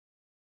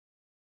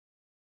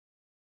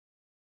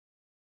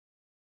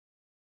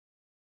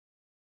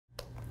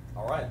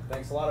All right,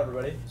 thanks a lot,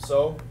 everybody.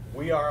 So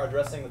we are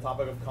addressing the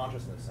topic of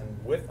consciousness,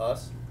 and with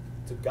us,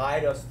 to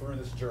guide us through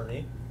this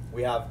journey,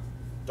 we have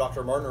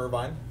Dr. Martin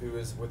Irvine, who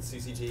is with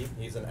CCT.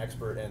 He's an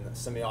expert in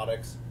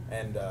semiotics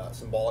and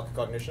symbolic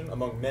cognition,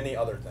 among many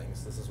other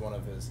things. This is one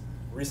of his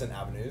recent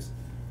avenues.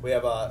 We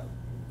have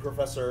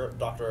Professor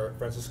Dr.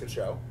 Francisca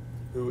Cho,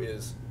 who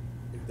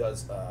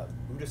does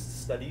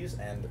Buddhist studies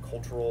and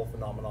cultural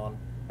phenomenon,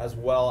 as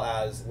well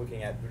as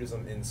looking at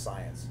Buddhism in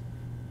science.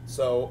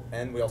 So,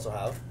 and we also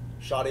have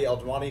Shadi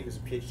Eldamani, who's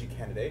a PhD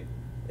candidate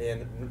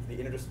in the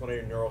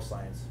interdisciplinary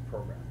neuroscience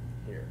program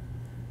here.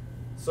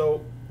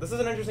 So this is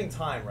an interesting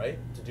time, right,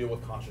 to deal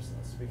with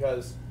consciousness,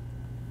 because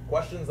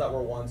questions that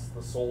were once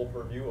the sole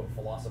purview of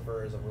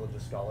philosophers and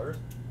religious scholars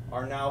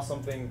are now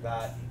something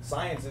that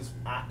science is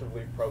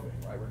actively probing,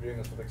 right? We're doing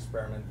this with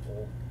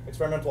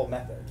experimental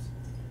methods.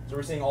 So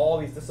we're seeing all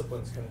these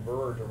disciplines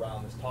converge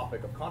around this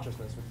topic of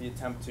consciousness with the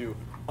attempt to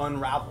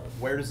unravel.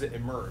 Where does it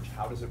emerge?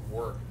 How does it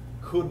work?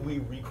 Could we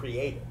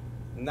recreate it?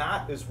 And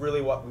that is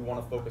really what we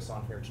want to focus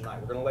on here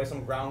tonight. We're going to lay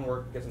some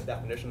groundwork, get some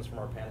definitions from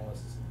our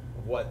panelists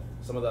of what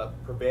some of the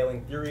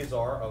prevailing theories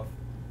are of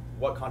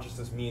what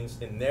consciousness means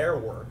in their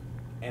work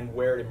and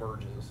where it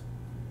emerges.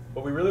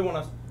 But we really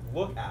want to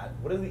look at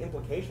what are the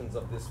implications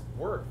of this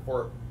work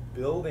for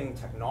building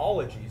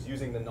technologies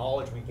using the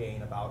knowledge we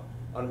gain about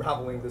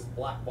unraveling this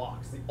black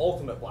box, the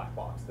ultimate black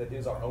box that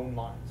is our own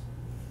minds.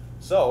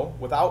 So,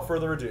 without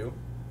further ado,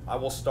 I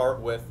will start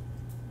with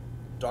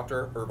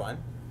Dr. Irvine,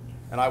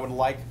 and I would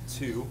like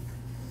to...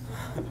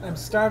 I'm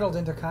startled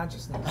into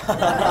consciousness.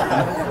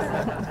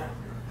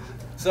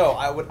 So,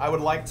 I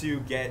would like to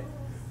get,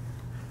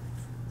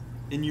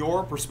 in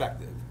your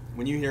perspective,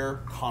 when you hear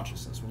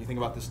consciousness, when you think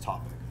about this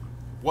topic,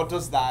 what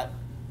does that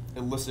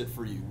elicit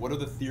for you? What are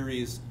the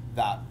theories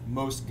that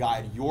most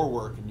guide your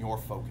work and your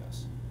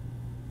focus?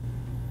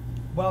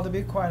 Well, to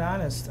be quite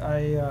honest,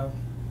 I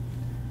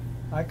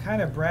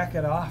kind of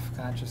bracket off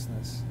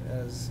consciousness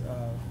as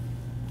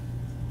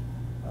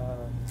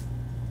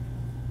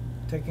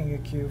taking a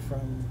cue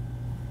from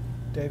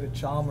David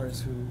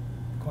Chalmers, who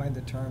coined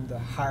the term the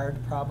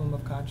hard problem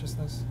of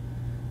consciousness,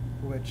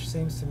 which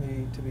seems to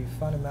me to be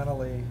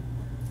fundamentally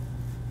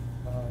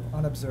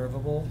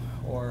unobservable,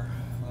 or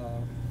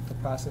the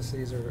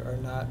processes are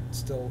not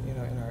still, in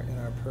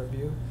our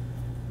purview.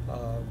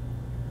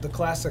 The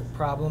classic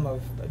problem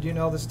of, do you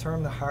know this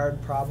term, the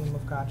hard problem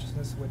of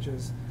consciousness, which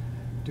is,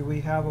 do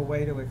we have a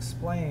way to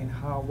explain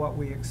how what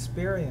we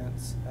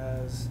experience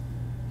as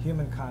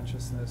human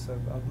consciousness,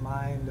 of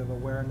mind, of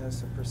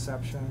awareness, of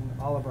perception,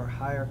 all of our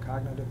higher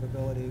cognitive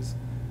abilities,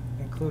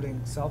 including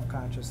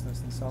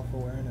self-consciousness and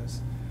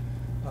self-awareness,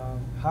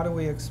 how do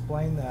we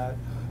explain that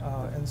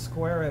and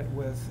square it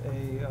with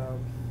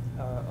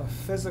a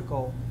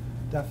physical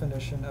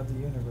definition of the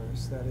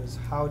universe? That is,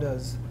 how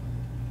does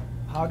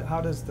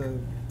the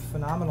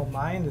phenomenal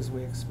mind as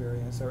we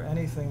experience, or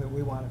anything that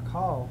we want to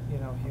call,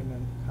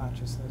 human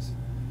consciousness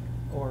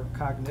or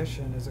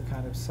cognition as a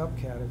kind of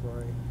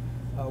subcategory,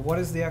 what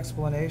is the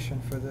explanation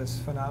for this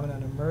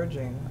phenomenon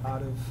emerging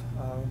out of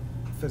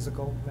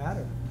physical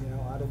matter,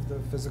 out of the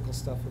physical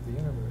stuff of the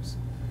universe?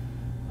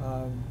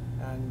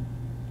 And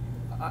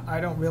I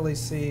don't really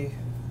see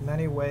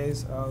many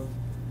ways of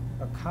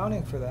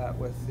accounting for that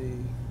with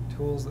the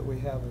tools that we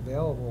have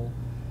available.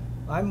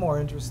 I'm more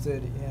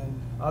interested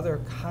in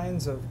other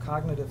kinds of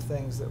cognitive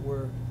things that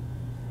we're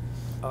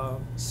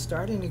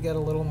starting to get a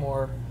little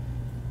more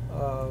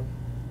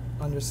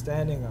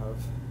understanding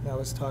of. I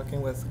was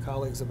talking with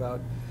colleagues about,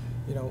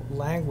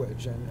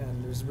 language,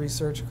 and there's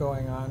research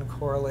going on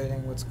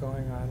correlating what's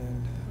going on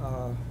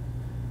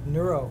in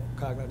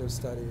neurocognitive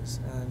studies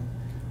and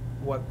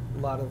what a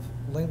lot of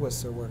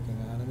linguists are working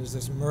on. And there's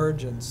this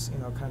emergence,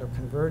 kind of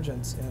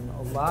convergence in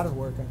a lot of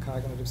work in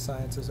cognitive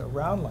sciences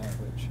around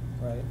language,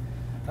 right?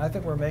 And I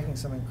think we're making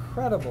some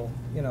incredible,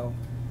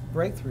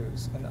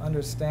 breakthroughs in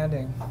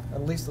understanding,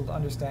 at least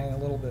understanding a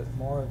little bit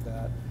more of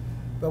that.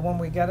 But when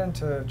we get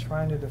into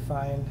trying to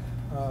define,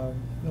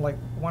 like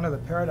one of the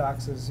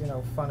paradoxes,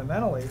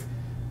 fundamentally,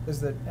 is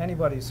that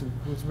anybody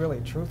who's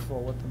really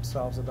truthful with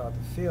themselves about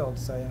the field,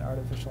 say in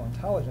artificial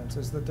intelligence,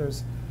 is that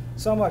there's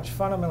so much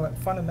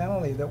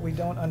fundamentally that we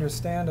don't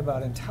understand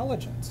about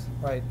intelligence,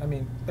 right? I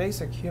mean,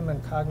 basic human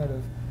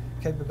cognitive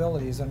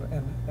capabilities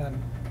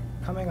and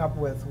coming up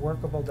with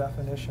workable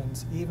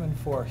definitions even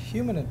for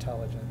human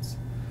intelligence,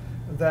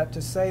 that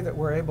to say that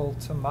we're able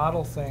to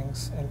model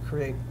things and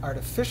create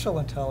artificial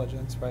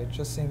intelligence, right,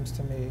 just seems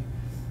to me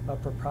a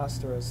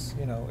preposterous,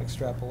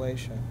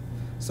 extrapolation.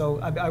 So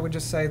I would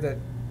just say that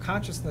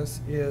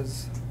consciousness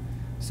is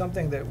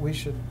something that we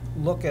should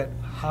look at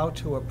how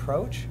to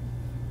approach.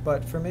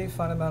 But for me,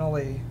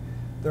 fundamentally,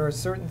 there are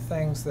certain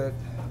things that,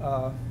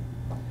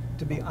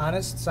 to be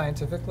honest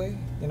scientifically,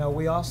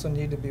 we also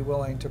need to be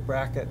willing to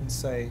bracket and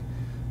say,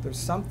 there's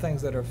some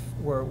things that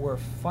were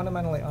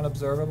fundamentally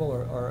unobservable,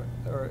 or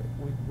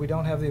we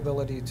don't have the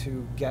ability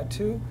to get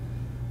to,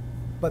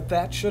 but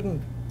that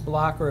shouldn't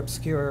block or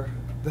obscure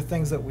the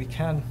things that we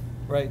can,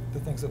 right, the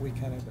things that we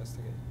can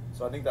investigate.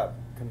 So I think that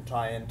can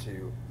tie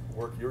into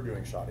work you're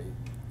doing, Shadi.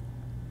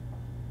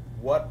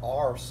 what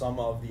are some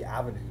of the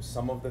avenues,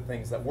 some of the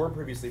things that were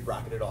previously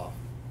bracketed off,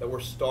 that we're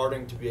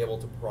starting to be able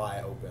to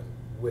pry open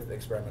with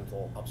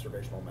experimental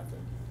observational method?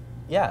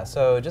 Yeah,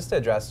 so just to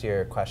address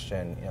your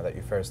question, that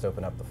you first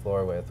opened up the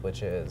floor with,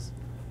 which is,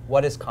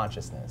 what is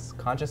consciousness?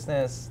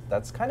 Consciousness,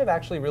 that's kind of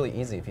actually really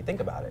easy if you think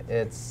about it.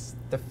 It's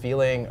the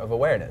feeling of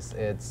awareness.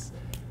 It's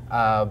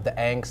the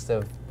angst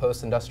of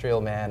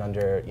post-industrial man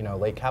under,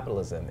 late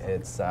capitalism.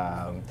 It's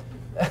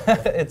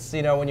it's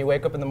when you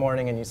wake up in the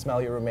morning and you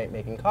smell your roommate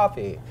making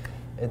coffee.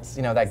 It's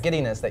that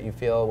giddiness that you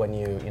feel when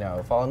you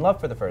fall in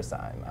love for the first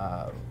time.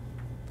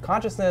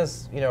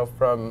 Consciousness,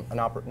 from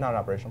not an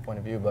operational point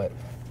of view, but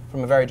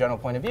from a very general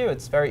point of view,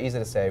 it's very easy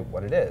to say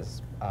what it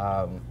is.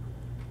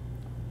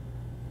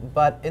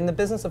 But in the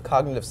business of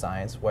cognitive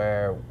science,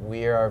 where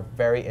we are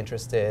very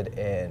interested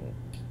in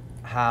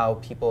how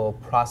people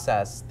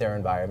process their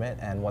environment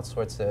and what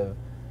sorts of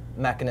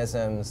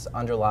mechanisms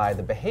underlie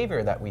the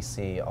behavior that we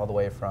see, all the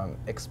way from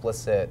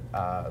explicit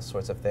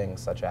sorts of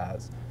things such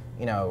as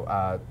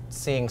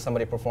seeing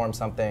somebody perform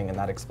something and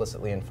that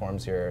explicitly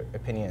informs your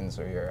opinions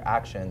or your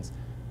actions,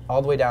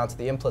 all the way down to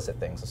the implicit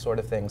things, the sort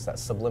of things that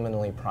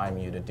subliminally prime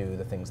you to do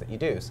the things that you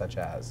do, such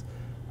as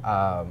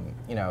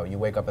you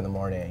wake up in the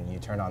morning, you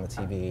turn on the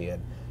TV,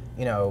 and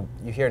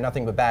you hear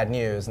nothing but bad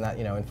news, and that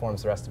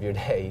informs the rest of your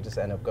day. You just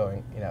end up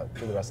going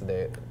through the rest of the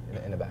day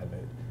in a bad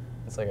mood.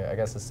 It's like I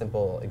guess a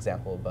simple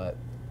example, but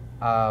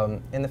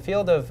in the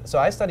field of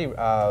I study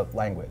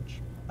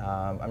language.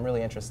 I'm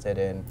really interested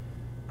in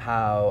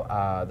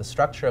how the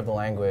structure of the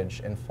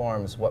language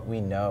informs what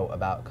we know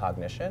about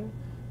cognition,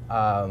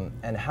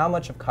 and how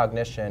much of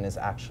cognition is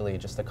actually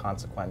just a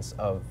consequence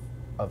of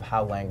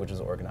how language is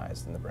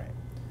organized in the brain.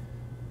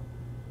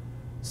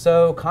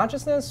 So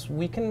consciousness,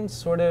 we can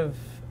sort of,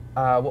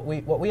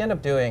 what we end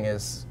up doing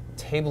is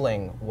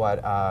tabling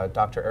what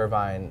Dr.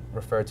 Irvine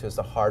referred to as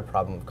the hard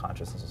problem of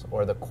consciousness,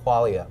 or the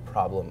qualia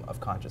problem of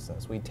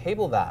consciousness. We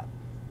table that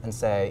and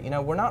say,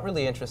 we're not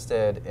really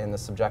interested in the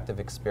subjective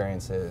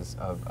experiences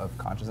of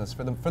consciousness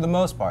for the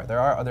most part.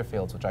 There are other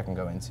fields which I can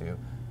go into,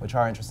 which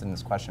are interested in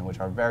this question, which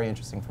are very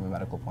interesting from a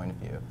medical point of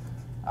view,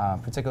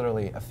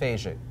 particularly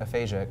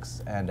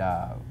aphagics, and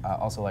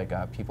also like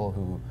people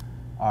who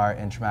are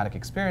in traumatic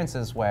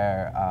experiences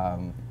where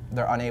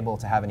they're unable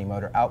to have any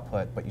motor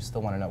output, but you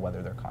still want to know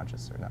whether they're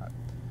conscious or not.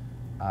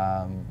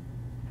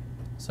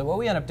 So what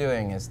we end up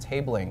doing is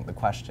tabling the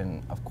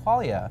question of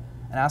qualia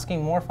and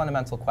asking more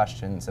fundamental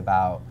questions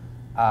about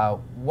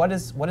what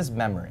is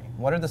memory?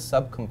 What are the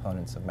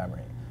subcomponents of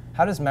memory?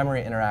 How does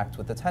memory interact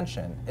with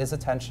attention? Is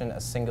attention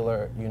a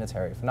singular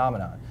unitary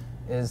phenomenon?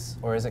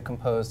 Or is it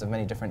composed of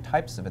many different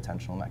types of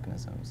attentional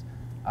mechanisms?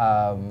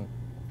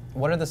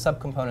 What are the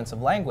subcomponents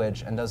of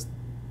language, and does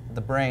the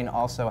brain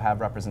also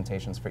have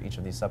representations for each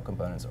of these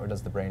subcomponents, or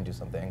does the brain do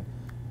something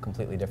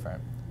completely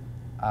different?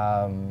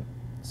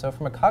 So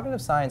from a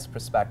cognitive science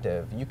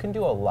perspective, you can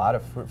do a lot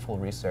of fruitful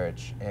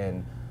research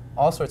in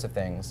all sorts of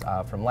things,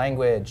 from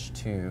language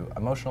to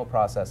emotional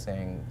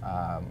processing,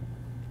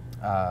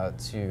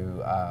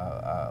 to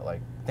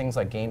like things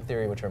like game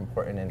theory, which are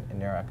important in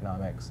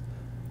neuroeconomics,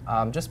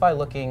 just by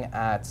looking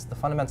at the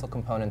fundamental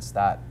components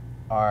that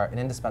are an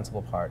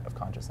indispensable part of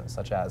consciousness,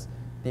 such as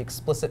the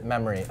explicit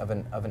memory of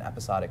an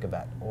episodic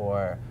event,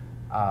 or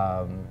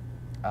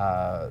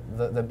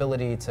the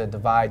ability to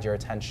divide your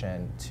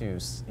attention to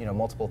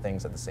multiple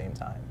things at the same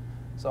time.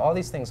 So all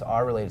these things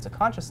are related to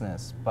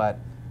consciousness, but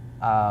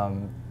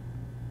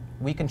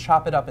we can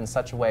chop it up in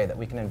such a way that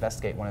we can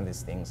investigate one of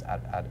these things at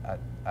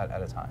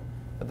a time.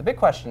 But the big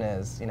question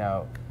is,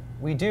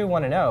 we do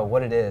want to know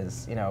what it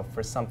is,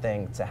 for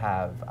something to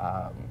have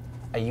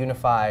a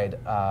unified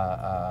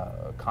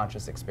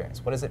conscious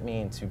experience. What does it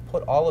mean to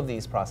put all of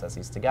these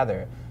processes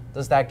together?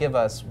 Does that give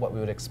us what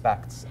we would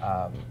expect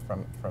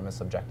from a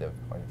subjective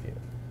point of view,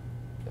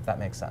 if that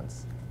makes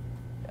sense?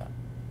 Yeah.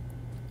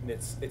 And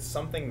it's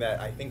something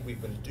that I think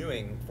we've been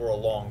doing for a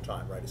long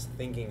time, right? Is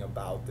thinking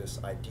about this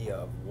idea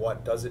of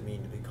what does it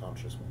mean to be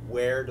conscious?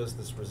 Where does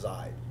this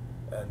reside?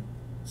 And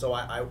so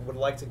I would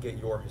like to get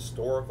your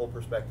historical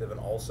perspective, and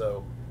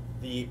also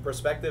the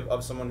perspective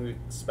of someone who's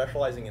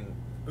specializing in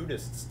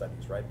Buddhist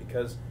studies, right?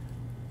 Because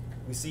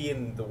we see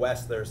in the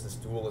West there's this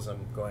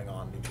dualism going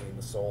on between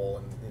the soul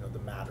and the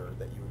matter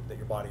that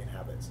your body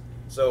inhabits.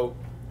 So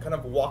kind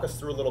of walk us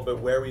through a little bit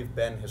where we've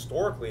been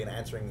historically in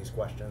answering these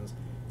questions,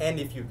 and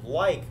if you'd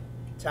like,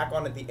 tack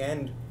on at the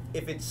end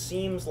if it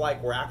seems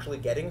like we're actually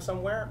getting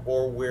somewhere,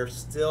 or we're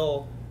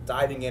still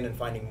diving in and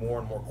finding more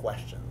and more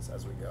questions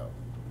as we go.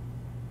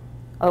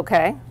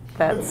 Okay,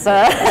 that's.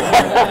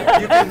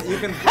 You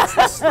can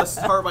let's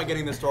start by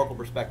getting the historical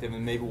perspective,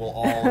 and maybe we'll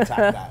all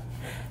attack that.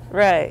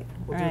 Right.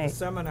 We'll do the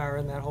seminar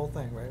and that whole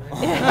thing,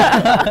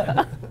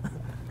 right?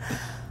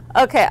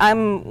 Okay,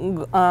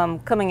 I'm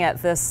coming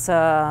at this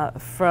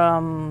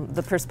from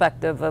the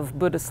perspective of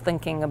Buddhist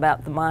thinking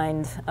about the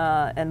mind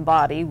and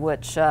body,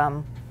 which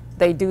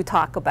they do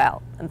talk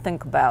about and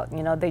think about.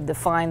 They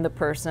define the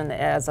person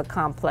as a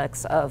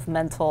complex of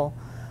mental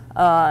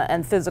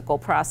and physical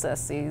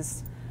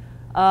processes.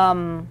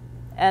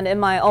 And in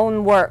my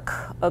own work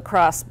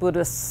across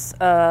Buddhist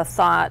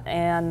thought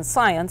and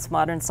science,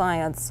 modern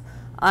science,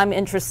 I'm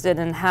interested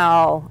in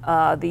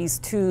how these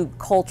two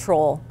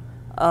cultural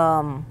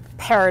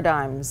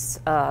paradigms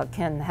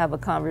can have a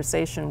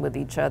conversation with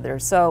each other.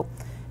 So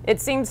it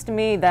seems to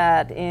me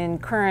that in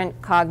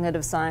current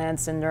cognitive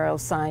science and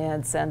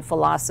neuroscience and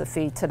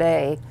philosophy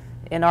today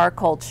in our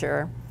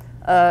culture,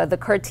 the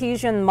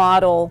Cartesian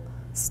model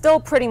still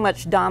pretty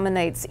much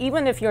dominates,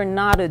 even if you're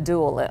not a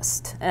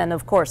dualist. And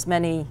of course,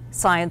 many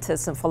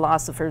scientists and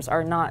philosophers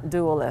are not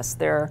dualists,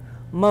 they're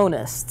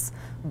monists.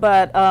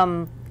 But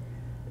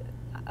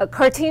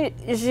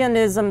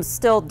Cartesianism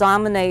still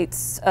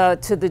dominates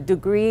to the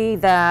degree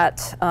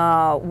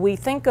that we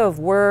think of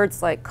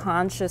words like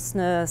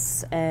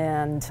consciousness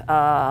and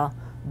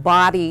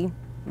body,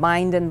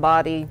 mind and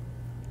body,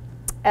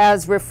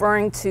 as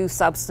referring to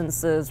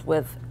substances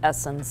with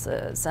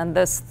essences. And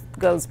this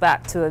goes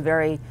back to a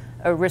very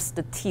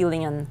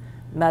Aristotelian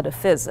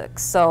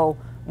metaphysics. So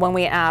when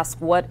we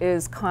ask what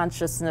is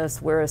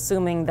consciousness, we're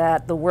assuming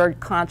that the word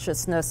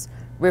consciousness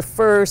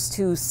refers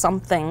to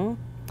something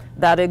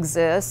that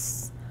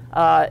exists.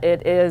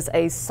 It is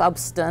a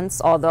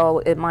substance, although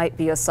it might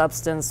be a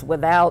substance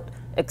without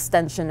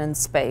extension in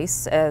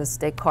space, as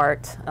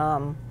Descartes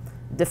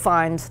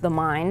defined the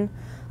mind.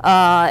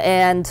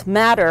 And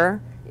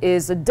matter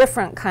is a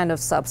different kind of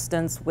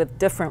substance with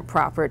different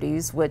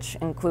properties, which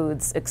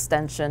includes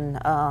extension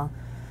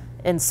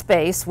in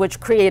space, which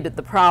created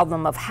the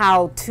problem of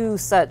how two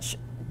such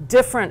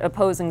different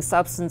opposing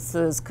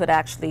substances could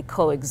actually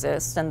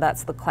coexist, and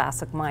that's the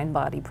classic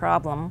mind-body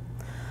problem.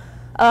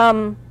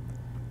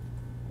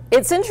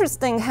 It's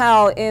interesting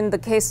how in the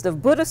case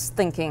of Buddhist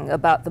thinking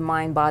about the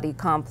mind-body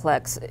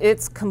complex,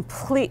 it's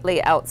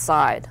completely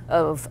outside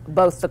of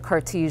both the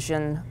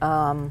Cartesian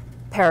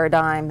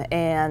paradigm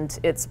and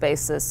its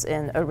basis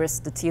in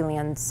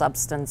Aristotelian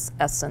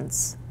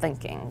substance-essence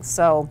thinking.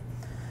 So,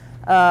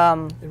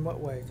 in what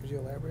way? Could you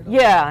elaborate on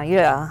that?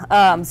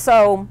 Yeah.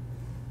 So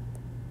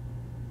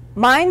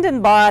mind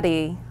and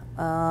body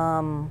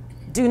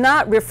do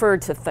not refer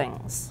to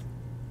things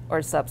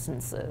or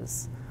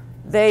substances.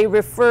 They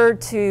refer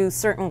to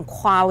certain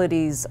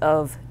qualities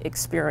of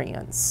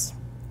experience.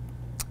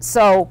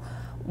 So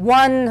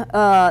one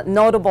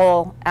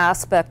notable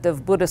aspect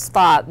of Buddhist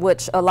thought,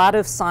 which a lot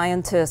of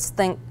scientists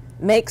think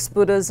makes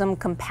Buddhism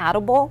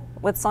compatible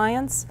with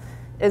science,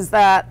 is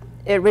that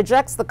it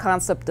rejects the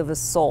concept of a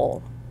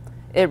soul.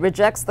 It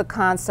rejects the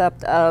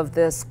concept of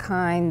this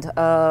kind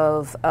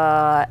of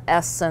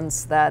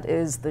essence that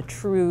is the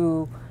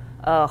true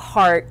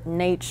heart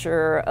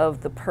nature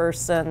of the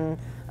person.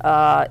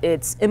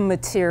 It's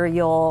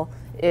immaterial,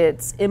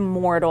 it's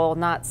immortal,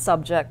 not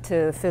subject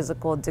to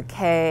physical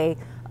decay.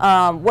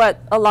 What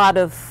a lot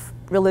of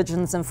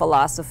religions and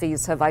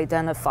philosophies have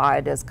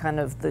identified as kind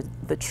of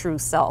the true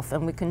self,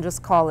 and we can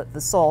just call it the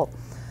soul.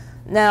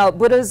 Now,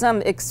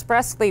 Buddhism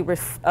expressly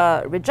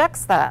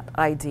rejects that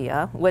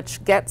idea,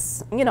 which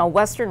gets,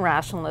 Western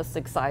rationalists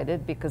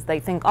excited because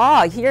they think,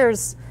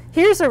 here's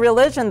a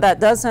religion that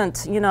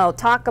doesn't,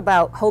 talk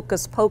about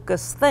hocus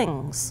pocus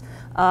things.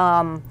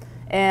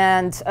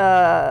 And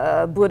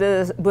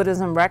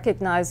Buddhism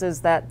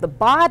recognizes that the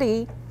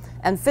body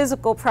and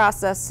physical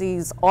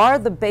processes are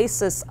the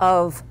basis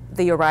of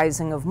the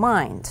arising of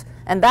mind.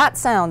 And that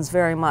sounds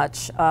very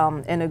much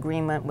in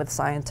agreement with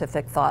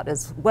scientific thought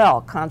as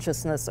well.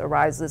 Consciousness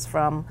arises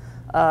from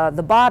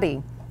the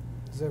body.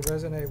 Does it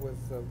resonate with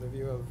the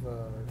view of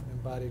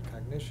embodied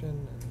cognition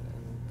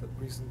and the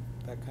recent,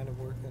 that kind of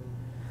work in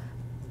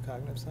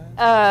cognitive science?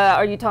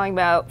 Are you talking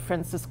about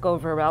Francisco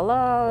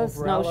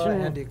Varela's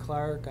notion? Andy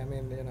Clark,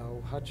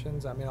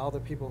 Hutchins, all the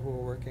people who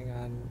are working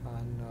on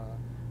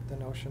the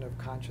notion of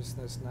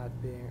consciousness not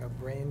being a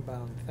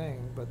brain-bound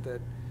thing, but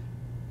that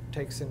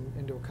takes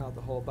into account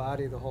the whole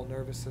body, the whole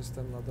nervous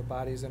system, the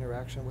body's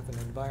interaction with an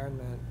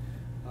environment,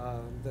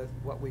 that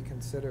what we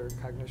consider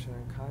cognition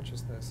and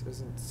consciousness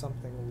isn't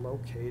something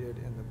located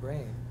in the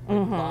brain,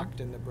 locked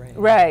in the brain.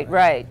 Right.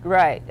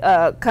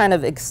 Kind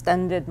of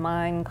extended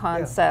mind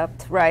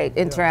concept, right,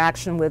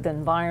 interaction with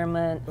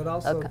environment. But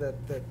also that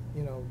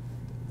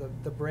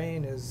the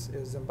brain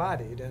is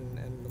embodied and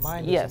the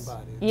mind is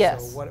embodied.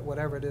 Yes. So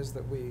whatever it is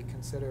that we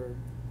consider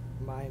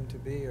mind to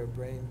be or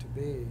brain to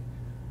be,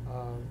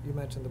 you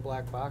mentioned the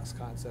black box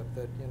concept,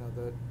 that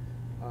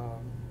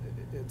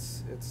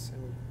it's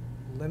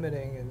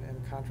limiting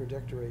and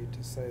contradictory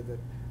to say that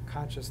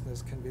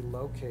consciousness can be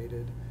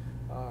located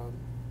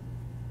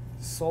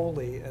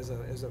solely as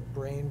a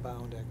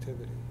brain-bound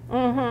activity.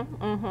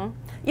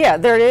 Yeah,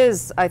 there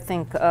is, I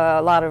think,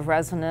 a lot of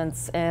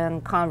resonance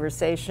and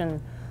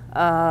conversation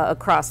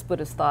across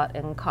Buddhist thought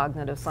and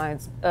cognitive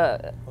science.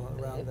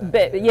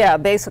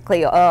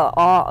 Basically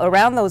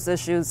around those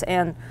issues.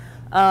 And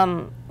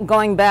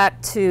going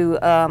back to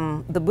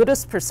the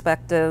Buddhist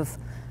perspective,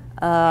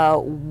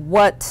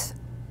 what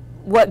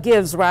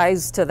gives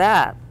rise to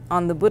that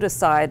on the Buddhist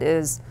side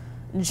is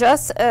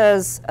just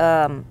as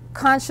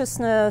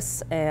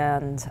consciousness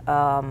and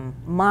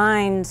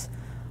mind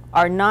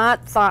are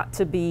not thought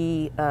to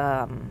be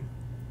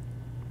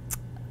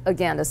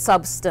again, a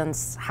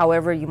substance,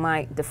 however you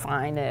might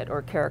define it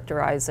or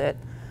characterize it,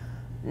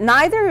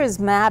 neither is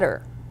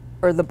matter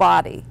or the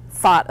body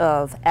thought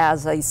of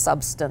as a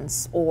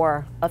substance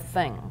or a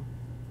thing.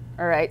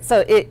 All right,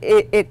 so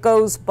it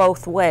goes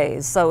both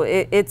ways. So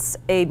it's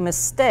a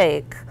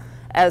mistake,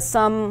 as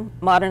some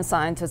modern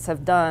scientists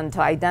have done,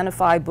 to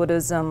identify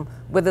Buddhism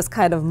with this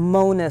kind of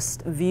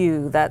monist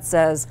view that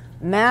says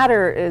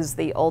matter is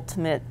the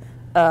ultimate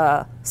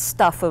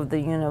stuff of the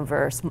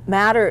universe.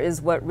 Matter is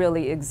what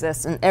really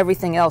exists, and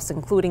everything else,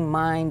 including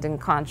mind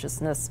and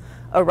consciousness,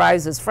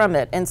 arises from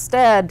it.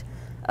 Instead,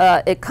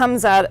 it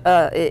comes out,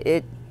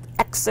 it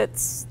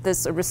exits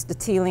this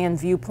Aristotelian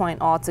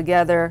viewpoint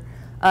altogether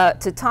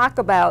to talk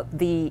about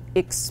the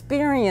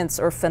experience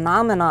or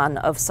phenomenon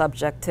of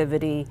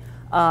subjectivity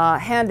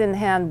hand in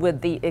hand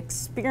with the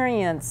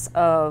experience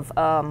of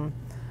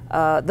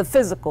the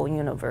physical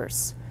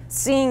universe,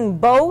 seeing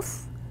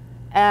both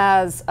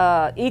as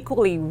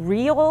equally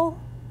real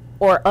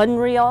or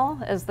unreal,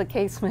 as the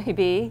case may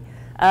be,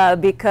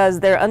 because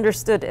they're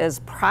understood as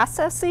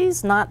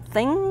processes, not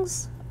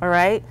things, all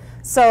right?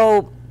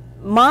 So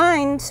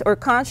mind or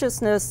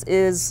consciousness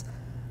is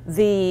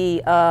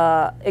the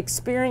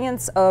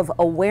experience of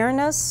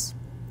awareness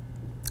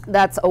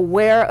that's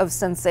aware of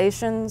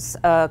sensations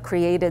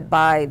created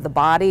by the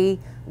body,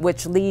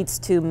 which leads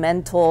to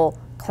mental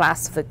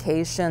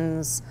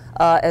classifications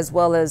as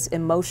well as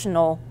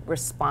emotional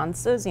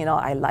responses. You know,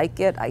 I like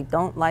it, I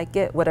don't like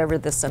it, whatever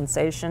the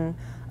sensation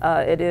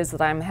it is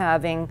that I'm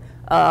having.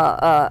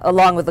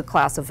 Along with the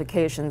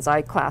classifications,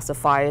 I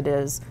classify it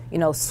as, you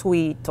know,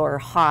 sweet or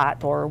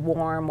hot or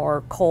warm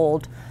or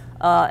cold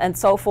and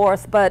so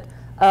forth. But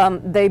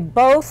they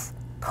both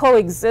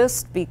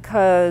coexist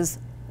because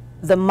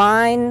the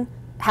mind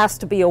has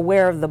to be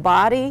aware of the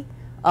body,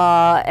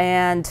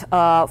 and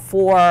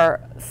for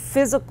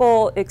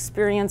physical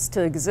experience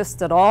to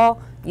exist at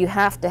all, you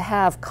have to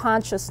have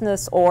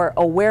consciousness or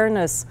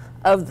awareness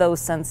of those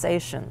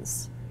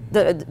sensations.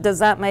 Does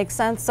that make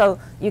sense? So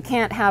you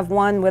can't have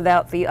one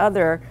without the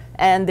other,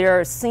 and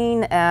they're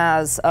seen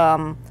as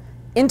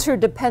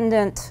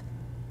interdependent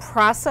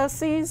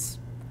processes,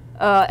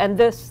 and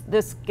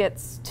this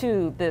gets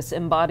to this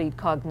embodied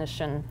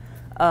cognition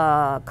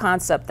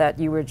concept that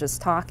you were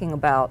just talking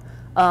about.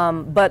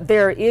 But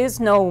there is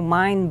no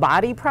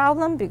mind-body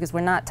problem, because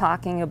we're not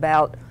talking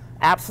about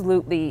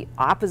absolutely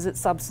opposite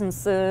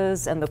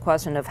substances and the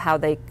question of how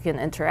they can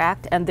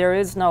interact. And there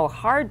is no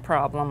hard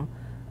problem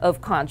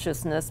of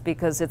consciousness,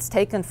 because it's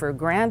taken for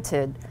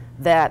granted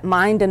that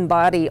mind and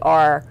body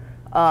are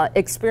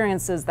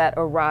experiences that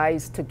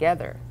arise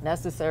together,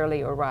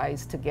 necessarily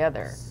arise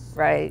together,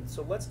 right?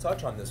 So let's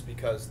touch on this,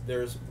 because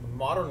there's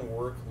modern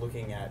work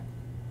looking at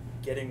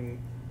taking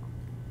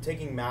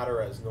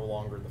matter as no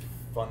longer the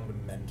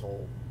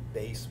fundamental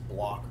base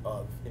block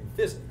of in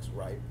physics,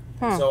 right?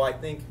 So I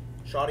think,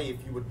 Shadi,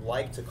 if you would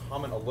like to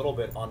comment a little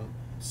bit on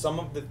some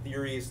of the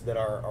theories that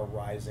are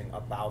arising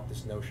about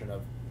this notion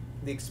of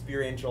the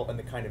experiential and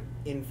the kind of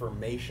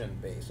information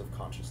base of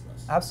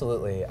consciousness.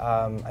 Absolutely.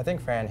 I think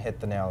Fran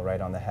hit the nail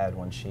right on the head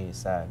when she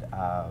said,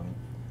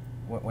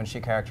 when she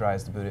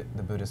characterized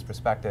the Buddhist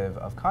perspective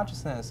of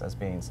consciousness as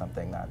being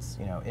something that's,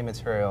 you know,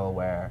 immaterial,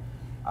 where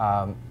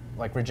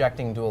like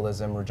rejecting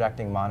dualism,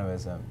 rejecting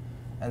monoism.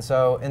 And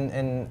so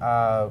in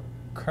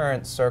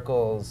current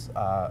circles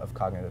of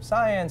cognitive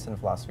science and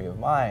philosophy of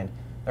mind,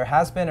 there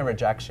has been a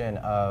rejection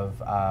of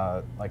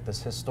like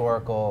this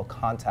historical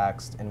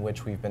context in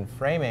which we've been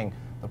framing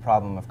the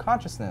problem of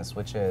consciousness,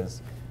 which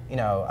is, you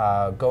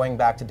know, going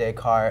back to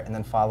Descartes and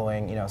then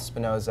following, you know,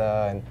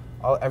 Spinoza and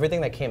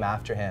everything that came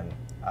after him,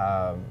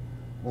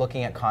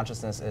 looking at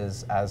consciousness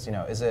as, you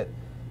know,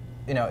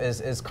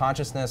 is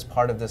consciousness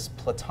part of this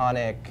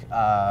Platonic,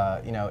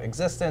 you know,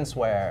 existence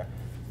where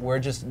we're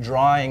just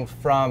drawing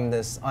from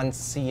this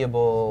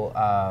unseeable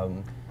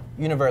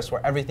universe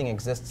where everything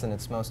exists in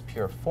its most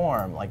pure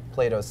form. Like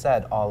Plato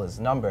said, all is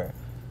number.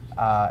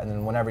 And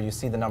then whenever you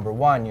see the number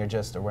one, you're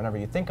just, or whenever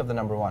you think of the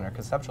number one or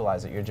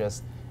conceptualize it, you're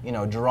just, you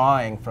know,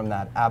 drawing from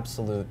that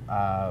absolute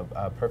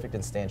perfect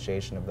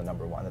instantiation of the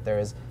number one, that there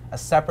is a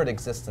separate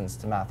existence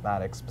to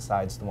mathematics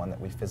besides the one that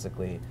we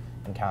physically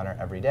encounter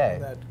every day.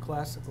 That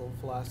classical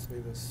philosophy,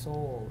 the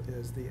soul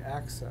is the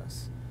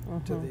access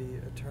to the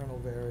eternal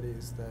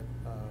verities that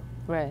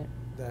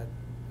that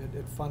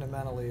it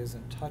fundamentally is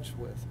in touch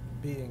with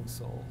being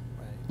soul,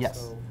 right? Yes.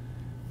 So,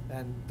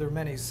 and there are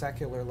many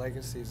secular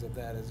legacies of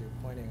that, as you're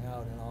pointing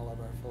out, in all of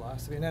our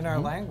philosophy and in our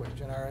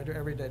language, in our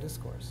everyday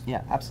discourse.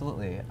 Yeah,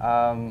 absolutely.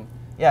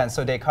 Yeah, and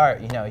so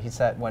Descartes, you know, he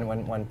said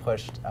when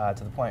pushed to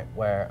the point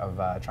where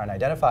of trying to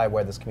identify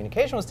where this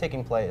communication was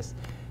taking place,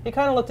 he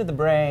kind of looked at the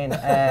brain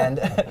and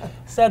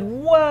said,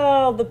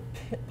 well, the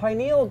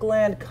pineal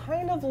gland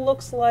kind of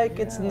looks like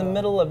it's in the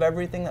middle of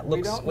everything that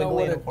looks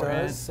squiggly and important. We don't know what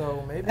it does,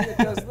 so maybe it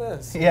does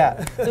this.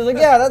 Yeah, so he's like,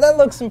 yeah, that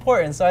looks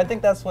important, so I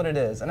think that's what it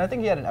is. And I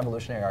think he had an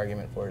evolutionary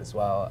argument for it as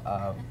well.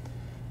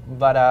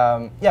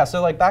 Yeah,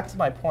 so like back to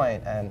my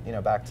point, and you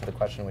know, back to the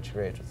question which you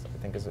raised, which I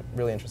think is a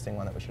really interesting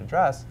one that we should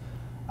address,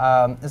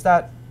 is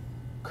that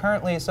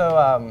currently,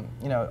 so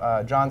you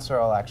know, John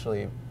Searle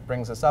actually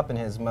brings this up in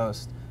his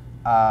most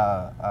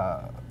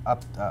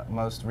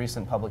most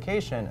recent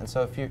publication. And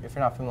so if you're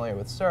not familiar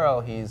with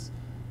Searle, he's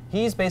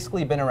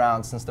basically been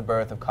around since the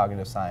birth of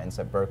cognitive science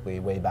at Berkeley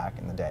way back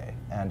in the day.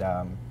 And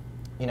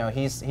you know,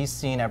 he's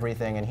seen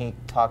everything, and he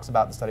talks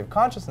about the study of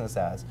consciousness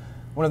as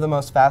one of the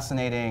most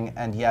fascinating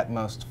and yet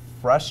most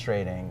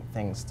frustrating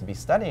things to be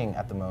studying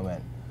at the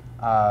moment.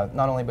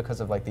 Not only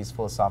because of like these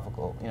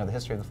philosophical, you know, the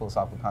history of the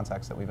philosophical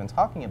context that we've been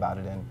talking about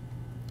it in,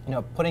 you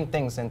know, putting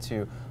things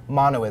into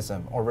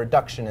monoism or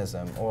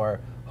reductionism or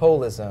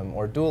holism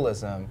or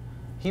dualism.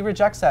 He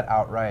rejects that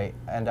outright.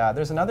 And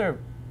there's another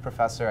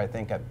professor, I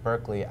think, at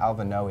Berkeley,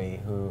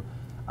 Al-Vanoui, who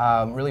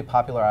really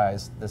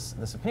popularized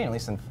this opinion, at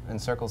least in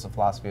circles of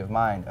philosophy of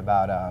mind,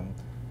 about,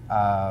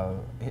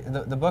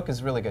 the book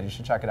is really good, you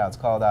should check it out. It's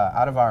called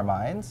Out of Our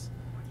Minds.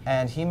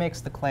 And he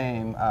makes the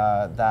claim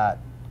that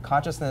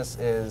consciousness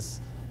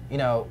is, you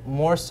know,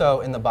 more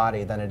so in the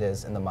body than it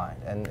is in the mind.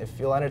 And if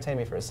you'll entertain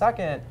me for a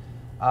second,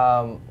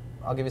 I'll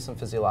give you some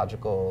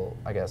physiological,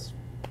 I guess,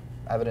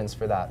 evidence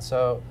for that.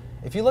 So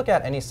if you look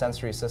at any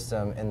sensory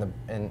system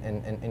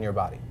in your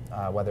body,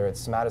 whether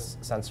it's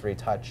somatosensory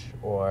touch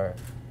or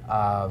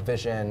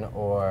vision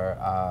or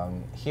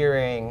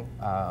hearing,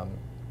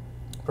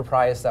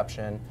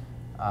 proprioception,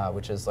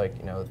 which is like,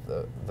 you know,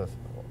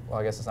 well,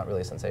 I guess it's not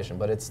really a sensation,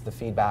 but it's the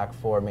feedback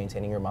for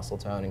maintaining your muscle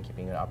tone and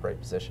keeping an upright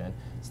position.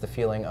 It's the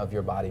feeling of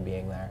your body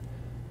being there.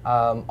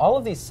 All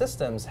of these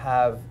systems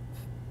have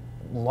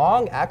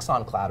long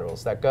axon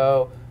collaterals that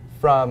go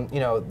from, you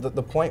know,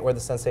 the point where the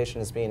sensation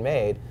is being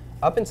made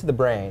up into the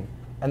brain,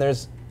 and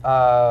there's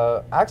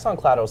axon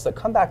collaterals that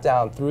come back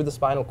down through the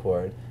spinal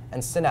cord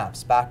and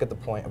synapse back at the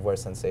point of where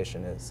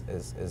sensation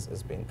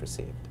is being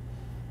perceived.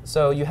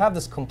 So you have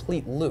this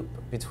complete loop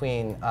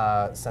between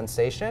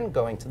sensation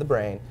going to the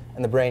brain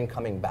and the brain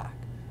coming back.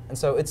 And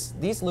so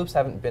these loops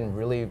haven't been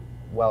really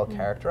well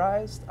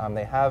characterized.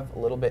 They have a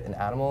little bit in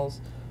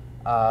animals,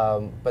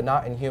 but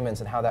not in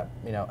humans, and how that,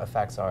 you know,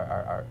 affects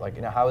our like,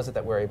 you know, how is it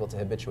that we're able to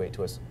habituate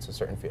to a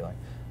certain feeling?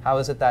 How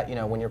is it that, you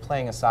know, when you're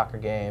playing a soccer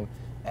game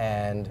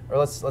or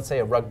let's say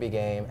a rugby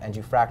game, and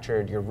you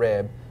fractured your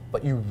rib,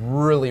 but you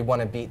really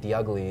want to beat the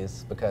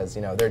uglies because,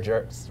 you know, they're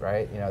jerks,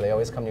 right? You know, they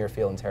always come to your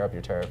field and tear up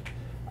your turf.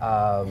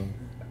 You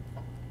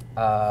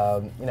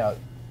know,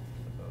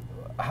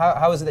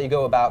 how is it that you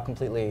go about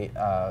completely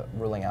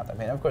ruling out that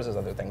pain? Of course, there's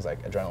other things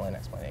like adrenaline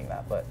explaining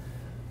that, but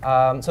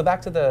so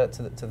back to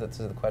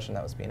the question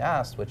that was being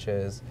asked, which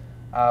is,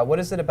 what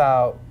is it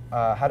about?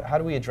 How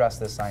do we address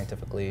this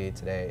scientifically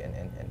today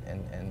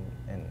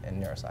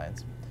in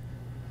neuroscience?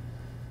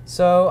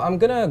 So I'm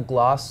going to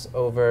gloss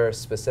over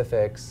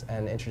specifics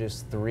and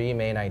introduce three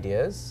main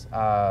ideas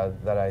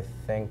that I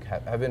think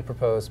have been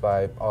proposed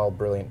by all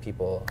brilliant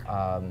people.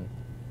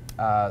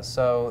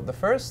 So the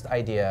first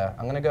idea,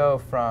 I'm going to go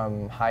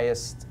from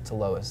highest to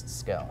lowest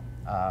scale.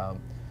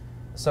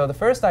 So the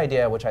first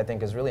idea, which I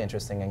think is really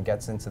interesting and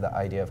gets into the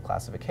idea of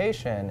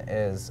classification,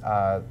 is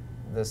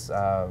this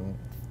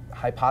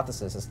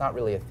hypothesis. It's not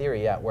really a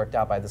theory yet, worked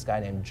out by this guy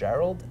named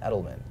Gerald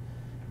Edelman.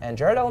 And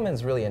Gerald Edelman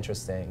is really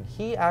interesting.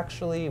 He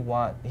actually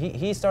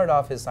he started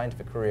off his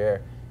scientific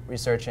career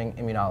researching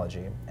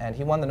immunology, and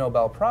he won the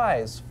Nobel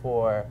Prize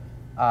for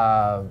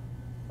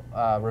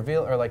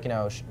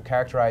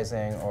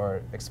characterizing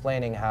or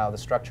explaining how the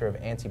structure of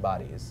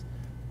antibodies,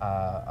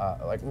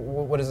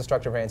 what is the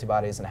structure of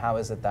antibodies, and how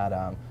is it that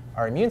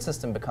our immune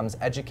system becomes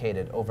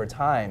educated over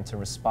time to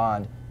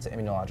respond to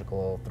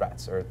immunological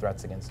threats or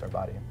threats against our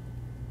body.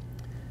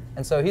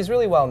 And so he's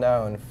really well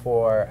known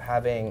for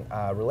having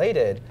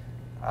related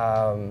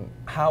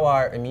how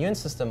our immune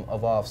system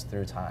evolves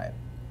through time,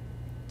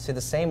 to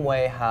the same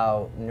way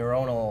how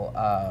neuronal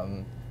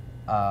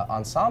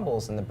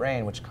ensembles in the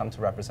brain, which come to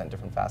represent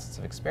different facets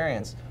of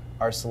experience,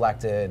 are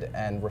selected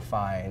and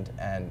refined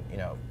and, you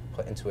know,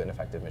 put into an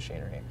effective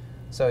machinery.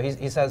 So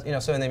he says, you know,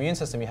 so in the immune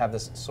system you have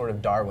this sort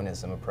of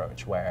Darwinism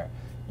approach where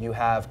you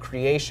have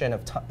creation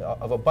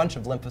of a bunch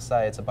of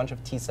lymphocytes, a bunch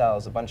of T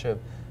cells, a bunch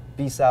of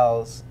B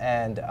cells,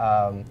 and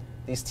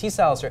these T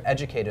cells are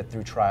educated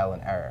through trial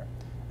and error.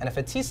 And if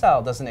a T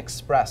cell doesn't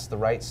express the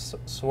right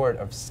sort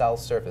of cell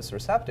surface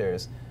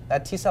receptors,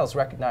 that T cell is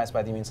recognized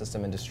by the immune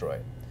system and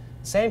destroyed.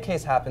 Same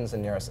case happens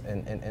in neurons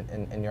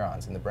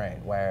in the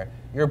brain, where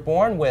you're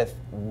born with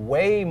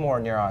way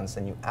more neurons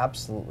than you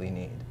absolutely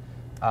need.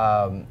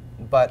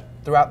 But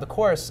throughout the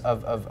course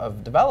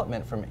of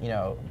development, from, you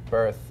know,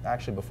 birth,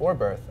 actually before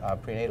birth,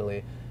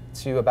 prenatally,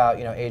 to about,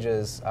 you know,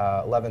 ages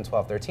 11,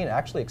 12, 13,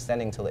 actually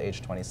extending till the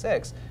age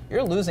 26,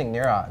 you're losing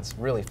neurons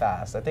really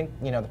fast. I think,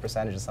 you know, the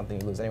percentage is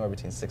something you lose anywhere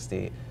between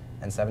 60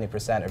 and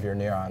 70% of your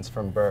neurons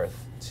from birth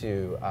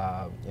to,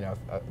 you know,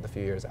 the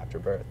few years after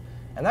birth.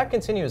 And that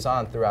continues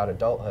on throughout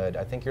adulthood.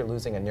 I think you're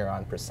losing a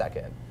neuron per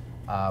second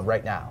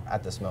right now,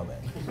 at this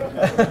moment.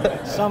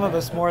 Some of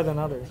us more than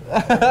others.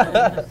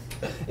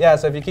 Yeah,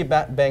 so if you keep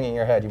banging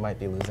your head, you might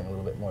be losing a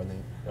little bit more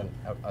than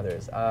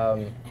others.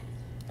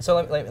 So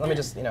let me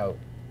just, you know,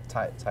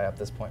 tie up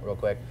this point real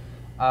quick.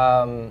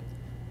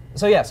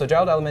 So yeah, so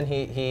Gerald Edelman,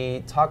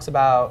 he talks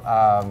about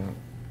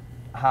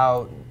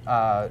how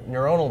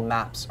neuronal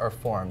maps are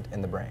formed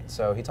in the brain.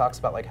 So he talks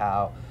about like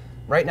how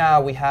right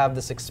now we have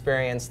this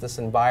experience, this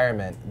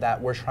environment that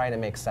we're trying to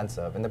make sense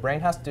of. And the brain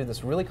has to do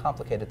this really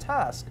complicated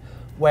task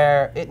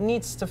where it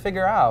needs to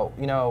figure out,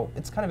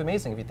 it's kind of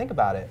amazing if you think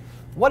about it.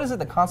 What is it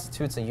that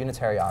constitutes a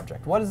unitary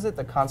object? What is it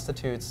that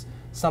constitutes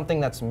something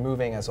that's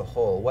moving as a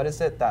whole? What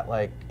is it that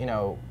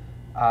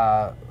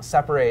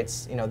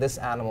separates this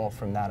animal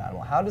from that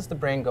animal? How does the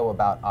brain go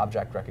about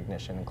object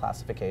recognition and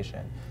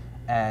classification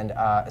and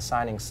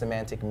assigning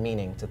semantic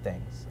meaning to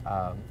things?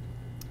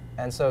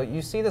 And so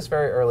you see this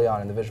very early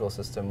on in the visual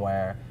system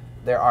where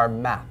there are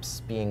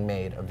maps being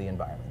made of the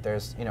environment.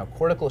 There's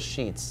cortical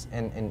sheets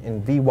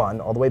in V1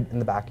 all the way in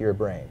the back of your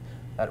brain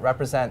that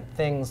represent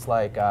things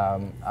like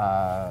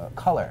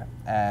color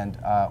and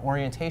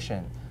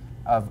orientation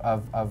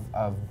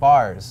of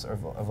bars,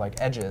 of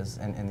like edges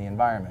in the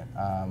environment,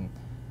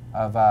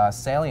 of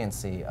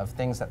saliency, of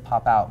things that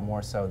pop out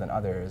more so than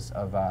others,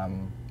 of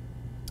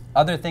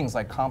other things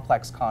like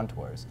complex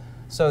contours.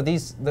 So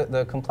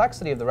the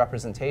complexity of the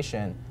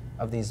representation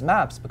of these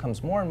maps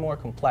becomes more and more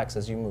complex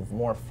as you move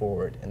more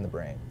forward in the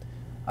brain.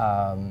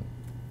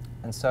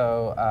 And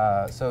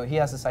so he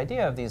has this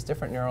idea of these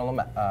different neural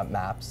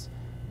maps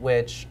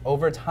which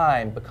over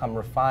time become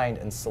refined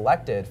and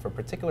selected for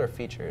particular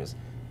features.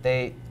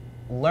 They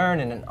learn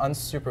in an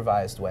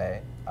unsupervised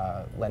way,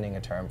 lending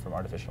a term from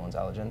artificial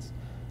intelligence,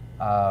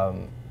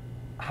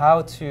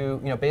 how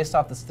to, based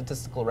off the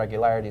statistical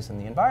regularities in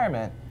the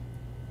environment,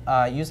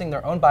 using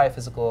their own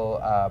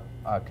biophysical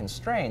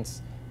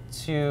constraints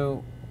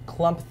to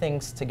clump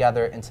things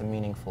together into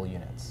meaningful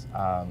units.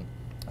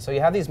 So you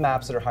have these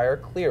maps that are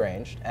hierarchically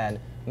arranged, and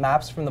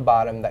maps from the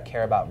bottom that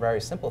care about very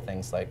simple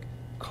things like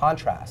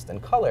contrast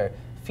and color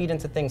feed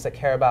into things that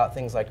care about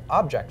things like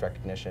object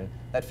recognition,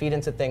 that feed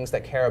into things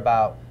that care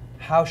about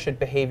how should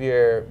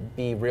behavior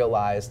be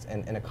realized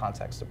in a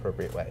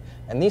context-appropriate way.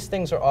 And these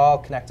things are all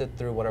connected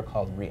through what are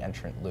called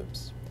reentrant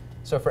loops.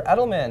 So for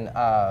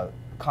Edelman,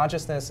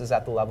 consciousness is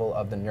at the level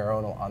of the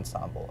neuronal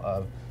ensemble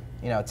of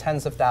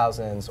tens of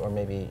thousands, or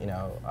maybe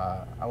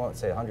I won't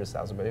say hundreds of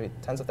thousands, but maybe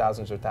tens of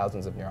thousands or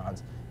thousands of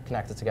neurons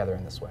connected together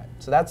in this way.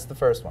 So that's the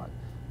first one.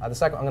 The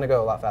second, I'm going to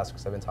go a lot faster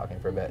because I've been talking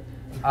for a bit.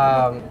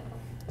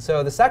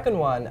 So the second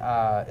one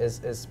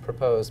is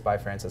proposed by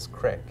Francis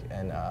Crick,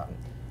 and I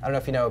don't know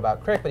if you know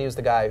about Crick, but he was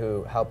the guy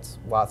who helped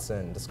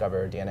Watson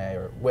discover DNA,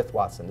 or with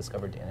Watson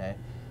discover DNA,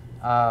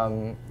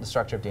 the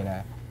structure of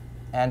DNA.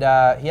 And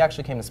he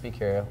actually came to speak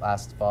here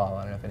last fall.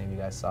 I don't know if any of you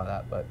guys saw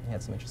that, but he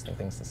had some interesting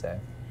things to say.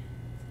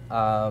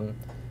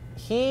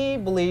 He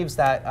believes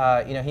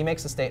that, he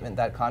makes a statement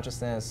that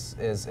consciousness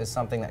is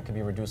something that could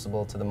be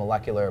reducible to the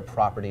molecular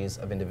properties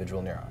of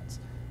individual neurons.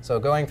 So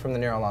going from the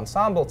neural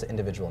ensemble to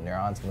individual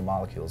neurons and the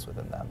molecules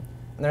within them.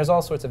 And there's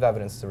all sorts of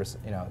evidence to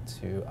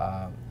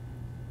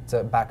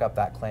back up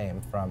that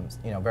claim from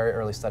very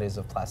early studies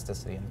of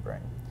plasticity in the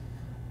brain.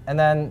 And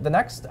then the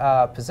next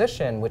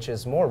position, which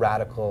is more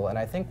radical, and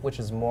I think which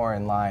is more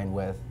in line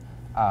with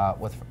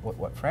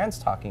what Fran's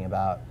talking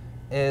about,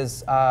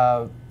 is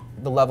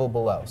the level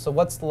below. So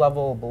what's the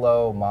level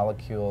below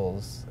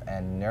molecules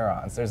and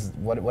neurons?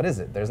 What is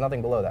it? There's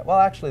nothing below that. Well,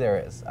 actually there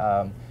is.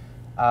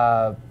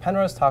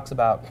 Penrose talks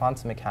about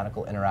quantum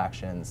mechanical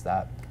interactions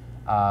that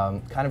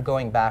kind of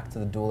going back to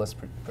the dualist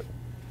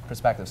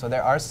perspective. So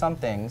there are some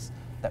things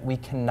that we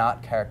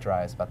cannot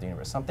characterize about the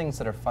universe, some things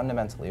that are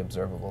fundamentally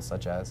observable,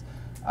 such as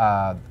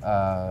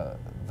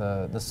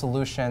the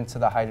solution to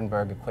the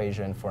Heisenberg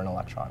equation for an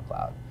electron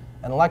cloud.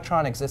 An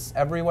electron exists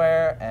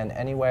everywhere and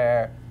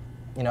anywhere,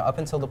 up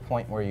until the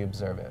point where you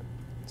observe it.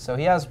 So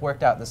he has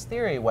worked out this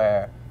theory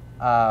where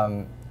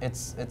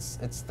it's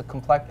the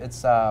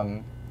complex.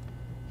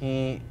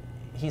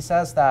 He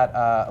says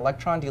that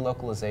electron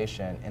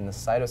delocalization in the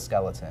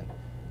cytoskeleton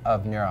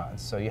of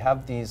neurons. So you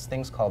have these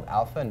things called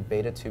alpha and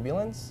beta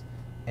tubulins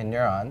in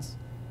neurons,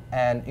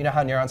 and you know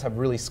how neurons have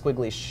really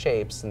squiggly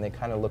shapes and they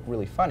kind of look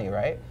really funny,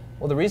 right?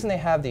 Well, the reason they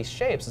have these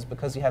shapes is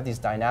because you have these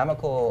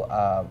dynamical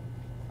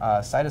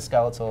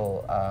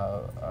cytoskeletal.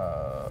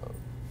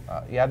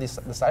 You have the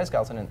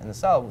cytoskeleton in the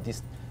cell.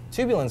 These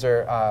tubulins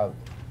are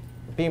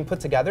being put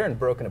together and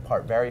broken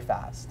apart very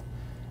fast,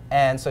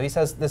 and so he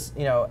says this,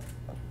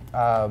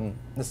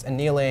 this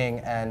annealing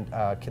and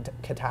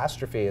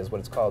catastrophe is what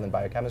it's called in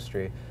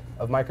biochemistry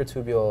of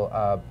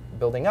microtubule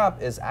building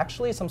up is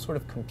actually some sort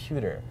of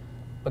computer,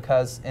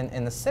 because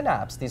in the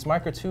synapse, these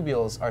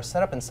microtubules are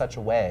set up in such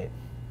a way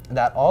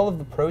that all of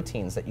the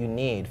proteins that you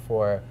need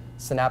for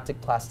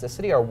synaptic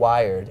plasticity are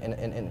wired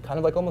in kind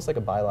of like almost like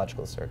a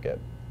biological circuit.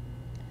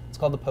 It's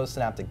called the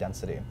postsynaptic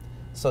density.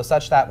 So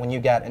such that when you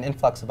get an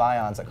influx of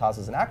ions that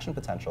causes an action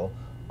potential,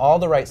 all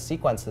the right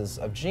sequences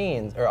of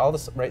genes, or all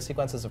the right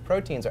sequences of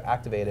proteins are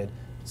activated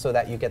so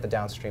that you get the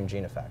downstream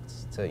gene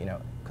effects to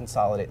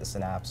consolidate the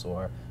synapse,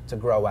 or to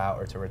grow out,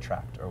 or to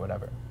retract, or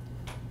whatever.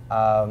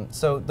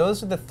 So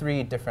those are the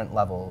three different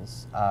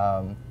levels.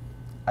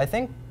 I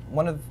think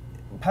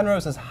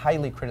Penrose is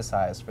highly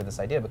criticized for this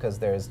idea because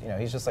there's,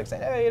 he's just like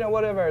saying, hey,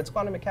 whatever, it's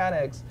quantum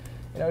mechanics,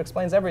 it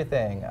explains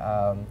everything.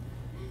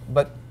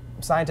 But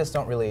scientists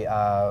don't really,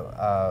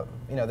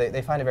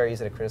 they find it very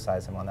easy to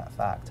criticize him on that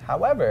fact.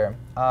 However,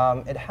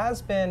 it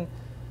has been,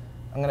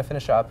 I'm going to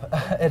finish up,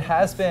 it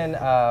has been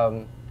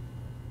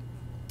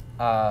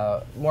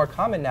more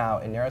common now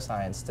in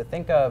neuroscience to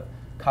think of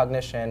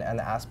cognition and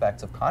the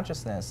aspects of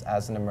consciousness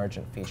as an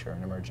emergent feature,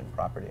 an emergent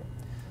property.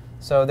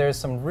 So there's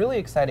some really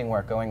exciting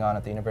work going on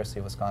at the University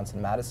of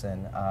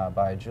Wisconsin-Madison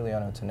by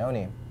Giuliano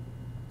Tononi,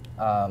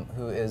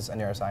 who is a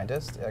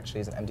neuroscientist. Actually,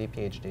 he's an MD,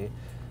 PhD.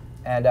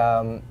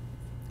 And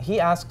he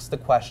asks the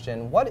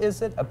question, what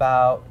is it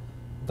about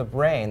the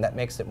brain that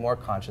makes it more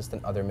conscious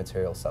than other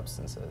material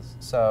substances?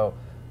 So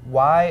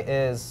why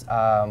is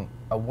a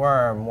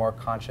worm more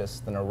conscious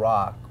than a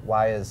rock?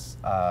 Why is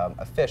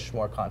a fish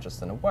more conscious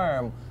than a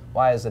worm?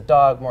 Why is a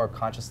dog more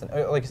conscious than,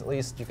 like, at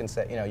least you can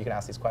say, you can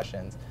ask these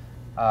questions.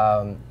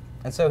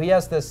 And so he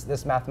has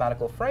this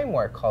mathematical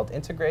framework called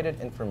integrated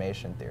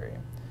information theory.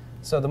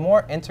 So the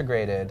more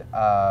integrated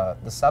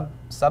the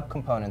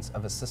subcomponents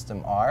of a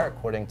system are,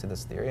 according to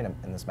this theory and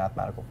in this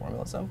mathematical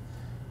formalism,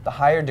 the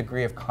higher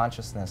degree of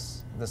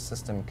consciousness the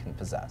system can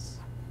possess.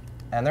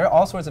 And there are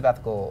all sorts of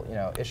ethical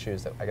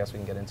issues that I guess we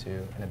can get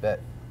into in a bit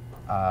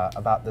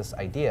about this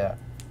idea.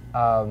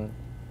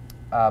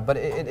 But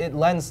it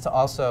lends to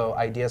also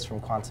ideas from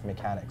quantum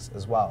mechanics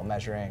as well,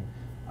 measuring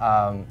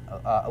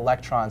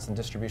electrons and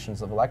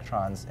distributions of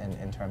electrons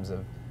in terms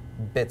of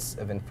bits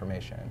of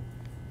information.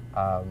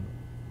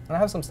 And I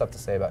have some stuff to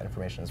say about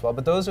information as well,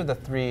 but those are the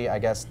three, I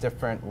guess,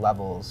 different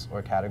levels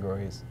or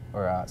categories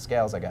or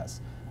scales, I guess,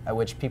 at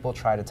which people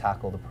try to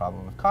tackle the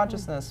problem of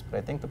consciousness. But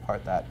I think the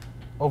part that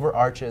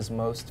overarches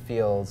most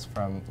fields,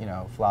 from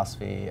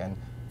philosophy and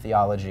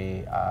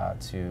theology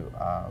to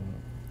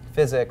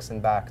physics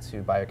and back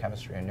to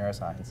biochemistry and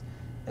neuroscience,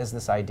 is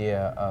this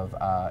idea of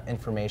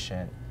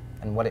information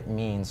and what it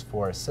means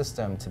for a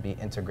system to be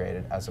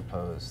integrated as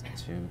opposed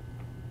to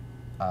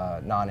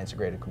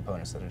non-integrated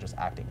components that are just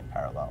acting in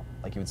parallel,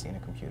 like you would see in a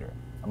computer,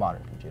 a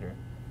modern computer.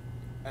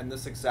 And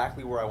this is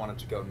exactly where I wanted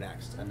to go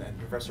next. And then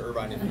Professor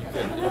Irvine, if you could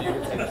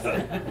take us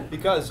there.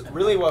 Because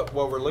really what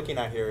we're looking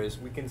at here is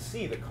we can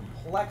see the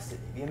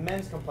complexity, the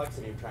immense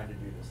complexity of trying to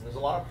do this. And there's a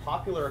lot of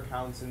popular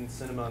accounts in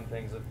cinema and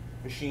things of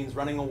machines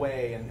running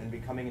away and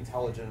becoming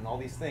intelligent and all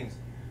these things.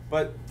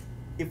 But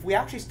if we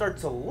actually start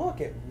to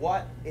look at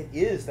what it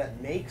is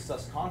that makes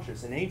us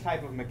conscious in any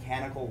type of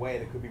mechanical way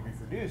that could be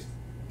reproduced,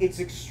 it's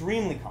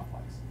extremely complex.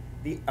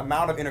 The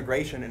amount of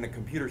integration in a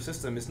computer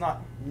system is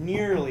not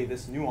nearly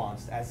this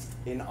nuanced as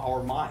in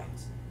our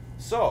minds.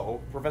 So,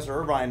 Professor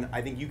Irvine,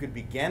 I think you could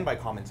begin by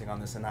commenting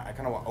on this, and I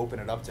kind of want to open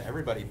it up to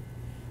everybody.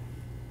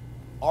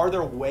 Are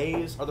there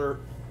ways, are there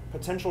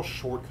potential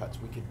shortcuts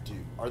we could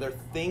do? Are there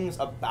things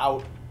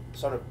about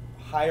sort of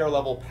higher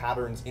level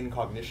patterns in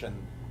cognition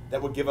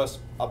that would give us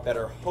a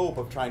better hope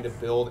of trying to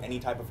build any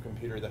type of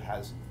computer that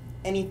has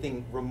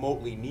anything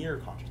remotely near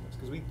consciousness?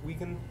 Because we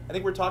can, I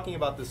think we're talking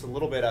about this a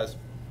little bit as,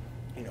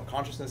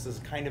 consciousness is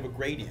kind of a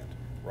gradient,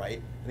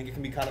 right? I think it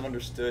can be kind of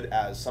understood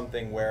as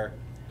something where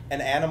an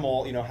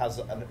animal,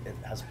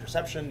 has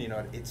perception,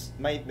 it's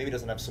maybe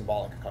doesn't have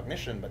symbolic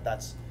cognition, but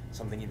that's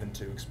something even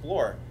to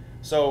explore.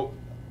 So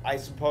I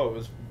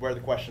suppose where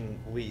the question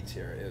leads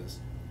here is,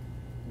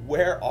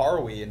 where are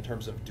we in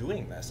terms of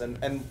doing this?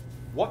 And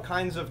what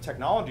kinds of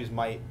technologies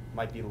might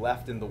be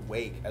left in the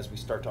wake as we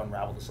start to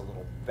unravel this a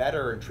little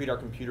better and treat our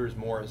computers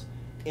more as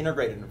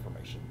integrated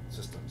information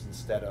systems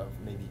instead of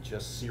maybe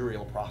just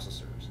serial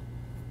processors?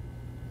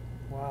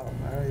 Wow,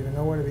 I don't even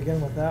know where to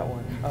begin with that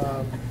one.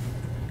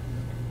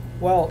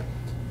 Well,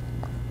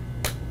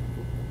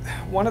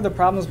 one of the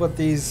problems with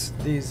these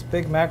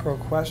big macro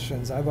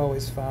questions I've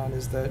always found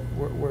is that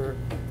we're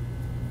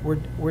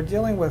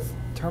dealing with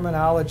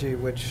terminology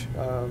which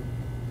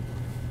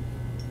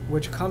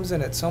comes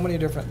in at so many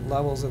different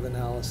levels of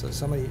analysis,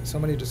 so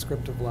many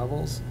descriptive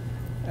levels,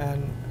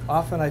 and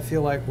often I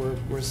feel like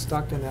we're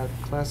stuck in that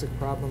classic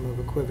problem of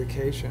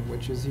equivocation,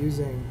 which is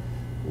using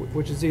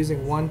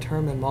one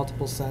term in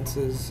multiple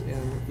senses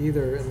in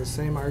either in the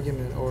same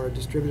argument or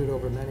distributed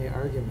over many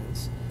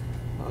arguments,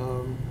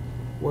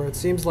 where it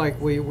seems like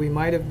we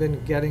might have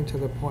been getting to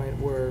the point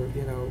where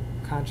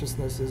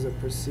consciousness is a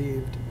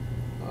perceived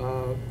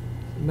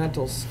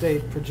mental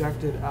state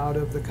projected out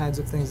of the kinds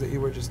of things that you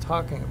were just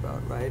talking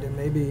about, right? And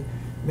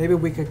maybe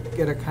we could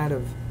get a kind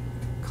of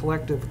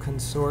collective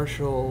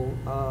consortial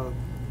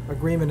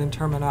agreement in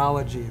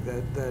terminology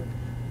that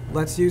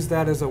let's use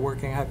that as a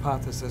working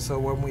hypothesis. So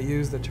when we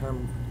use the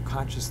term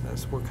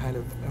consciousness, we're kind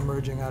of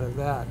emerging out of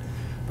that.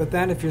 But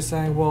then if you're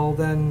saying, well,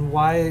 then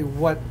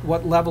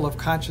what level of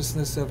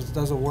consciousness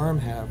does a worm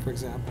have, for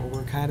example?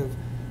 We're kind of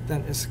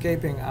then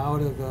escaping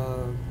out of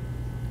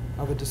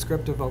a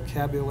descriptive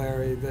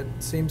vocabulary that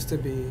seems to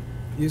be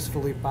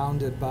usefully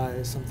bounded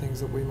by some things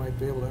that we might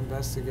be able to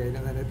investigate,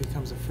 and then it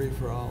becomes a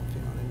free-for-all, if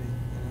you know what I mean.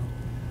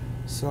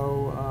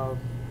 So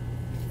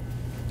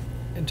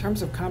in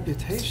terms of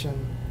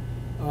computation,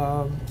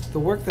 the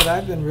work that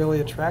I've been really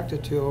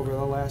attracted to over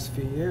the last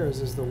few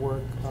years is the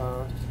work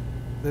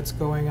that's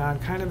going on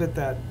kind of at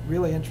that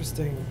really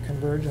interesting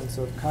convergence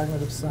of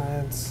cognitive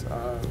science,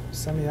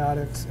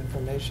 semiotics,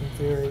 information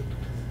theory,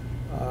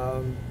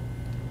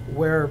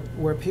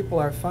 where people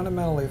are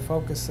fundamentally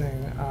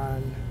focusing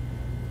on,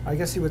 I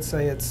guess you would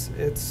say it's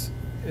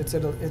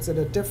at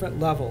a different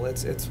level.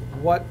 It's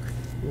what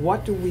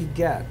do we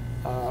get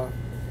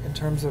in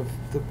terms of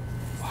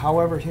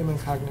however human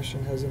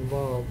cognition has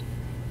evolved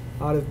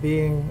out of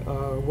being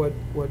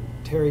what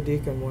Terry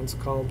Deacon once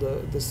called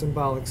the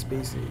symbolic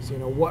species. You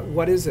know,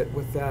 what is it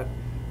with that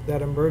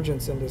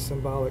emergence into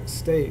symbolic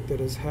state that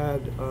has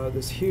had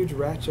this huge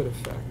ratchet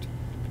effect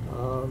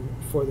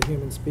for the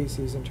human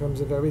species in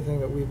terms of everything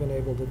that we've been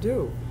able to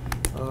do.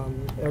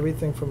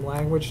 Everything from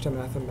language to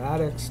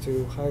mathematics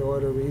to high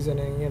order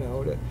reasoning, you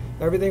know,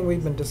 everything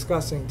we've been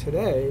discussing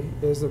today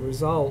is a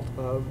result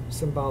of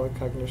symbolic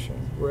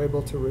cognition. We're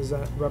able to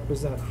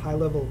represent high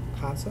level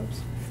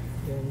concepts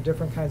in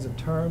different kinds of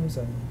terms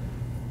and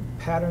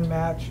pattern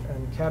match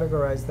and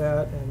categorize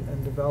that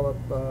and develop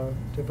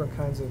different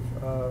kinds of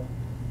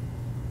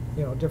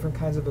different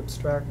kinds of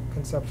abstract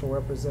conceptual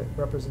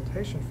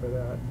representation for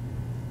that.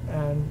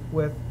 And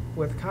with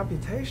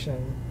computation,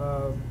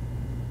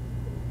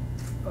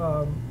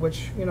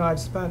 which I've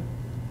spent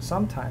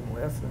some time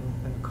with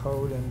and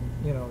code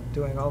and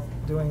doing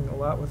a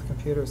lot with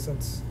computers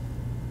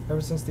ever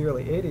since the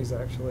early '80s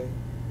actually.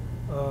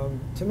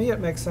 To me, it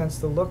makes sense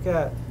to look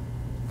at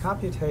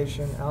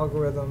computation,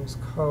 algorithms,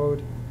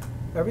 code,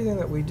 everything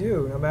that we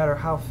do, no matter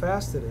how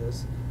fast it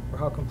is or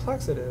how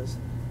complex it is.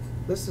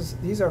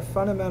 These are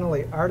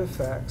fundamentally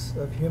artifacts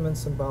of human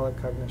symbolic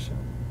cognition,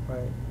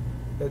 right?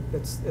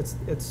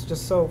 It's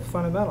just so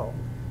fundamental.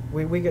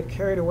 We get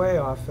carried away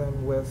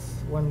often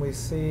when we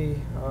see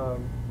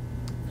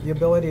the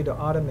ability to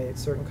automate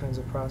certain kinds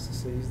of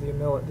processes, the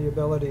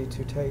ability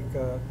to take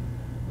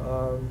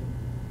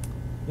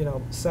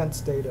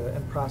sense data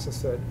and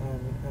process it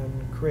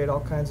and create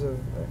all kinds of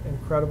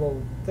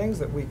incredible things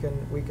that we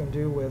can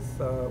do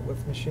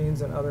with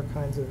machines and other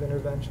kinds of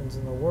interventions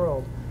in the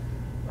world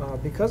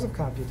because of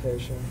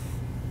computation.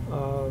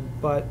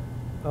 But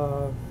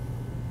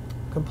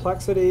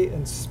complexity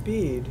and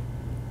speed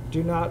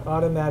do not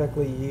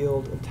automatically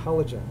yield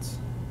intelligence,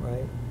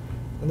 right?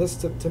 And this,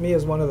 to me,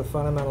 is one of the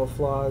fundamental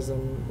flaws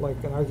in,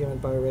 like, an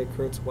argument by Ray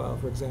Kurzweil,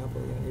 for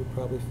example, you're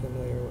probably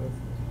familiar with,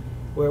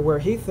 where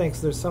he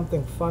thinks there's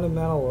something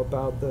fundamental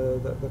about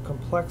the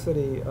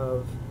complexity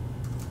of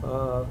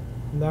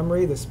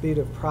memory, the speed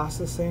of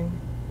processing,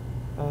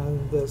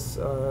 and this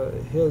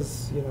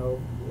his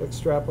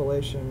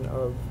extrapolation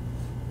of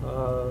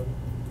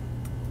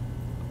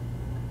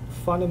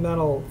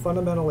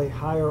fundamentally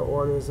higher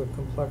orders of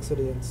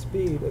complexity and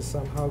speed is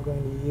somehow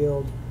going to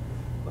yield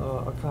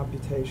a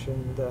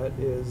computation that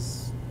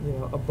is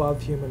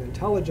above human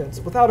intelligence,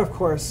 without, of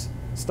course,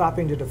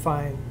 stopping to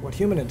define what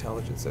human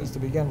intelligence is to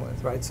begin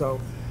with, right? So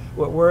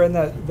we're in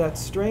that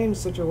strange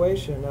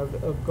situation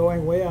of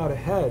going way out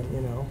ahead,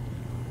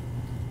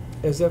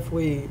 as if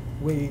we're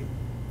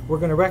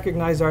going to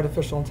recognize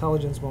artificial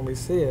intelligence when we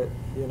see it,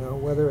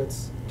 whether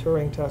it's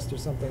Turing test or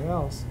something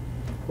else,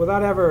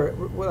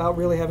 without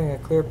really having a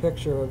clear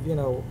picture of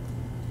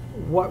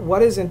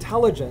what is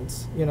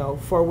intelligence,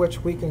 for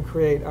which we can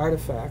create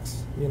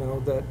artifacts,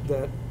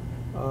 that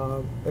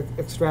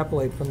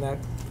extrapolate from that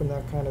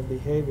kind of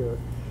behavior.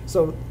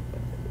 So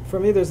for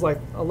me, there's like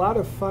a lot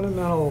of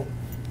fundamental,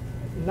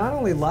 not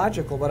only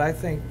logical, but I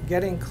think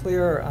getting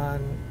clear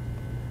on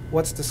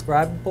what's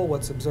describable,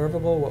 what's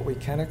observable, what we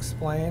can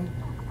explain,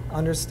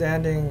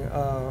 understanding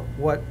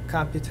what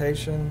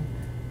computation,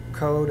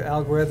 code,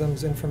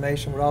 algorithms,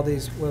 information, what all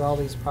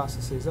these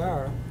processes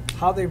are,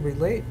 how they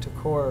relate to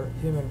core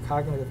human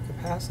cognitive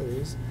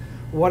capacities,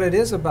 what it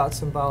is about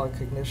symbolic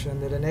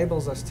cognition that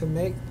enables us to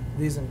make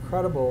these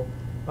incredible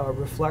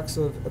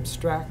reflexive,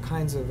 abstract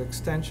kinds of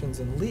extensions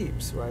and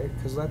leaps, right?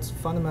 Because that's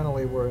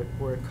fundamentally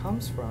where it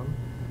comes from.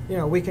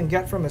 We can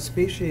get from a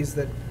species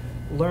that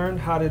learned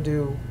how to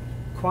do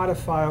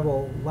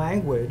quantifiable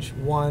language,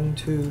 1,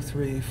 2,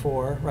 3,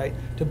 4, right,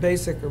 to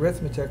basic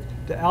arithmetic,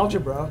 to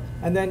algebra,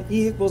 and then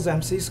E equals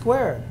MC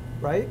squared,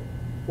 right?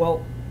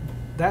 Well,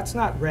 that's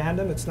not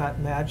random, it's not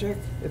magic,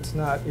 it's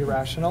not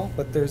irrational,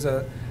 but there's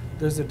a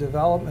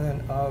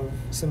development of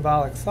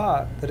symbolic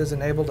thought that has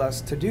enabled us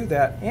to do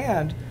that,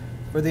 and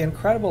for the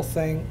incredible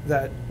thing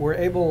that we're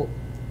able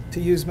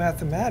to use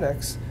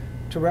mathematics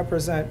to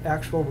represent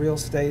actual real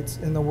states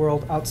in the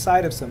world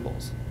outside of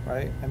symbols,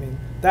 right? I mean,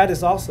 that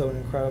is also an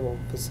incredible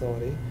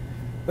facility.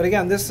 But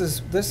again, this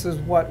is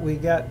what we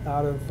get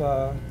out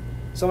of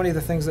so many of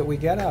the things that we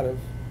get out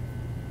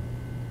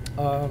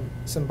of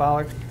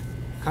symbolic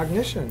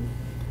cognition.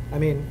 I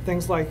mean,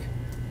 things like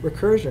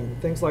recursion,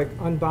 things like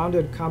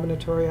unbounded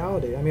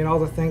combinatoriality. I mean, all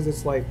the things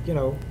that's like,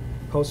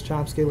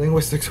 post-Chomsky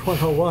linguistics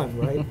 101,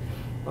 right?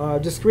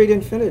 Discrete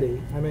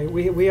infinity. I mean,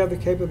 we have the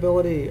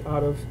capability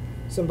out of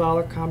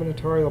symbolic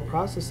combinatorial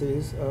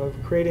processes of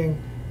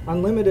creating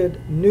unlimited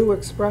new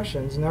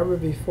expressions, never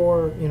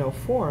before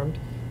formed,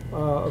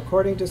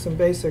 according to some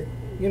basic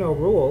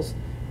rules,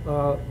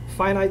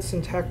 finite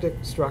syntactic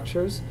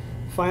structures,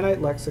 finite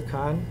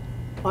lexicon,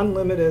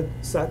 unlimited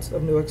sets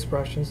of new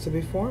expressions to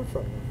be formed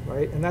from them,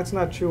 right? And that's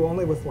not true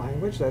only with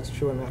language, that's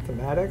true in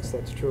mathematics,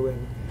 that's true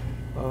in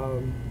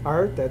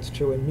art, that's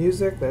true in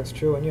music, that's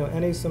true in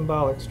any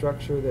symbolic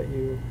structure that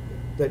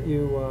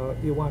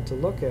you want to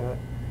look at.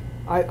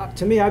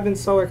 To me, I've been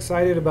so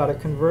excited about a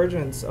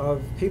convergence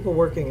of people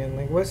working in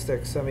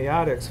linguistics,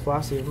 semiotics,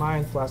 philosophy of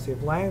mind, philosophy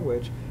of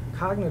language,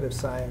 cognitive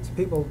science,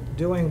 people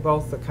doing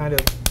both the kind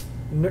of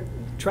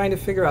trying to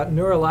figure out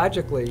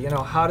neurologically,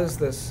 how does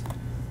this,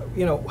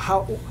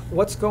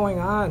 what's going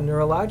on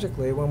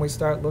neurologically when we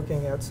start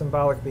looking at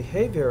symbolic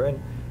behavior,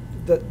 and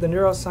the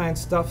neuroscience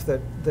stuff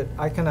that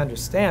I can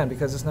understand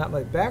because it's not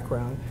my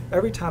background.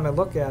 Every time I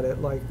look at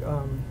it, like,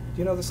 do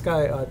you know this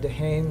guy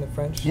Dehaene, the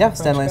French? Yeah, French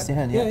Stanley guy?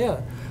 Dehaene. Yeah,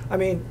 yeah. I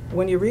mean,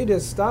 when you read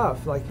his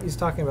stuff, like he's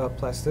talking about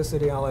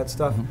plasticity and all that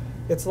stuff,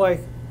 it's like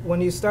when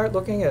you start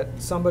looking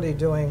at somebody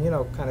doing,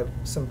 kind of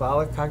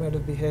symbolic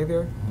cognitive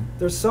behavior,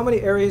 there's so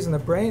many areas in the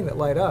brain that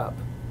light up,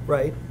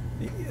 right?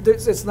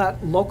 It's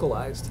not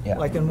localized,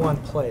 like in one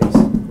place,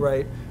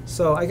 right?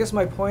 So I guess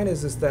my point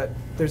is that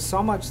there's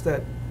so much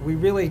that we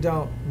really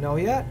don't know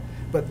yet,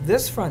 but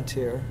this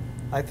frontier,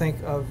 I think,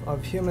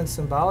 of human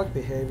symbolic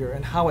behavior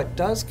and how it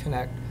does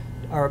connect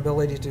our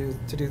ability to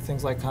do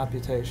things like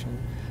computation,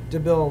 to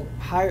build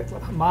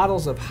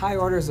models of high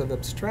orders of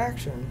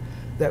abstraction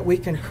that we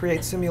can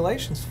create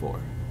simulations for,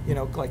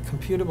 like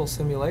computable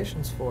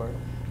simulations for.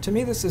 To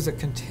me, this is a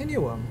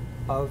continuum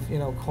of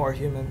core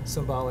human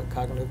symbolic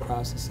cognitive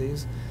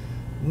processes.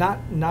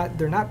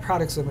 They're not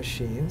products of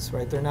machines,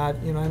 right? They're not,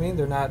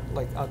 they're not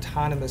like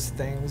autonomous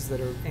things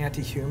that are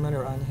anti-human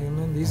or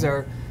unhuman. These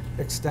are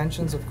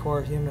extensions of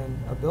core human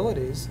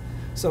abilities.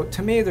 So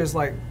to me, there's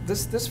like,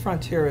 this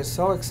frontier is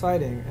so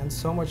exciting and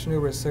so much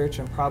new research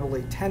and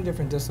probably 10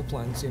 different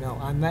disciplines,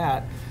 on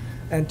that.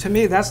 And to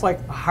me, that's like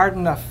a hard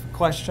enough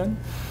question.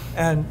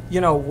 And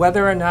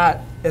whether or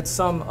not at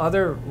some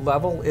other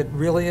level it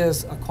really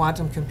is a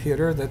quantum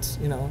computer that's,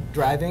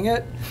 driving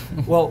it,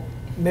 well,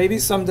 maybe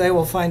someday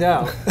we'll find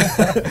out.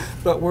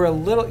 But we're a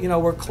little,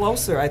 we're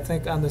closer, I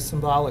think, on the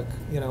symbolic,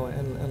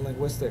 and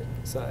linguistic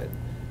side.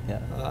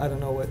 Yeah. I don't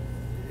know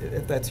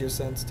if that's your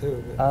sense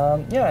too.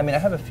 Yeah, I mean, I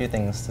have a few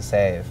things to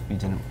say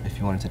if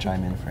you wanted to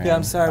chime in, Fran. Yeah,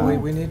 I'm sorry,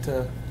 we need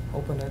to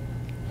open it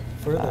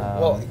further.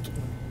 Well,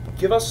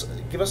 give us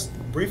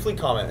briefly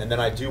comment, and then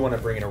I do want to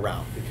bring it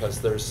around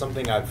because there's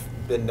something I've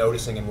been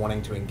noticing and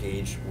wanting to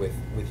engage with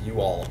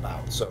you all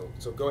about. So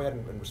go ahead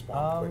and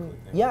respond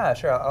quickly. Yeah,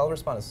 sure. I'll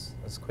respond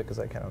as quick as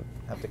I can.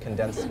 I have to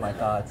condense my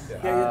thoughts.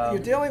 Yeah,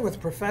 you're dealing with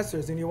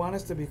professors, and you want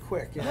us to be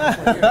quick. Not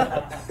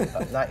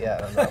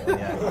yet. On that one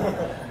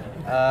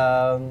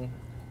yet.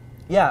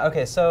 Yeah.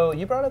 Okay. So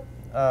you brought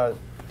up,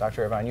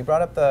 Dr. Irvine. You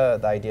brought up the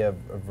idea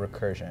of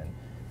recursion.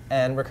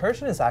 And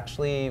recursion is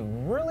actually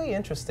really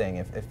interesting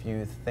if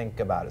you think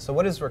about it. So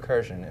what is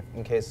recursion?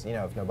 In case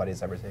if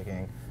nobody's ever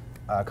taking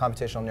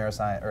computational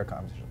neuroscience or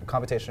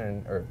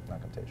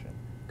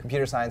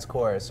computer science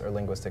course or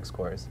linguistics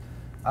course,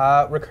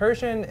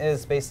 recursion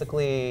is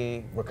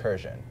basically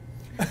recursion.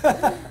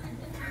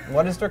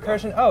 What is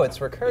recursion? Oh, it's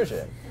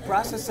recursion.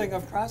 Processing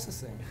of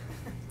processing.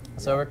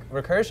 So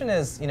recursion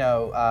is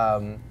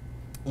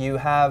you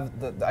have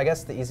I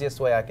guess the easiest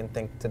way I can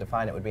think to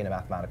define it would be in a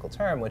mathematical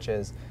term, which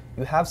is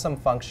you have some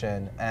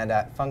function, and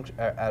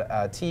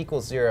at t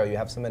equals 0, you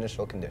have some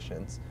initial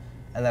conditions,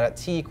 and then at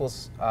t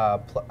equals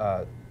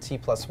t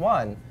plus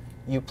 1,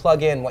 you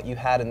plug in what you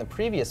had in the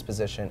previous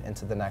position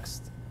into the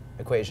next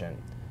equation.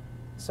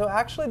 So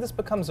actually, this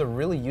becomes a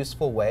really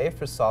useful way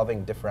for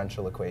solving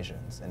differential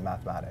equations in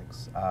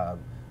mathematics,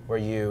 where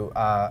you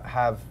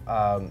have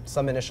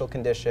some initial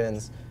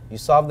conditions, you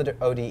solve the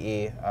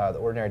ODE, the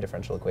ordinary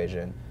differential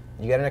equation,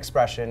 you get an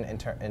expression in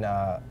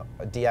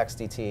dx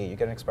dt, you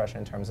get an expression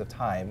in terms of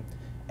time,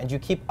 and you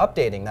keep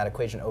updating that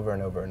equation over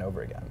and over and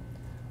over again.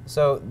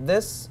 So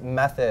this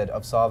method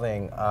of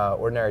solving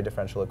ordinary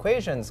differential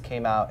equations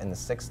came out in the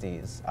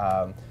 60s.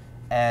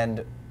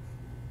 And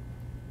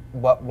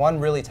what one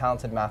really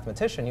talented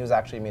mathematician, he was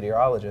actually a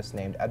meteorologist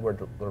named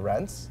Edward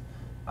Lorenz,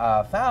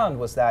 found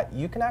was that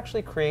you can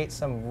actually create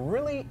some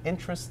really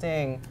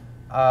interesting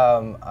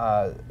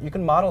you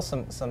can model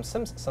some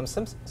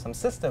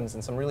systems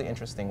in some really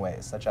interesting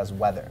ways, such as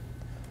weather.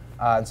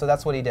 And so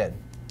that's what he did.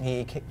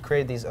 He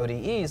created these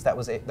ODEs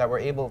that were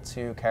able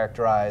to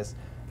characterize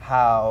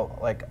how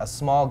like a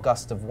small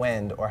gust of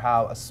wind or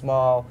how a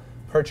small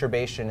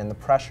perturbation in the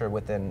pressure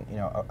within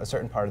a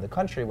certain part of the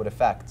country would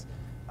affect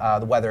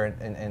the weather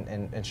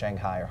in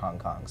Shanghai or Hong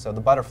Kong. So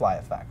the butterfly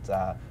effect,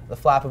 the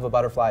flap of a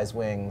butterfly's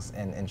wings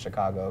in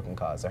Chicago can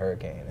cause a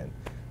hurricane,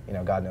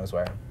 and God knows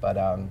where. But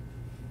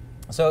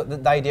so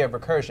the idea of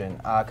recursion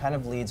kind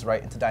of leads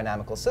right into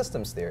dynamical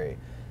systems theory.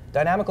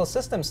 Dynamical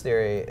systems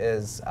theory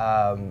is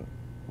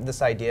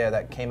this idea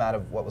that came out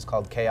of what was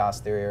called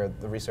chaos theory, or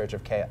the research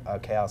of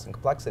chaos and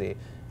complexity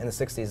in the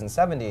 60s and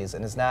 70s,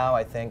 and is now,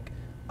 I think,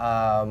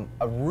 a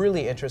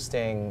really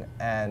interesting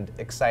and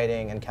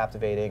exciting and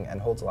captivating and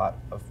holds a lot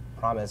of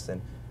promise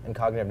in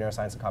cognitive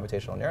neuroscience and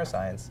computational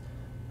neuroscience.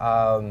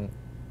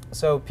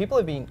 So people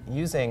have been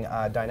using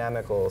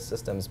dynamical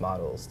systems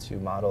models to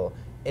model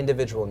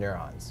individual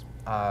neurons.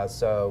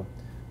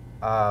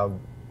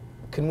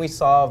 can we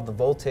solve the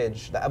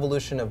voltage, the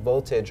evolution of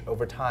voltage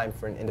over time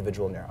for an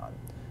individual neuron?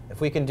 If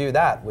we can do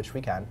that, which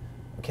we can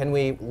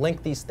we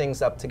link these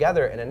things up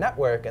together in a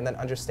network and then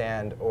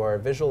understand or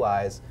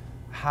visualize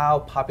how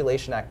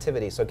population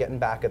activity, so getting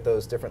back at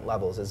those different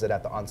levels, is it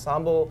at the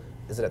ensemble,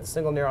 is it at the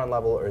single neuron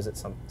level, or is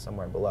it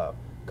somewhere below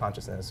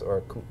consciousness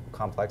or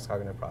complex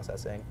cognitive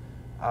processing?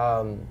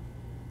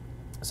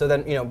 So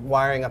then,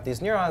 wiring up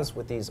these neurons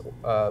with these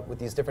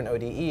different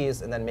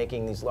ODEs, and then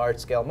making these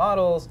large-scale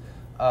models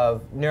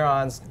of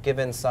neurons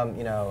given some,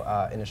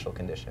 initial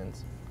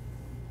conditions.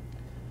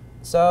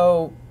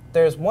 So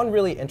there's one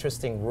really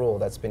interesting rule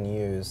that's been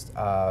used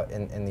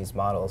in these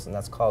models, and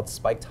that's called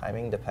spike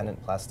timing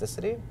dependent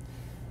plasticity.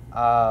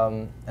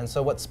 And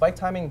so what spike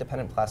timing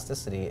dependent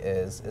plasticity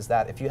is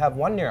that if you have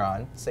one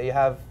neuron, say you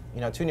have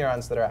two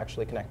neurons that are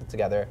actually connected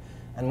together,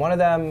 and one of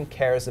them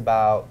cares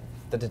about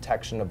the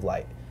detection of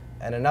light,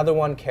 and another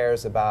one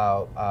cares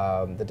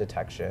about the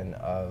detection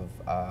of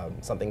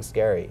something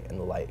scary in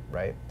the light,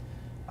 right?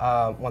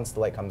 Once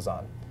the light comes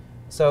on.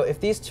 So if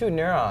these two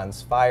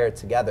neurons fire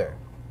together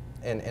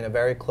in a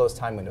very close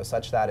time window,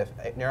 such that if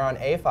neuron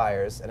A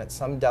fires and at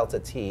some delta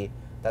t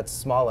that's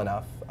small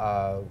enough,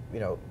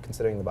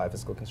 considering the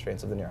biophysical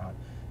constraints of the neuron,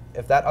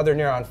 if that other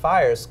neuron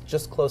fires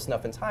just close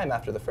enough in time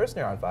after the first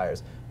neuron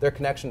fires, their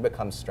connection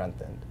becomes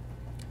strengthened.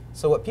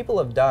 So what people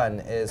have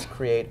done is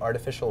create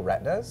artificial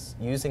retinas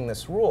using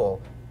this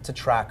rule to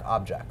track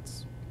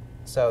objects.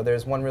 So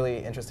there's one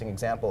really interesting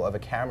example of a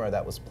camera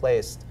that was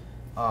placed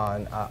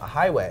on a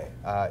highway,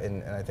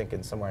 I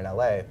think somewhere in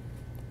LA,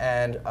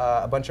 and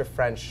a bunch of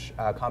French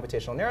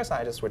computational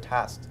neuroscientists were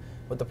tasked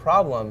with the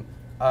problem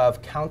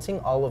of counting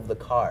all of the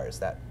cars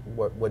that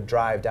would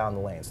drive down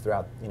the lanes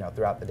throughout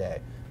the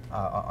day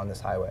on this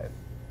highway.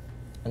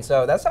 And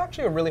so that's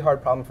actually a really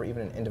hard problem for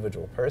even an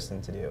individual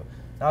person to do.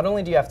 Not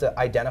only do you have to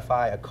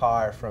identify a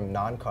car from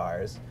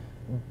non-cars,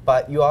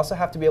 but you also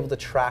have to be able to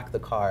track the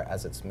car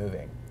as it's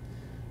moving.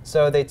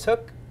 So they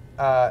took,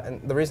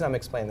 and the reason I'm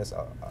explaining this,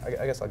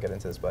 I guess I'll get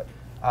into this, but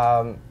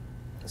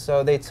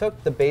so they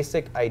took the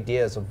basic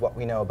ideas of what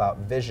we know about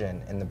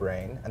vision in the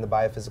brain and the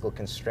biophysical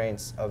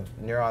constraints of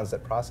neurons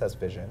that process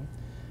vision,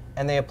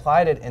 and they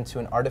applied it into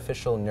an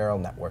artificial neural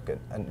network,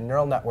 a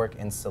neural network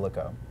in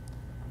silico.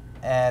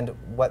 And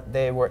what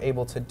they were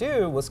able to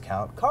do was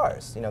count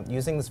cars.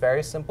 Using this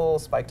very simple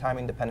spike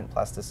timing dependent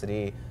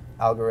plasticity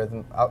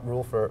algorithm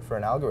rule for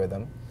an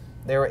algorithm,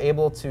 they were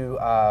able to,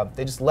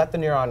 they just let the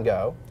neuron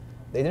go.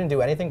 They didn't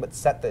do anything but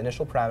set the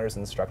initial parameters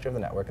in the structure of the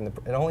network, and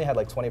it only had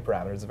like 20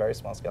 parameters, a very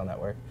small scale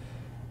network.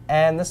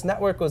 And this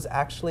network was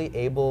actually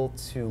able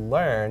to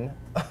learn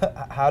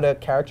how to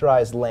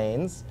characterize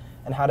lanes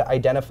and how to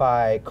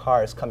identify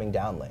cars coming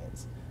down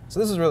lanes. So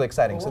this is really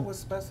exciting. Well, what was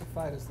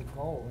specified as the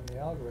goal in the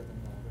algorithm,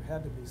 though? There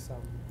had to be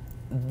some...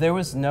 There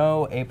was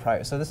no a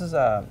priori. So this is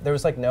there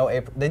was like no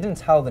a. They didn't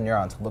tell the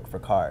neuron to look for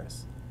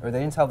cars, or they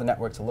didn't tell the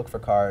network to look for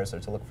cars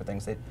or to look for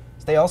things.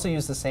 They also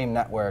used the same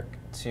network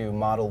to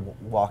model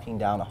walking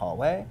down a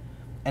hallway,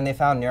 and they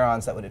found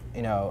neurons that would,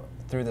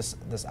 through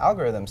this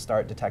algorithm,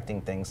 start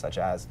detecting things such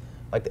as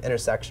like the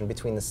intersection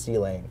between the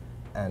ceiling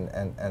and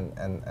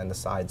the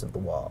sides of the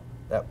wall.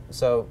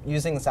 So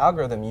using this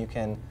algorithm,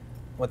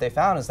 what they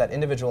found is that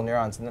individual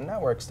neurons in the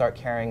network start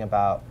caring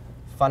about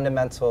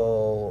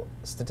fundamental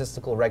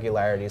statistical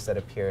regularities that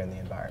appear in the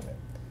environment.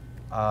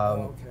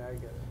 Okay, I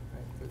get it.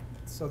 Right.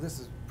 So this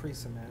is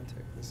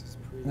pre-semantic. This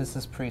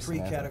is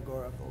pre-semantic.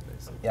 Pre-categorical,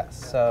 basically.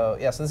 Yes.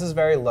 Yeah. So this is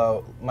very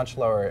low, much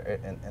lower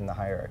in the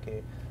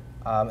hierarchy.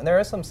 And there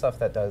is some stuff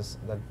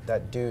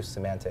that do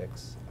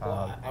semantics.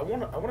 Well, I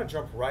want to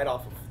jump right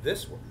off of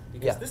this one,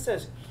 because this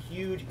has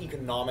huge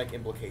economic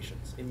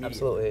implications immediately.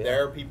 Absolutely. Yeah.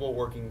 There are people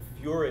working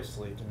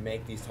furiously to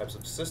make these types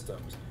of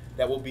systems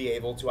that will be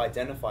able to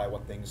identify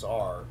what things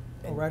are.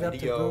 Well, right up to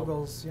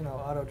Google's,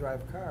 auto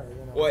drive car.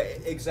 Well,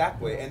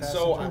 exactly. And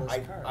so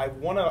I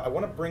want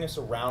to bring us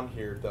around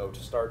here, though, to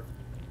start.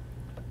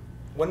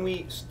 When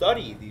we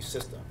study these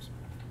systems,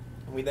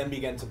 and we then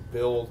begin to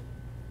build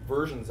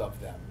versions of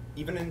them,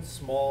 even in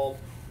small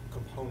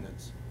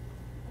components,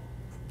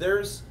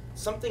 there's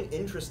something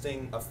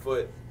interesting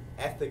afoot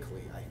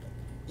ethically, I think,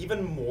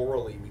 even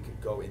morally we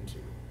could go into,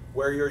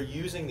 where you're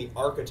using the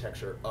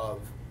architecture of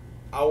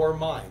our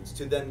minds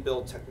to then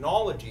build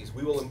technologies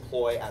we will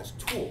employ as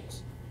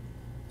tools.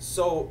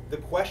 So the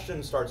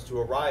question starts to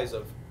arise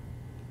of,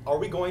 are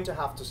we going to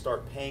have to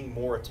start paying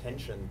more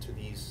attention to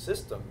these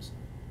systems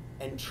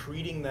and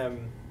treating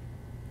them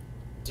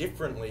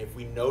differently if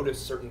we notice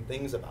certain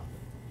things about them?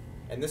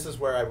 And this is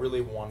where I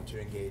really want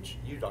to engage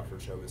you, Dr.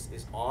 Cho,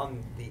 is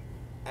on the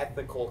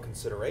ethical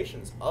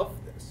considerations of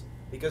this.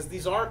 Because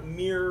these aren't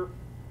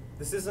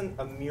this isn't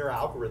a mere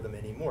algorithm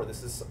anymore.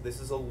 This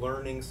is a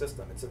learning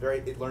system.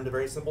 It learned a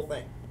very simple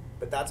thing,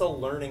 but that's a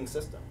learning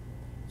system.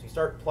 So you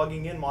start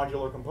plugging in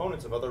modular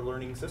components of other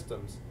learning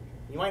systems,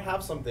 you might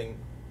have something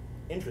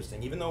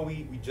interesting. Even though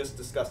we just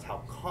discussed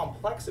how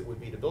complex it would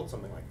be to build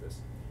something like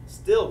this,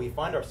 still we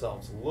find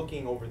ourselves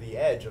looking over the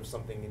edge of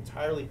something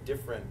entirely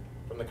different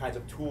from the kinds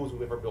of tools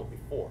we've ever built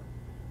before.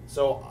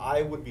 So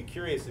I would be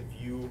curious if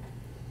you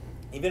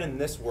even in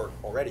this work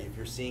already, if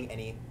you're seeing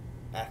any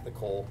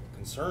ethical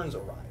concerns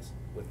arise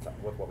with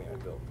what we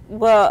might build.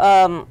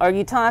 Well, are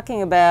you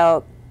talking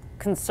about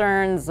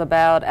concerns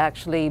about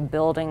actually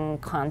building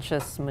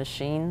conscious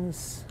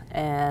machines,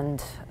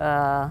 and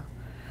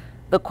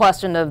the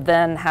question of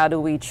then how do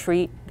we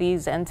treat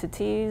these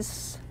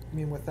entities? I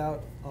mean,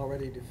 without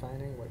already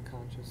defining what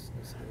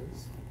consciousness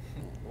is?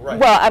 Right.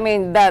 Well, I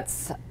mean,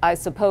 that's, I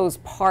suppose,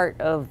 part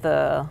of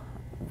the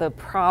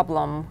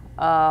problem,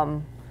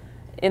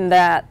 in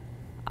that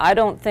I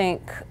don't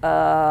think,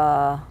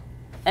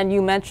 and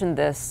you mentioned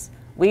this,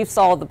 we've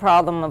solved the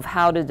problem of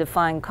how to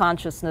define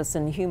consciousness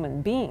in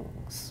human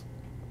beings.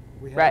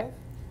 We have? Right.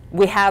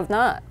 We have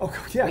not. Oh,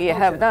 yeah. We okay.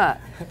 have not.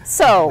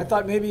 So. I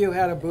thought maybe you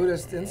had a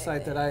Buddhist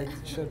insight that I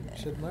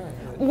should learn.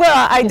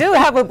 Well, I do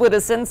have a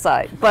Buddhist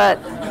insight, but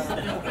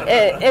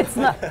it's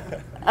not.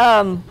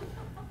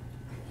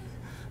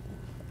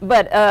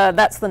 But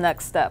that's the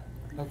next step.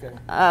 Okay.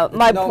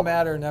 My no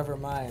matter, never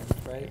mind,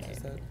 right? Is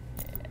that?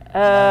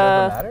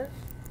 Never matter?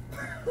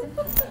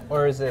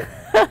 Or is it?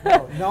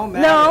 No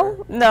matter.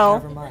 No.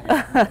 Never mind.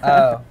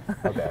 Oh,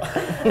 okay.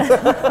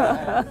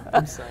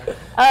 I'm sorry.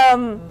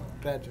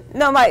 Bad joke.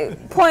 No, my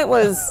point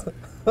was,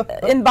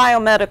 in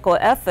biomedical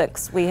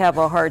ethics, we have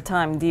a hard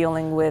time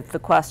dealing with the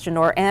question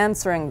or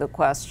answering the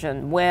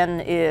question, when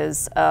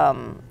is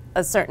a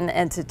certain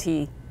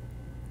entity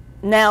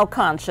now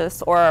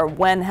conscious, or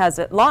when has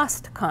it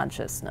lost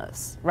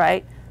consciousness,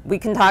 right? We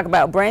can talk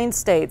about brain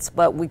states,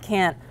 but we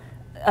can't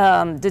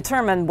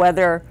determine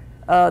whether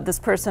this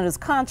person is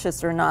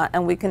conscious or not.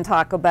 And we can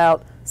talk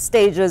about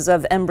stages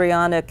of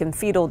embryonic and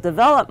fetal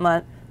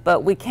development,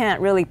 but we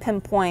can't really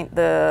pinpoint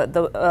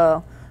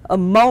a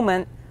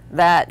moment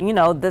that, you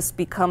know, this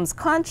becomes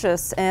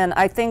conscious. And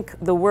I think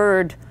the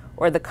word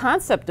or the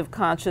concept of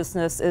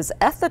consciousness is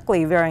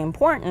ethically very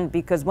important,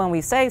 because when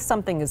we say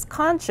something is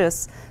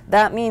conscious,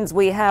 that means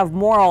we have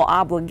moral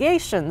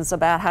obligations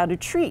about how to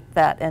treat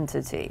that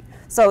entity.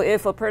 So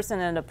if a person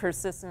in a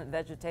persistent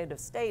vegetative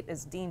state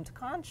is deemed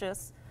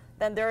conscious,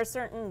 then there are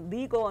certain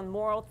legal and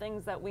moral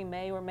things that we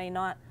may or may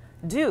not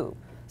do.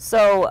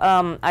 So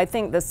I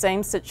think the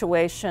same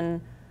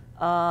situation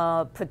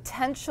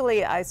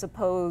potentially, I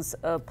suppose,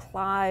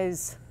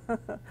 applies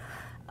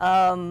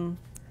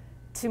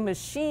to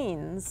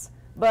machines.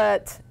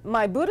 But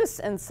my Buddhist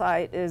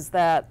insight is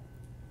that,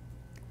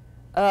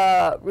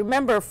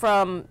 remember,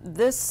 from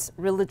this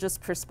religious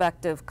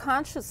perspective,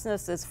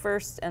 consciousness is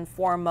first and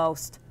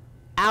foremost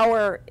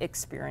our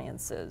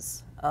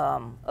experiences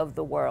of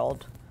the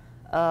world,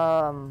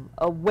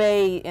 a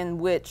way in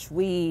which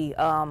we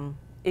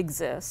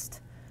exist.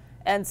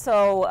 And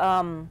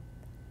so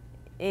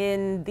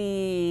in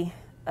the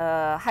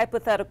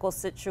hypothetical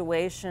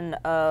situation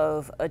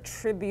of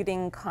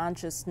attributing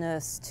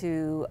consciousness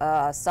to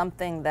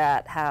something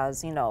that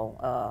has, you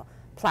know,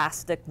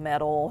 plastic,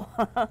 metal,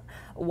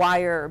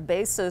 wire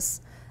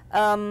basis,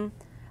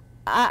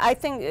 I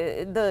think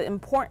the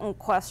important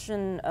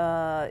question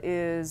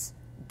is,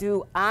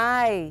 do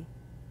I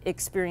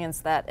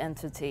experience that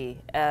entity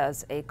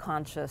as a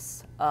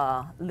conscious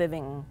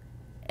living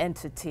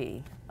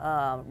entity,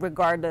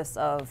 regardless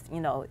of,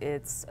 you know,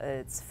 its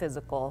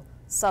physical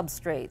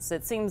substrates?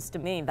 It seems to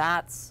me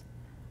that's,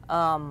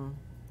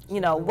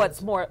 you know,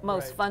 what's most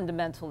right.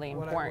 fundamentally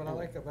important. What I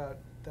like about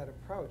that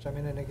approach, I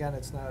mean, and again,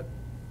 it's not,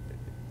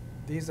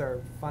 these are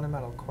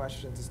fundamental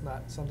questions. It's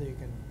not something you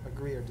can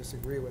agree or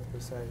disagree with per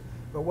se.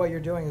 But what you're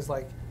doing is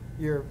like,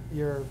 you're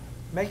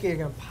making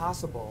it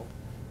impossible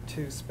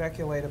to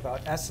speculate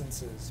about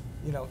essences,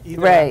 you know,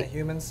 either on the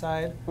human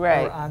side or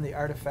on the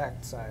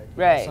artifact side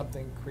of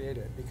something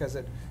created, because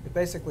it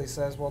basically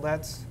says, well,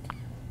 that's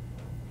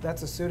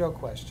a pseudo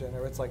question,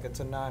 or it's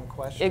a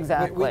non-question.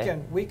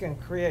 Exactly. We can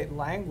create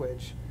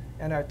language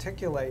and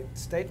articulate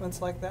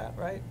statements like that,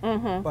 right?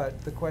 Mm-hmm. But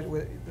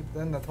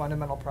then the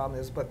fundamental problem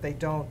is, but they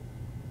don't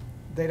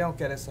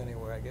get us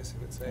anywhere, I guess you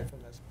would say, from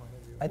this point of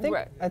view. I think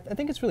I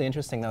think it's really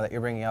interesting though that you're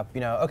bringing up,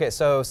 you know, okay,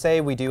 so say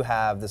we do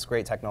have this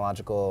great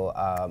technological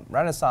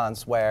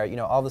renaissance where, you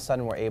know, all of a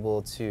sudden we're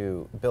able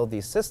to build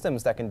these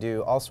systems that can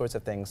do all sorts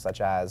of things,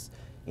 such as,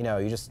 you know,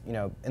 you just, you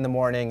know, in the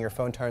morning your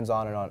phone turns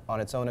on and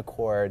on its own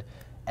accord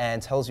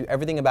and tells you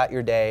everything about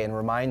your day and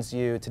reminds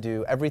you to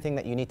do everything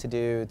that you need to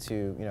do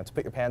to, you know, to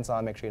put your pants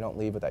on, make sure you don't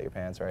leave without your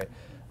pants, right?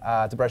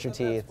 To brush your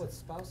teeth. That's what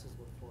spouses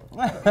were for.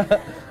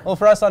 Well,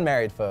 for us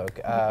unmarried folk.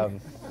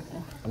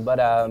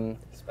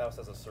 Spouse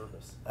as a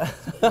service.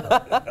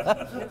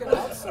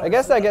 I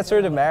guess that gets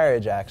rid of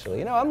marriage, actually.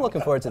 You know, I'm looking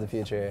forward to the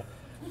future.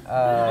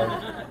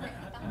 Boyfriend,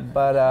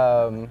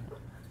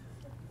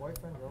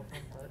 girlfriend,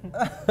 partner. You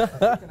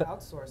can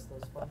outsource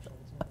those functions.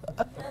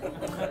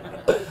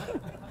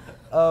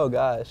 Oh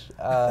gosh.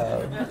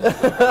 No,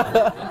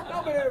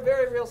 but in a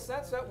very real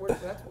sense,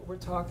 that's what we're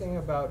talking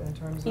about in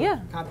terms of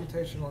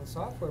computational and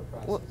software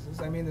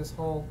processes. I mean, this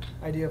whole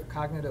idea of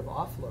cognitive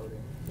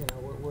offloading. You know,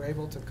 we're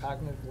able to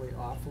cognitively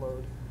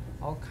offload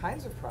all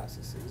kinds of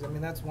processes. I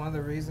mean, that's one of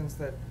the reasons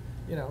that,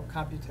 you know,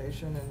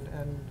 computation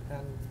and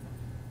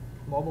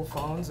mobile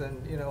phones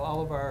and, you know,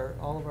 all of our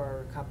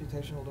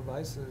computational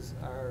devices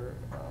are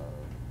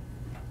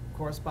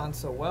corresponds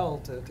so well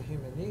to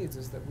human needs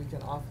is that we can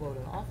offload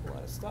an awful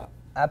lot of stuff.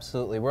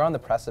 Absolutely, we're on the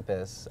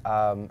precipice,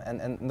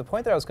 and the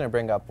point that I was going to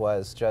bring up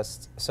was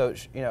just so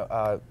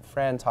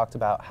Fran talked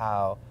about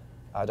how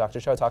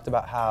Dr. Cho talked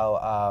about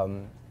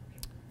how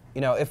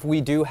if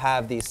we do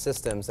have these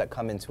systems that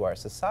come into our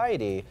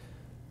society,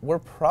 we're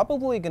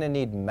probably going to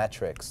need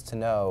metrics to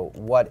know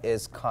what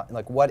is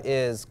what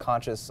is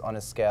conscious on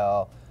a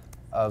scale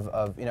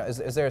of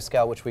is there a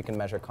scale which we can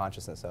measure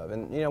consciousness of?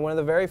 And one of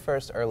the very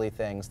first early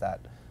things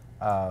that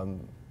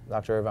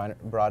Dr. Irvine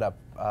brought up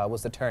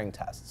was the Turing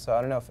test. So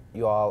I don't know if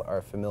you all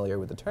are familiar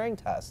with the Turing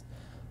test,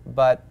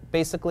 but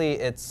basically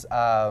it's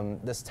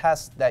this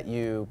test that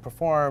you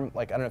perform,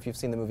 like I don't know if you've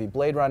seen the movie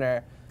Blade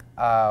Runner,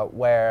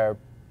 where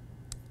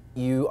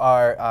you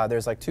are,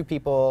 there's like two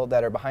people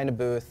that are behind a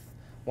booth.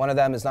 One of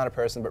them is not a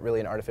person, but really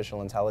an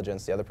artificial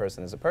intelligence. The other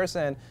person is a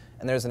person,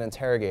 and there's an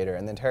interrogator.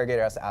 And the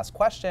interrogator has to ask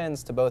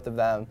questions to both of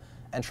them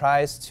and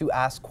tries to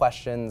ask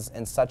questions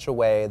in such a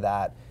way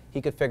that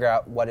he could figure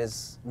out what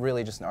is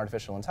really just an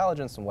artificial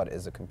intelligence and what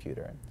is a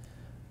computer.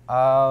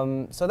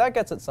 So that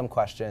gets at some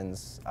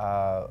questions.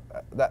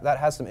 That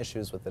has some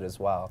issues with it as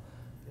well.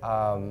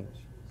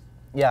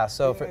 Yeah,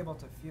 so being able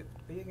to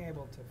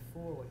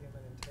fool a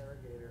human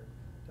interrogator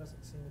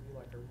doesn't seem to be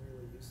like a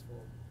really useful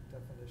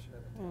definition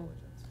of intelligence.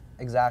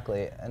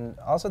 Exactly, and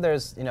also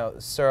there's,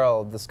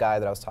 Searle, this guy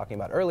that I was talking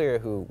about earlier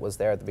who was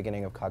there at the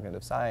beginning of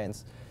cognitive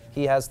science,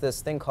 he has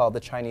this thing called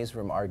the Chinese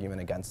room argument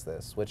against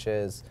this, which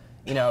is,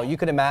 you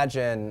could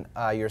imagine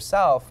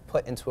yourself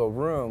put into a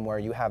room where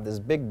you have this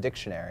big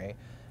dictionary,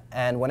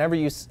 and whenever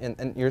you're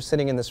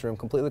sitting in this room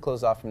completely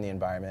closed off from the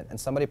environment, and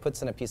somebody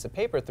puts in a piece of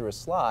paper through a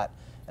slot,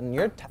 and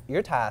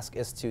your task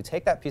is to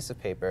take that piece of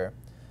paper,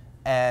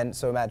 and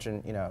so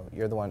imagine,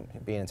 you're the one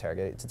being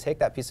interrogated, to take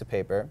that piece of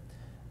paper,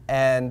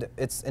 and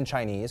it's in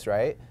Chinese,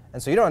 right?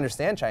 And so you don't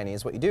understand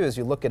Chinese. What you do is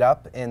you look it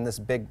up in this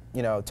big,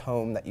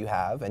 tome that you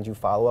have, and you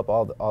follow up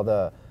all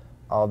the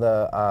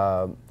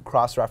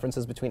cross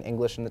references between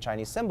English and the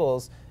Chinese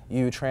symbols.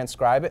 You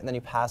transcribe it, and then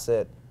you pass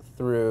it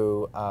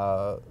through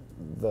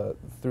the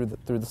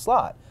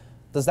slot.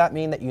 Does that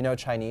mean that you know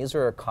Chinese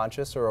or are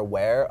conscious or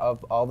aware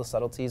of all the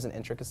subtleties and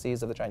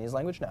intricacies of the Chinese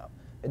language? No,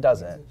 it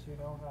doesn't. It means that you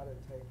know how to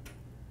take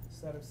a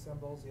set of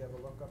symbols. You have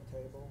a lookup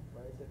table,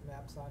 right, that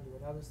maps onto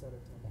another set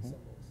of symbols, and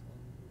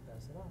you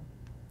pass it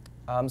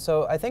on.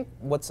 So I think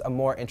what's a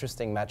more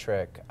interesting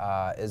metric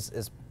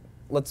is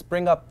let's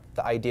bring up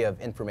the idea of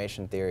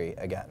information theory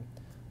again.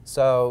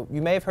 So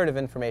you may have heard of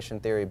information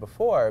theory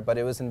before, but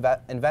it was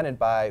invented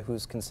by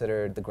who's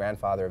considered the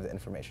grandfather of the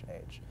information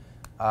age,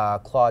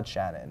 Claude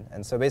Shannon.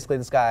 And so basically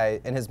this guy,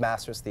 in his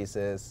master's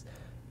thesis,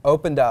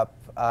 opened up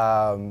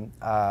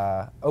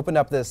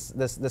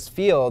this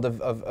field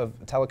of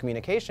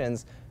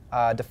telecommunications,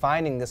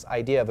 defining this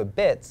idea of a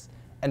bits,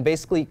 and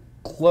basically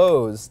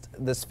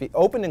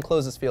opened and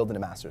closed this field in a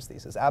master's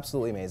thesis.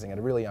 Absolutely amazing at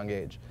a really young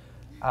age.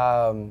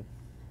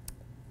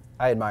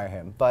 I admire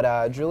him,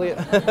 but Julia,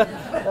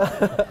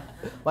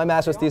 my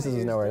master's thesis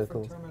was nowhere as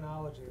cool.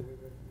 Terminology would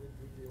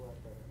be a lot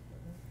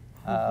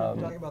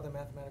better. Talking about the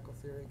mathematical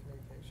theory of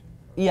communication.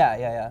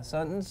 Yeah.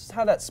 So this is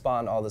how that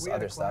spawned all this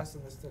other stuff. We had a class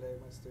in this today,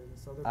 my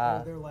students, so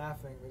they're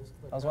laughing.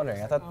 I was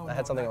wondering. I thought I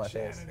had something on my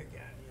face.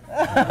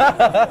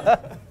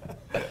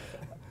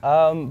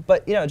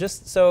 But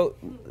just so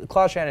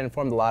Claude Shannon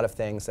informed a lot of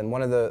things, and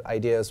one of the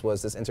ideas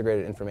was this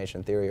integrated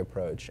information theory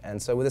approach. And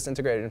so with this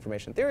integrated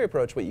information theory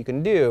approach, what you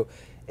can do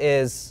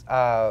is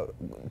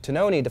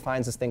Tononi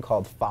defines this thing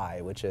called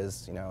phi, which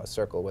is a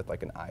circle with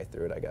like an eye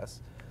through it, I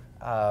guess.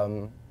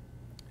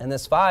 And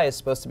this phi is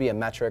supposed to be a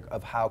metric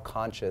of how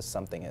conscious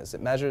something is.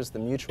 It measures the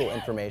mutual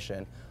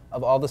information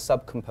of all the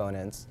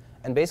subcomponents,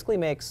 and basically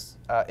makes,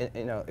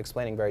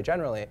 explaining very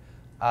generally,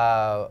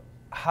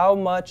 how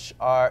much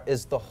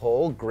is the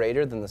whole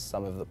greater than the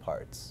sum of the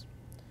parts?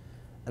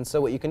 And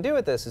so what you can do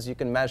with this is you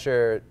can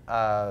measure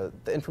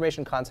the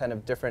information content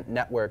of different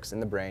networks in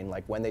the brain,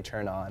 like when they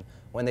turn on,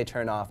 when they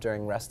turn off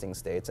during resting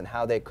states, and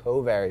how they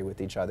co-vary with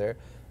each other,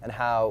 and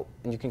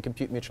you can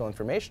compute mutual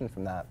information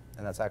from that.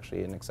 And that's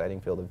actually an exciting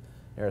field of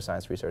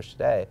neuroscience research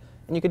today.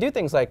 And you could do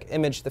things like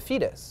image the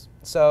fetus.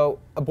 So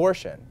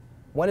abortion.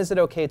 When is it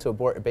okay to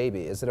abort a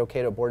baby? Is it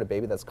okay to abort a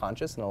baby that's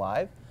conscious and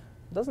alive?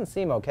 It doesn't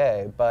seem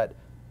okay, but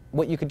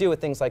what you could do with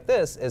things like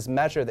this is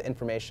measure the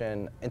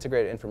information,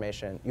 integrated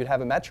information. You'd have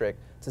a metric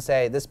to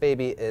say this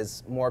baby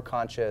is more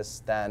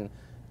conscious than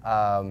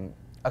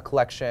a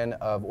collection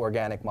of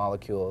organic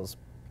molecules,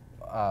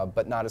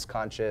 but not as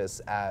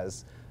conscious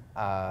as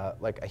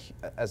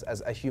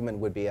as a human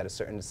would be at a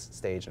certain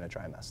stage in a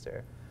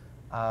trimester.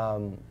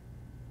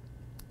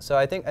 So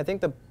I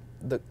think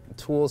the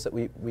tools that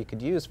we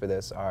could use for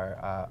this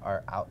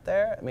are out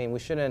there. I mean, we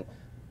shouldn't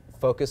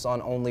focus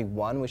on only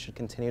one. We should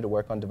continue to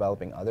work on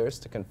developing others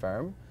to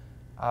confirm,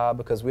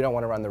 because we don't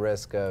want to run the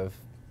risk of,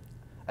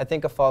 I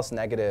think a false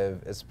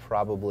negative is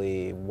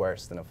probably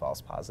worse than a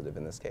false positive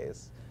in this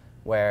case,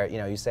 where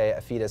you say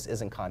a fetus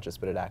isn't conscious,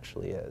 but it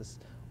actually is,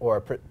 or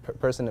a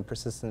person in a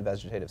persistent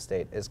vegetative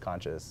state is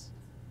conscious,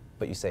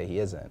 but you say he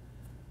isn't.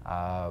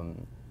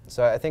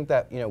 So I think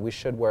that we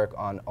should work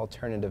on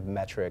alternative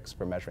metrics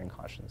for measuring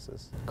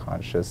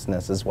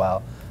consciousness as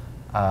well.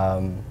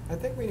 I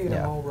think we need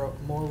a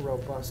more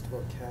robust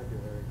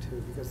vocabulary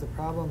too, because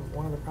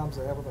one of the problems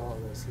I have with all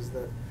of this is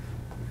that,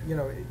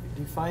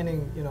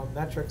 defining,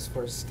 metrics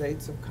for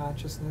states of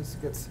consciousness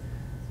gets,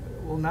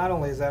 well, not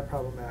only is that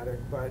problematic,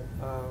 but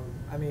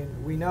I mean,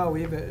 we know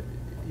even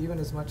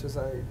as much as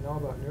I know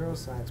about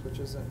neuroscience, which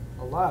isn't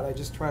a lot, I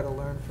just try to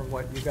learn from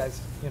what you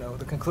guys,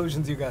 the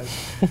conclusions you guys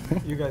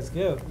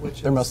give,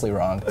 which they're mostly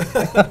wrong.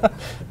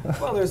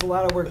 Well, there's a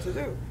lot of work to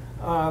do,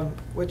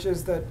 which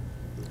is that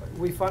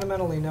we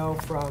fundamentally know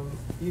from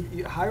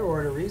higher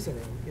order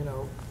reasoning,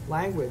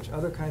 language,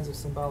 other kinds of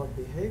symbolic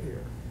behavior,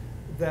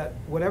 that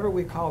whatever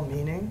we call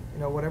meaning,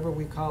 whatever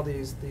we call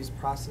these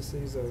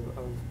processes of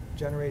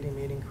generating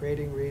meaning,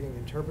 creating meaning,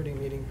 interpreting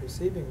meaning,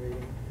 perceiving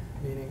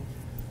meaning,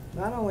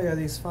 not only are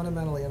these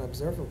fundamentally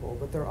unobservable,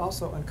 but they're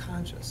also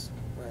unconscious,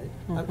 right?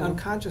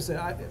 Unconscious,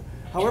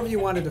 however you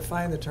want to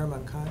define the term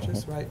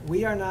unconscious, right?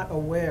 We are not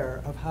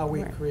aware of how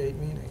we create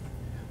meaning.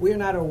 We are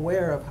not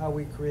aware of how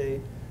we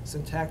create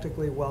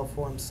syntactically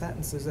well-formed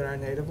sentences in our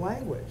native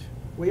language.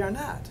 We are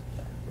not,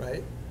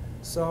 right?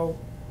 So,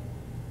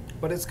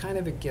 but it's kind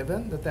of a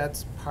given that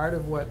that's part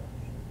of what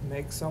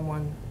makes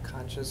someone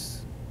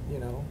conscious,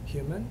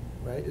 human,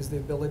 right, is the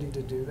ability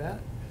to do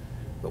that.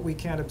 But we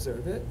can't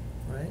observe it,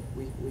 right?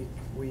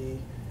 We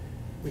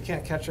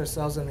can't catch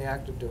ourselves in the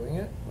act of doing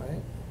it,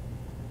 right?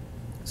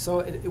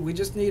 So we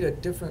just need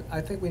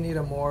I think we need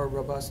a more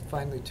robust,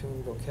 finely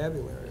tuned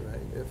vocabulary,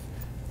 right?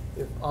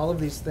 If all of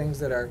these things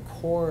that are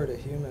core to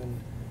human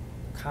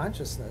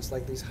consciousness,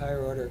 like these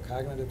higher order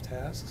cognitive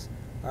tasks,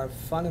 are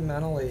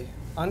fundamentally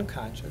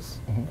unconscious,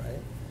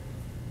 right?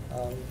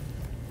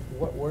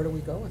 Where do we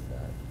go with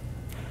that?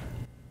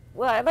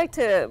 Well, I'd like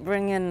to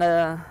bring in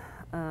a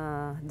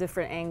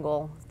different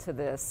angle to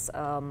this.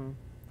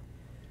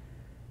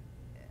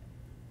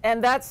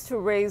 And that's to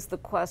raise the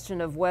question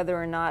of whether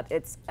or not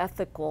it's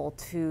ethical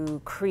to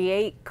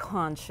create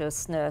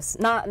consciousness.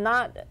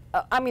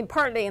 I mean,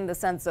 partly in the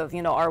sense of,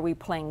 are we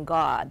playing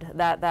God?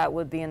 That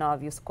would be an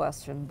obvious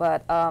question.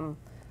 But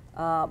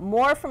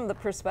more from the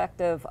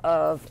perspective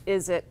of,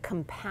 is it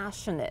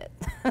compassionate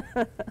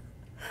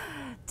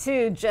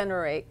to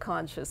generate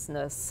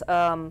consciousness?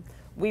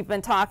 We've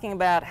been talking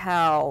about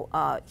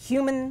how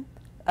human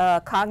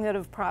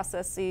cognitive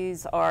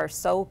processes are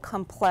so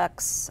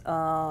complex,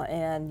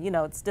 and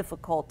it's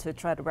difficult to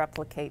try to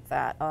replicate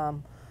that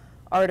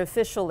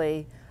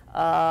artificially.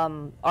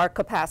 Our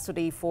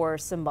capacity for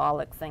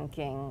symbolic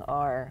thinking,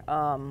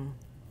 and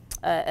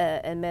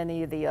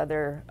many of the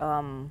other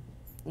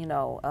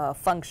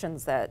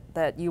functions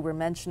that you were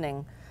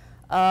mentioning,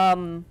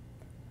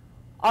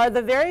 are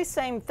the very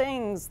same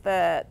things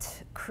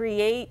that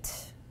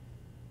create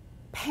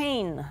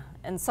pain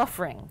and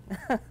suffering,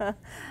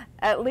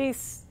 at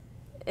least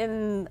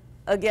in,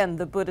 again,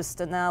 the Buddhist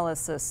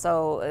analysis.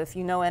 So if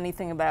you know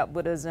anything about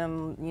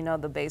Buddhism,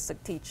 the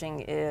basic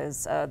teaching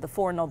is the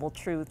Four Noble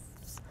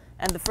Truths.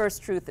 And the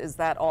first truth is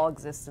that all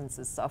existence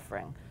is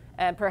suffering.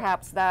 And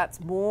perhaps that's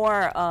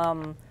more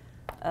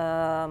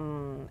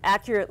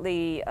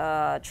accurately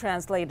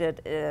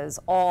translated as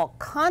all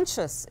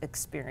conscious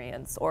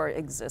experience or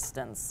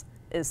existence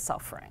is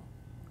suffering.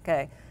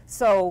 Okay,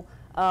 so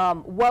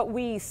what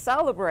we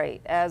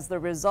celebrate as the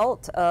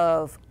result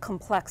of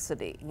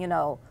complexity,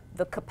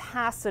 the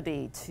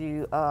capacity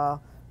to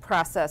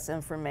process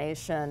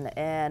information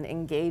and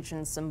engage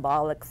in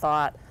symbolic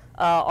thought,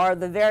 are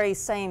the very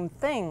same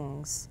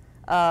things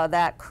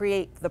that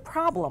create the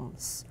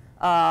problems.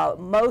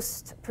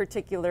 Most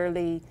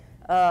particularly,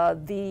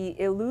 the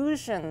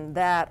illusion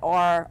that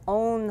our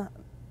own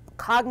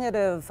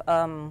cognitive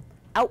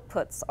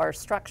outputs, our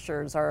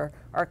structures, our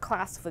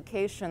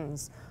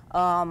classifications,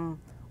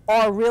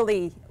 are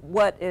really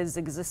what is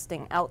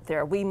existing out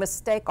there. We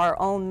mistake our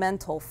own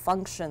mental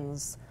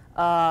functions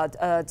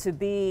to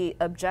be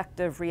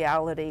objective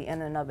reality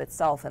in and of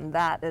itself, and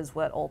that is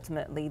what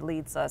ultimately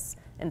leads us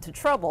into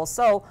trouble.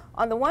 So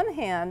on the one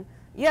hand,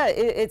 yeah,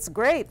 it's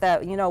great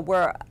that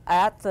we're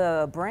at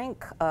the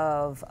brink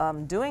of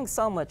doing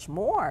so much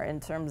more in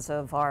terms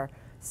of our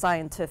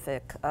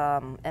scientific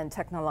and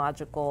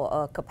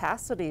technological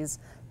capacities,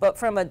 but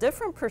from a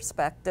different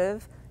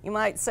perspective, you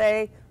might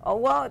say, oh,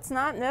 well, it's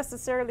not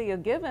necessarily a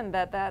given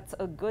that that's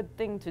a good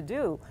thing to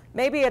do.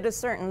 Maybe at a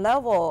certain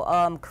level,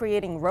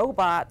 creating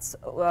robots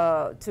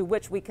to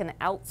which we can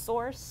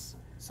outsource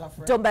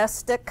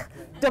domestic,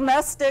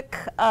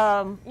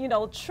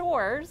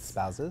 chores.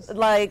 Spouses.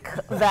 Like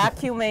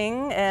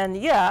vacuuming, and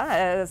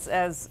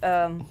as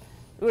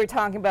we were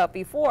talking about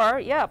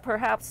before,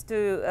 perhaps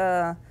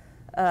to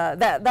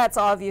that's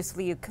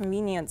obviously a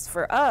convenience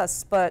for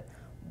us, but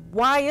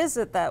why is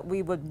it that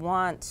we would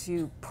want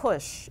to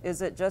push?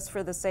 Is it just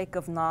for the sake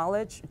of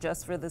knowledge,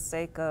 just for the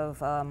sake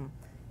of,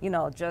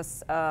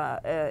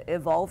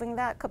 evolving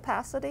that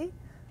capacity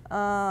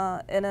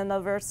in and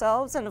of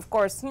ourselves? And of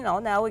course,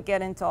 now we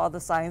get into all the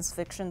science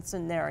fiction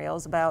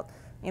scenarios about,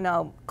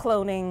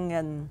 cloning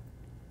and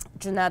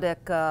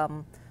genetic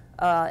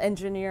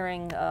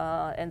engineering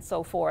and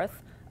so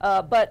forth.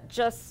 but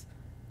just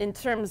in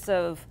terms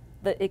of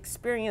the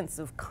experience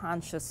of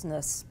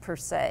consciousness per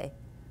se.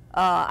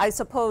 I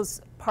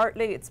suppose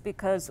partly it's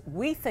because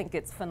we think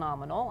it's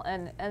phenomenal,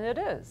 and it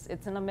is.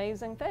 It's an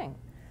amazing thing,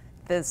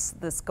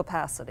 this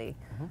capacity.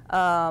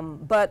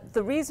 But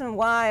the reason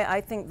why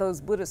I think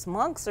those Buddhist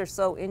monks are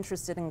so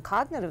interested in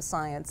cognitive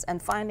science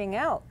and finding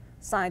out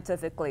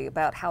scientifically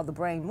about how the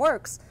brain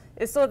works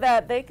is so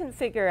that they can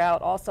figure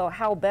out also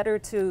how better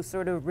to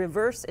sort of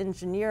reverse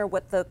engineer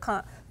what the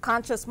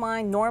conscious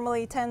mind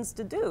normally tends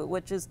to do,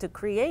 which is to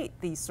create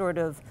these sort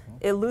of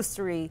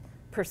illusory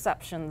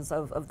perceptions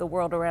of the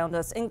world around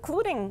us,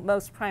 including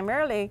most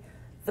primarily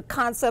the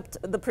concept,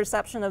 the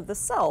perception of the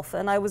self.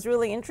 And I was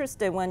really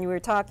interested when you were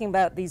talking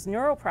about these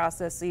neural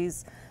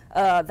processes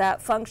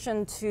that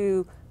function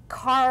to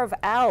carve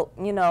out,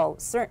 you know,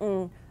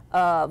 certain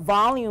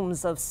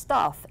volumes of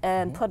stuff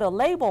and put a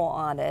label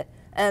on it.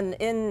 And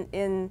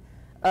in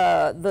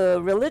the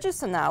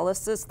religious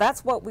analysis,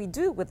 that's what we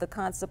do with the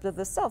concept of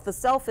the self. The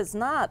self is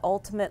not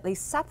ultimately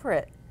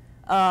separate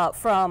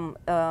from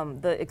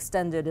the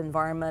extended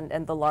environment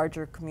and the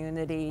larger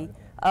community.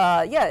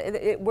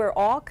 We're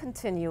all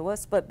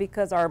continuous, but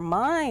because our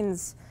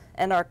minds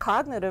and our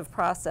cognitive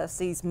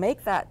processes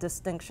make that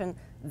distinction,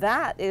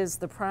 that is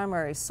the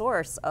primary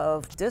source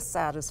of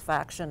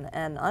dissatisfaction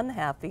and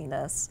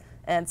unhappiness.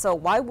 And so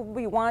why would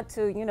we want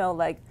to, you know,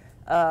 like,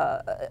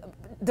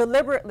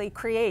 deliberately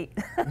create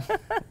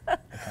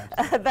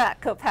that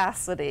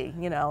capacity,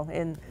 you know,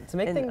 to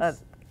make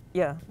things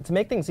to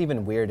make things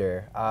even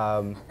weirder.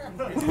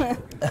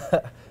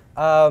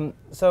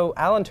 So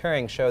Alan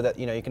Turing showed that,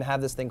 you know, you can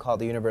have this thing called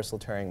the universal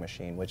Turing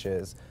machine, which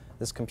is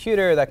this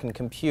computer that can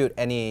compute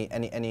any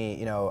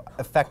you know,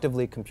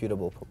 effectively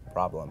computable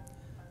problem.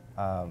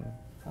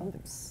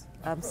 Oops.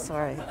 I'm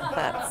sorry.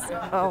 That's,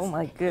 oh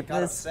my goodness.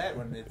 Got upset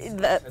when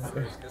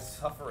it's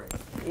suffering.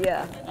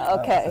 Yeah.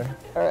 Okay.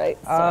 All right.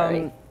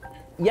 Sorry.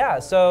 Yeah.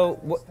 So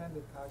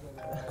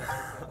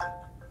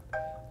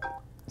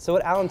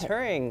what Alan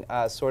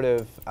Turing sort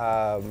of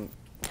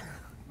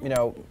you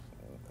know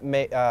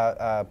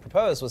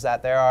proposed was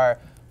that there are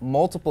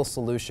multiple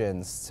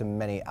solutions to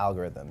many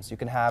algorithms. You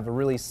can have a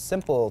really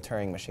simple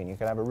Turing machine. You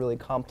can have a really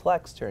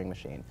complex Turing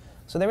machine.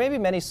 So there may be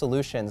many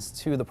solutions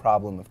to the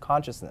problem of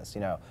consciousness.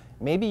 You know,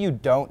 maybe you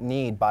don't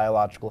need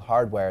biological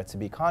hardware to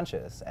be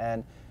conscious.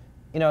 And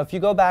you know, if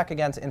you go back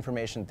again to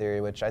information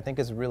theory, which I think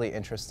is a really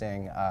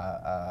interesting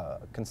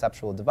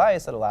conceptual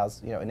device that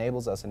allows, you know,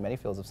 enables us in many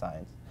fields of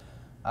science.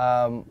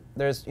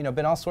 There's, you know,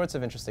 been all sorts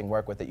of interesting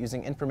work with it,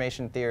 using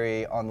information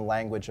theory on the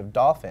language of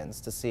dolphins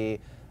to see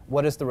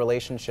what is the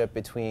relationship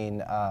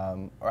between,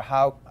 or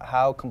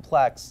how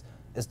complex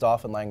is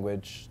dolphin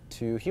language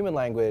to human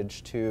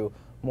language to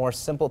more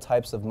simple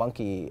types of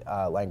monkey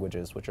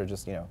languages, which are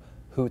just, you know,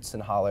 hoots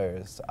and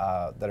hollers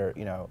that are,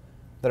 you know,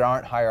 that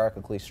aren't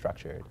hierarchically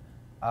structured.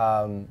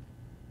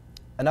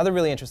 Another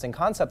really interesting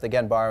concept,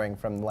 again borrowing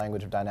from the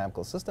language of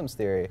dynamical systems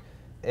theory,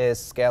 is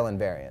scale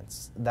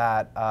invariance.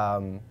 That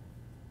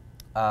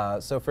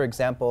so, for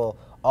example,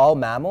 all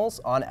mammals,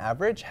 on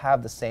average,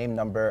 have the same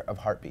number of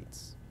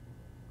heartbeats.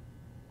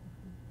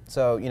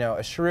 So, you know,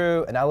 a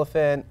shrew, an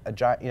elephant, a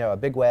giant, you know, a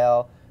big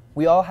whale,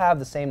 we all have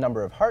the same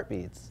number of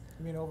heartbeats.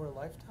 You mean over a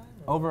lifetime?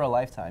 Or? Over a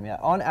lifetime, yeah,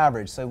 on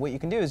average. So what you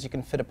can do is you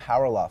can fit a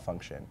power law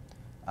function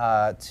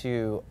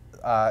to,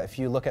 if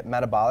you look at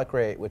metabolic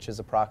rate, which is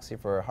a proxy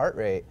for heart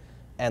rate,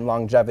 and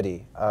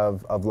longevity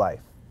of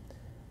life.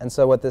 And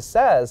so what this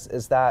says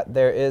is that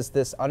there is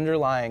this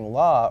underlying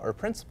law or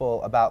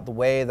principle about the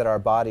way that our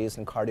bodies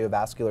and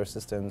cardiovascular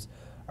systems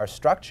are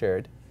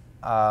structured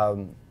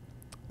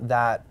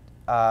that,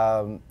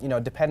 you know,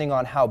 depending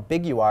on how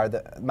big you are,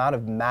 the amount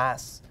of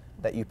mass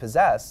that you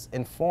possess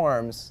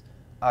informs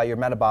your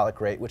metabolic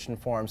rate, which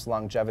informs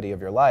longevity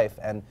of your life.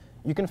 And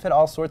you can fit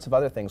all sorts of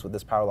other things with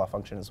this power law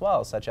function as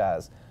well, such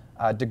as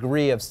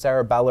degree of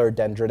cerebellar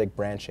dendritic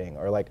branching,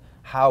 or like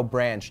how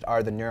branched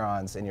are the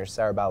neurons in your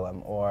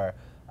cerebellum, or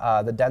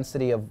the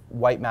density of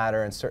white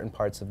matter in certain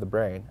parts of the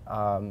brain.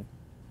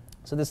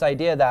 So this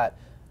idea that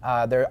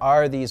there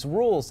are these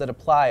rules that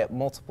apply at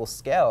multiple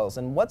scales,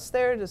 and what's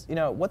there to, you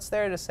know, what's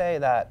there to say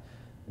that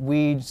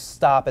we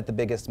stop at the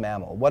biggest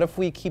mammal? What if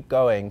we keep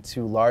going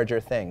to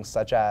larger things,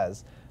 such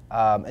as,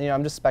 and, you know,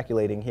 I'm just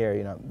speculating here.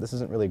 You know, this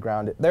isn't really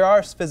grounded. There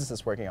are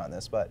physicists working on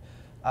this, but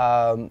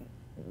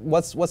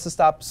what's to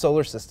stop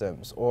solar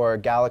systems or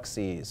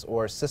galaxies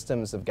or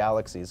systems of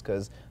galaxies?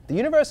 Because the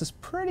universe is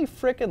pretty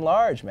freaking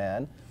large,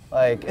 man.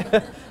 Like,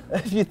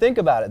 if you think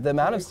about it, the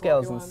amount of scale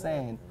is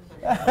insane.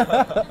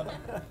 Yeah,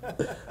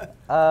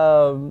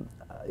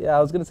 I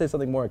was going to say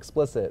something more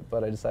explicit,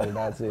 but I decided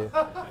not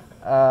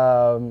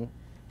to.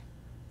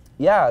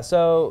 Yeah,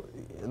 so,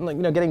 you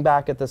know, getting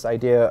back at this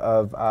idea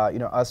of you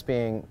know, us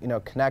being, you know,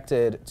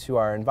 connected to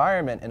our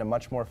environment in a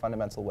much more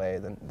fundamental way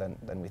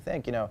than we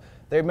think. You know,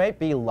 there might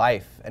be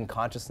life and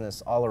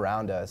consciousness all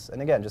around us,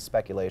 and again, just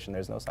speculation.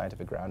 There's no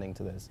scientific grounding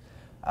to this.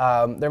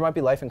 There might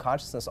be life and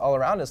consciousness all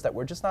around us that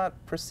we're just not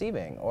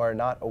perceiving or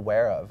not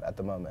aware of at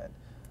the moment.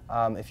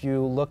 If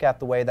you look at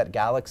the way that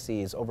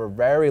galaxies, over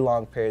very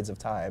long periods of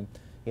time,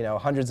 you know,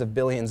 hundreds of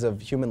billions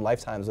of human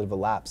lifetimes would have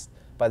elapsed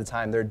by the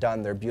time they're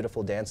done their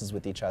beautiful dances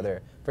with each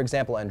other. For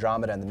example,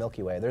 Andromeda and the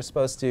Milky Way, they're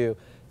supposed to,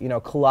 you know,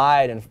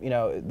 collide, and, you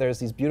know, there's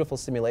these beautiful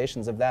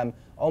simulations of them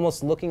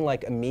almost looking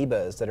like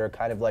amoebas that are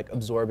kind of like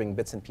absorbing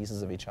bits and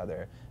pieces of each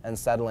other and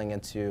settling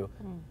into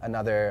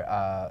another,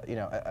 you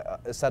know,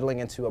 settling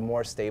into a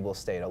more stable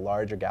state, a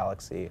larger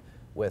galaxy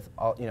with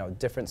all, you know,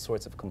 different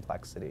sorts of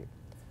complexity.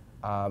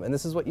 And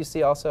this is what you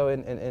see also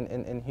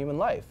in human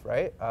life,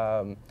 right?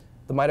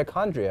 The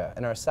mitochondria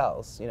in our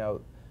cells, you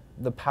know,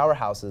 the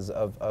powerhouses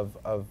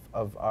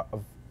of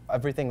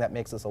everything that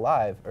makes us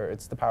alive, or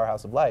it's the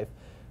powerhouse of life.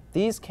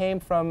 These came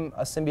from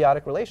a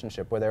symbiotic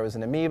relationship where there was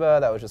an amoeba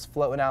that was just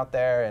floating out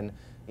there and,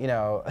 you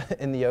know,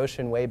 in the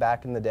ocean way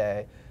back in the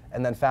day,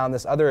 and then found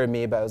this other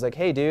amoeba. It was like,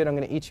 hey, dude, I'm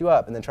going to eat you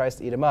up, and then tries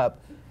to eat him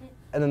up.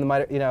 And then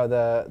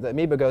the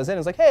amoeba goes in and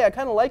is like, hey, I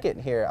kind of like it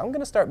in here. I'm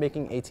going to start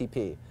making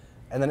ATP.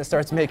 And then it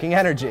starts making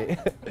energy.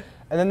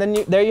 And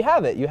then there you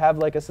have it. You have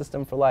like a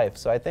system for life.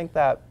 So I think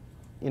that,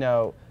 you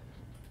know,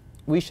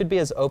 we should be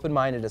as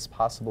open-minded as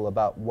possible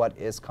about what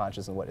is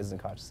conscious and what isn't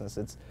consciousness.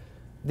 It's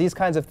these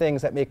kinds of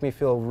things that make me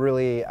feel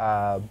really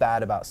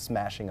bad about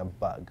smashing a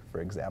bug,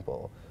 for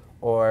example,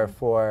 or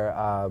for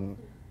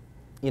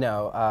you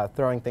know,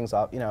 throwing things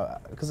off. You know,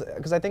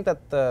 because I think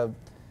that the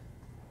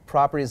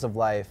properties of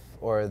life,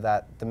 or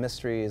that the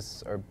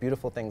mysteries or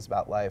beautiful things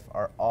about life,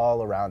 are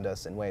all around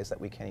us in ways that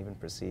we can't even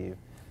perceive.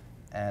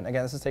 And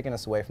again, this is taking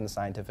us away from the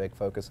scientific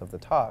focus of the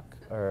talk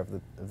or of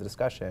the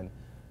discussion.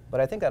 But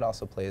I think that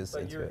also plays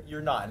into it.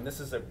 You're not, and this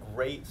is a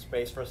great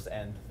space for us to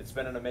end. It's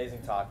been an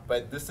amazing talk,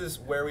 but this is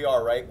where we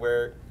are, right?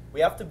 Where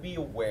we have to be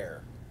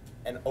aware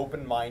and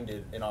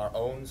open-minded in our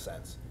own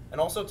sense,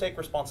 and also take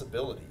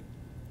responsibility,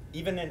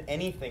 even in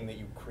anything that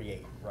you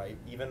create, right?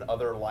 Even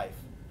other life.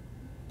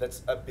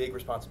 That's a big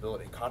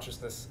responsibility.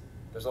 Consciousness,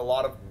 there's a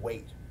lot of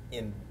weight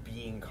in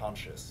being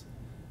conscious.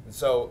 And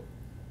so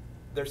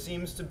there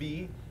seems to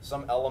be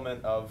some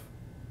element of,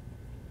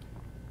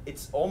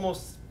 it's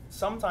almost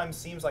sometimes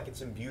seems like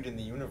it's imbued in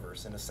the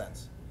universe in a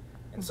sense.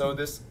 And so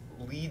this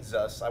leads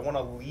us, I want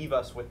to leave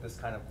us with this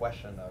kind of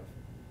question of,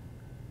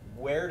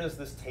 where does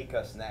this take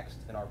us next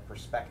in our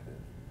perspective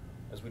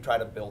as we try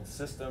to build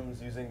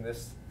systems using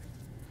this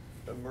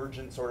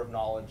emergent sort of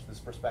knowledge, this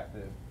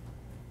perspective?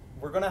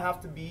 We're going to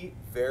have to be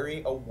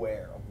very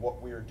aware of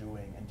what we are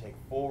doing and take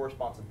full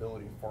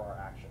responsibility for our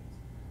actions.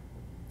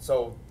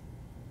 So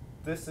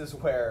this is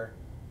where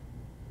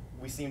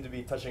we seem to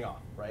be touching on,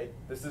 right?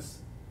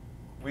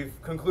 We've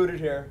concluded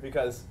here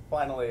because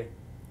finally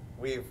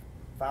we've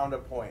found a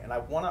point, and I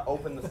want to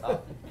open this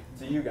up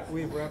to you guys.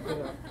 We've wrapped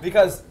it up.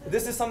 Because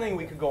this is something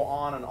we could go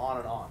on and on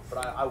and on,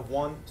 but I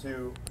want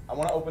to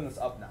open this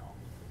up now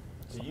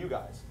to you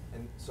guys.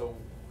 And so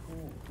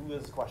who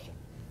has a question?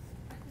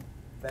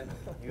 Ben,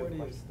 you have a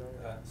question.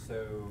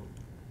 So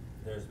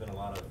there's been a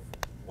lot of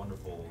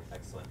wonderful,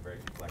 excellent, very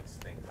complex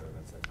things that have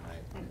been said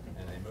tonight,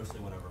 and they mostly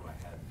went over my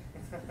head.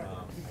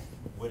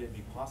 Would it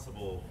be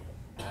possible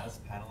as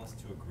panelists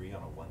to agree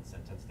on a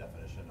one-sentence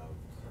definition of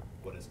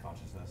what is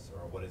consciousness,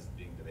 or what is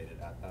being debated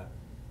at that?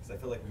 Because I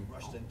feel like we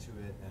rushed into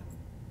it, and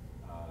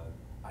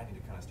I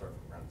need to kind of start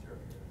from ground zero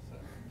here. So,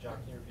 John,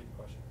 can you repeat the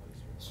question,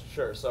 please?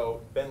 Sure.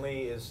 So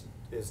Bentley is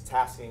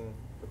tasking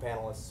the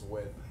panelists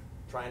with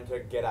trying to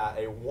get at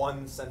a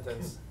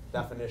one-sentence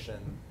definition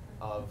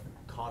of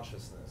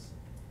consciousness,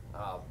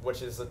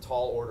 which is a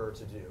tall order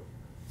to do.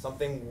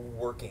 Something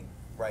working,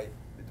 right?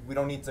 We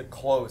don't need to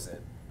close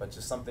it, but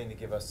just something to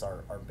give us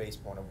our base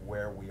point of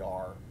where we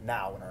are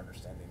now in our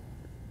understanding.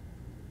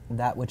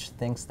 That which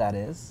thinks that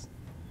is,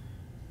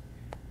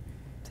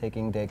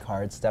 taking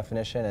Descartes'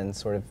 definition and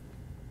sort of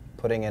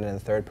putting it in a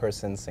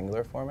third-person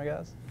singular form, I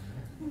guess.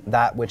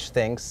 That which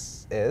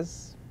thinks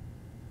is.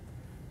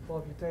 Well,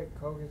 if you take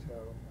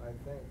cogito, I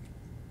think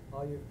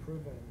all you've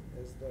proven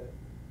is that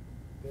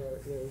there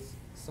is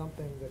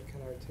something that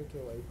can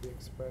articulate the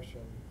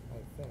expression,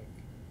 I think.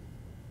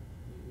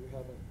 You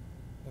haven't,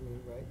 I mean,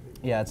 right?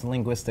 Yeah, it's a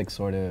linguistic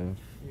sort of.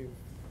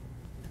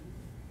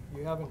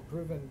 You haven't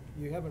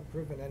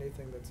proven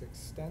anything that's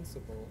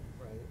extensible,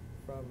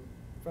 right?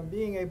 From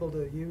being able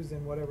to use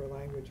in whatever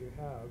language you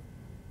have,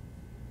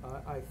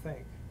 I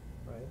think,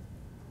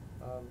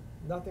 right?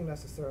 Nothing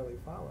necessarily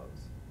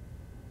follows.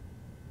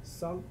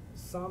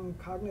 Some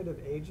cognitive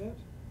agent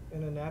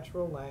in a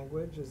natural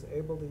language is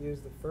able to use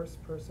the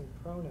first person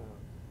pronoun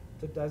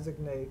to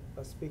designate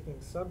a speaking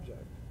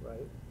subject,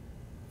 right?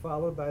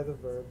 Followed by the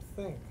verb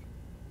think,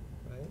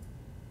 right?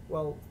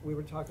 Well, we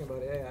were talking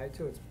about AI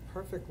too. It's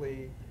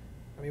perfectly,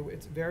 I mean,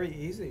 it's very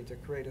easy to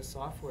create a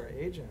software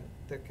agent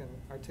that can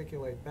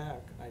articulate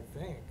back, I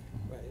think,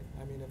 right?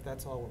 I mean, if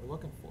that's all we're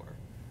looking for,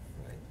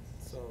 right?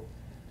 So,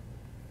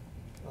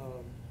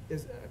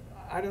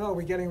 I don't know, are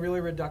we getting really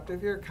reductive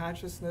here?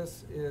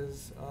 Consciousness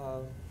is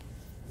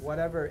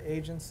whatever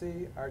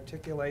agency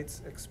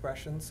articulates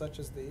expressions such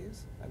as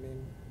these? I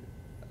mean,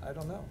 I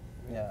don't know.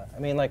 Yeah, I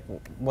mean, like,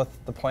 what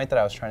the point that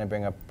I was trying to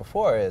bring up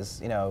before is,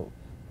 you know,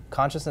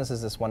 consciousness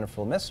is this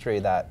wonderful mystery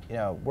that, you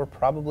know, we're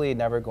probably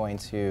never going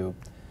to,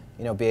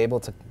 you know, be able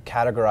to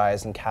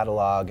categorize and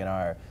catalog in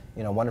our,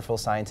 wonderful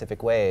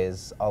scientific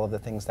ways, all of the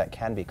things that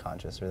can be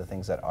conscious or the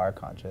things that are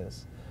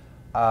conscious.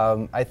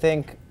 I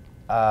think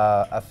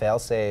a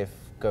fail-safe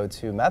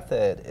go-to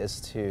method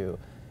is to,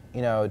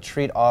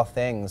 treat all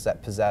things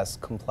that possess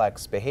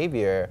complex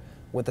behavior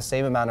with the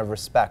same amount of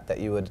respect that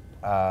you would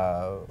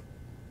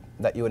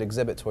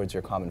exhibit towards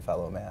your common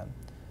fellow man.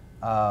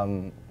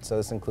 So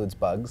this includes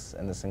bugs,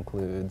 and this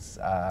includes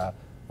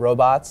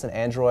robots and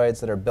androids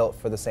that are built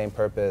for the same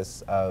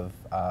purpose of,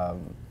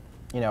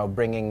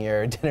 bringing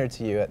your dinner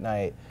to you at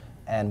night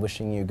and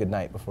wishing you good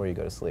night before you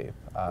go to sleep.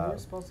 You're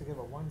supposed to give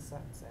a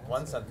one-sentence answer.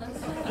 One sentence.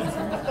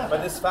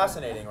 But it's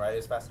fascinating, right?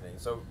 It's fascinating.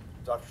 So,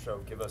 Dr. Sho,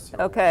 give us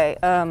your... Okay.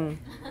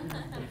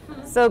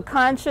 So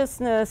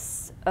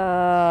consciousness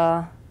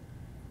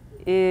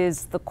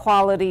is the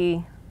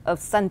quality of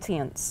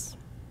sentience.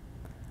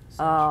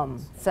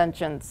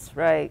 Sentience,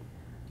 right,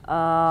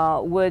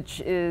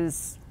 which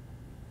is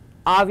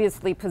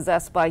obviously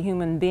possessed by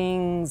human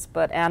beings,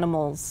 but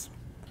animals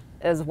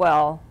as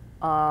well,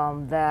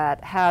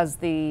 that has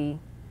the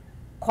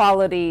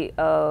quality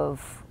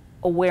of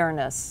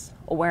awareness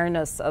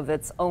of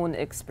its own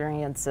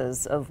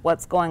experiences, of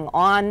what's going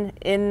on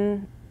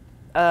in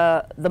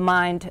the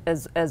mind,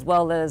 as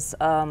well as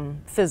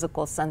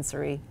physical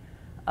sensory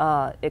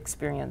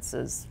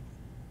experiences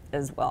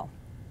as well.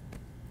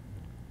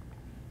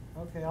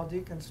 Okay, I'll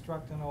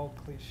deconstruct an old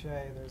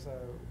cliche. There's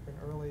an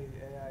early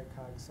AI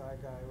cog-sci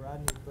guy,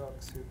 Rodney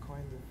Brooks, who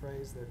coined the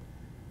phrase that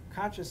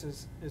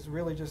consciousness is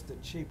really just a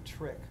cheap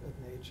trick of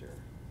nature,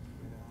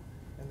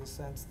 in the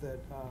sense that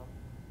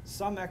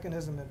some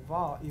mechanism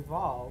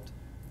evolved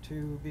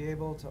to be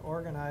able to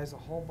organize a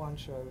whole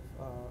bunch of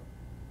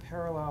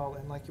parallel,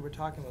 and like you were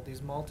talking about,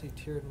 these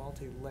multi-tiered,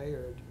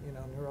 multi-layered,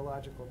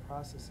 neurological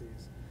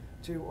processes,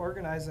 to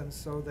organize them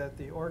so that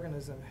the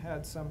organism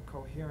had some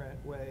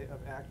coherent way of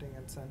acting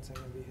and sensing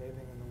and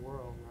behaving in the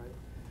world, right?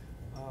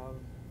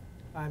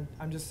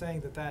 I'm just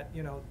saying that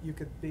you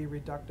could be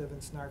reductive and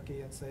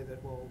snarky and say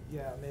that, well,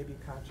 yeah, maybe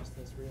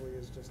consciousness really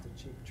is just a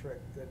cheap trick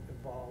that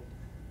evolved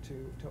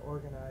to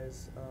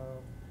organize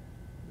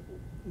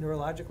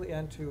neurologically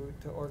and to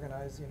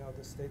organize,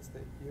 the states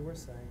that you were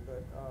saying.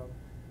 But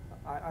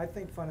I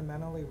think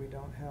fundamentally we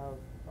don't have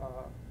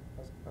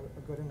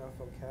a good enough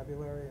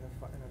vocabulary and a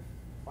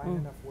fine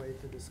enough way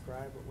to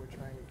describe what we're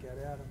trying to get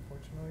at,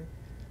 unfortunately.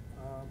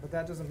 But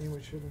that doesn't mean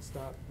we shouldn't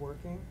stop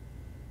working.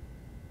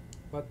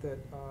 But that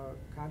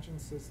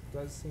consciousness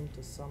does seem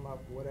to sum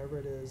up whatever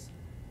it is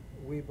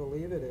we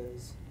believe it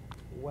is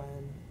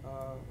when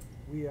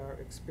we are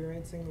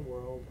experiencing the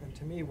world. And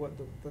to me, what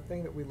the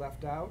thing that we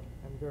left out,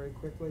 and very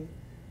quickly,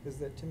 is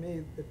that to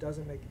me it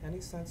doesn't make any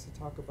sense to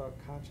talk about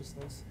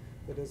consciousness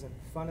that isn't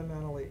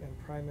fundamentally and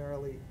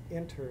primarily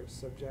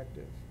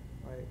intersubjective,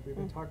 right? We've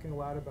been talking a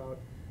lot about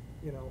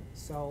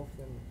self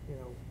and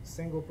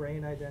single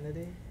brain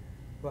identity,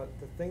 but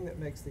the thing that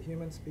makes the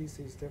human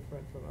species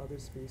different from other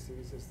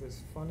species is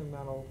this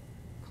fundamental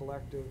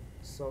collective,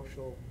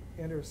 social,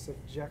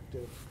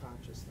 intersubjective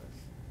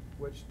consciousness,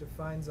 which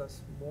defines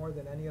us more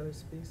than any other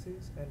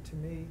species, and to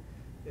me,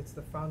 it's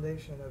the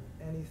foundation of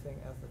anything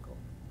ethical.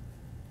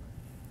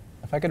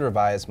 If I could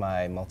revise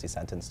my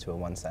multi-sentence to a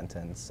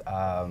one-sentence,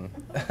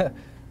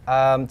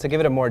 to give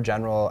it a more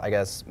general, I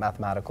guess,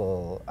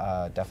 mathematical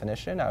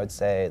definition, I would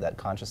say that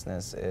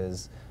consciousness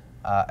is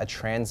a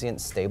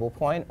transient stable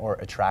point, or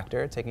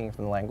attractor, taking it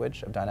from the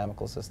language of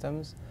dynamical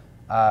systems,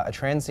 a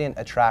transient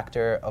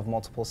attractor of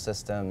multiple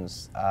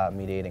systems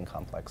mediating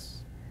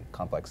complex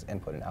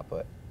input and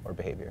output or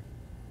behavior.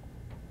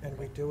 And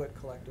we do it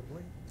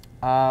collectively?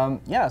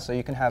 Yeah, so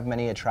you can have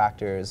many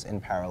attractors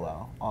in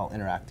parallel, all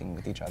interacting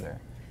with each other,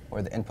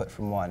 or the input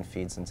from one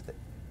feeds into the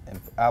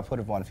output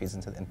of one feeds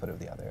into the input of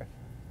the other.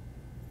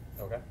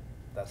 Okay,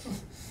 that's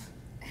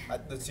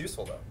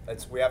useful though.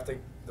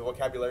 The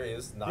vocabulary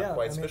is not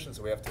quite sufficient,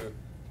 so we have to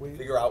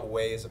figure out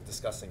ways of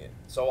discussing it.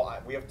 So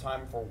we have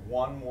time for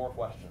one more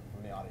question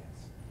from the audience.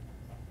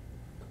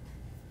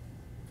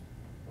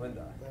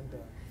 Linda.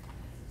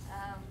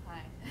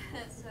 Hi.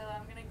 So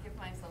I'm going to give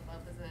myself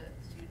up as a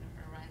student of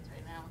Irvine's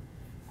right now.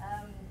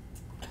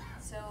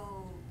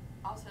 So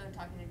also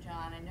talking to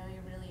John, I know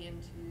you're really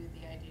into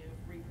the idea of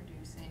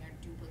reproducing or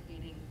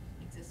duplicating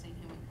existing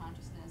human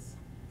consciousness,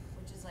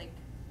 which is like,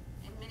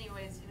 in many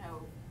ways,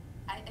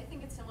 I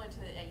think it's similar to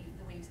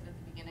the way you said at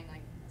the beginning,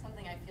 like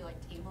something I feel like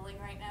tabling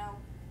right now,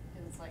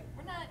 because it's like,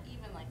 we're not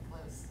even like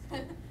close,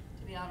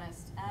 to be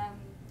honest.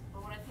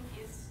 But what I think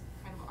is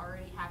kind of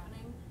already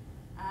happening,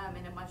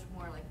 in a much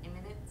more like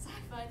imminent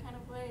sci-fi kind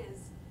of way,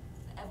 is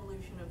the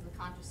evolution of the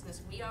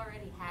consciousness we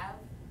already have,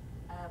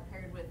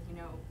 paired with,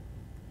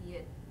 be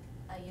it,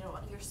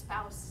 your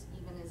spouse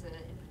even is an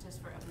impetus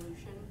for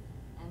evolution,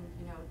 and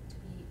to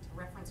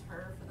reference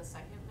her for the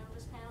second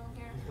Novus panel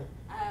here,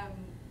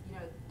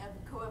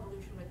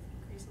 coevolution with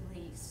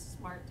increasingly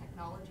smart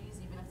technologies,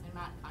 even if they're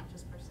not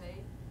conscious per se.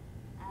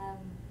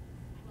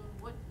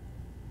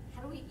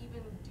 How do we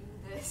even do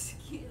this?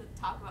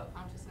 Talk about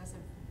consciousness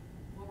if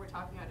what we're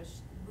talking about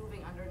is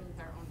moving underneath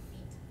our own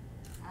feet.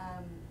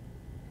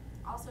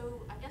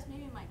 Also, I guess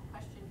maybe my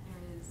question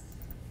here is,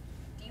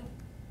 do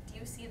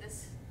you see this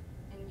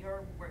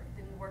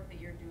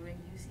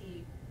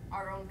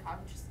our own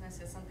consciousness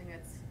as something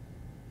that's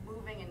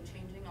moving and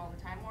changing all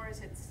the time, or is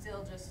it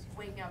still just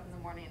waking up in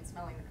the morning and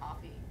smelling the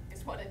coffee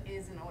is what it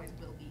is and always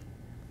will be?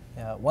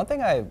 Yeah, one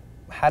thing I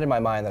had in my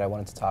mind that I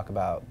wanted to talk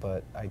about,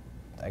 but I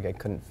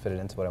couldn't fit it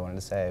into what I wanted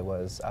to say,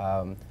 was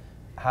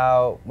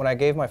how when I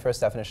gave my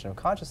first definition of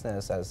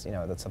consciousness as,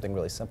 that's something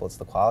really simple, it's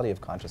the quality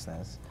of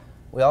consciousness.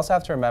 We also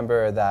have to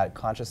remember that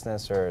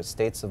consciousness or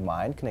states of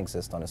mind can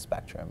exist on a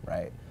spectrum,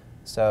 right?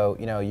 So,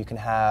 you can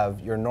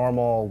have your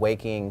normal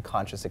waking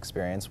conscious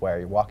experience where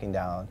you're walking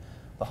down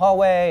the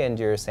hallway and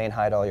you're saying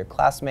hi to all your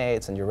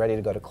classmates and you're ready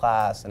to go to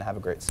class and have a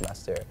great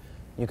semester.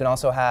 You can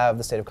also have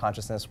the state of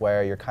consciousness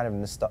where you're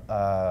kind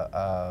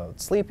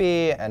of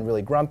sleepy and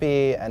really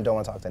grumpy and don't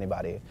want to talk to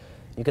anybody.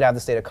 You could have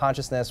the state of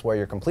consciousness where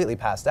you're completely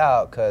passed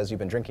out because you've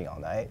been drinking all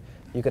night.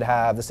 You could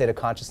have the state of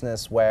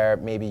consciousness where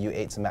maybe you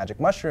ate some magic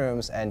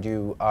mushrooms and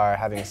you are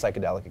having a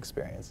psychedelic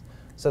experience.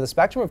 So the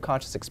spectrum of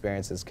conscious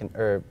experiences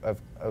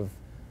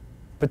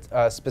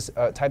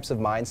types of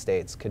mind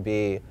states could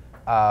be,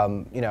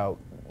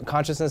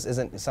 consciousness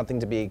isn't something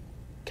to be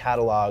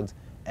cataloged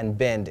and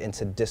binned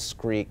into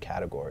discrete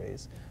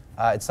categories.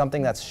 It's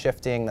something that's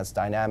shifting, that's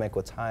dynamic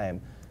with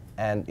time.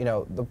 And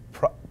the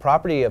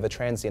property of a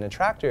transient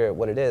attractor,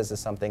 what it is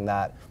something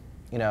that,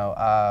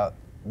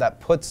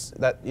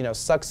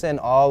 sucks in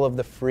all of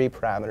the free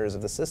parameters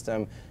of the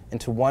system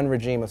into one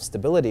regime of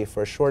stability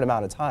for a short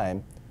amount of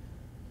time.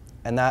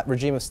 And that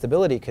regime of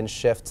stability can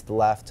shift to the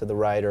left, to the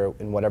right, or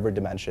in whatever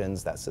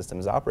dimensions that system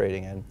is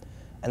operating in,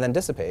 and then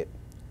dissipate,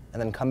 and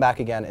then come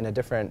back again in a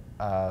different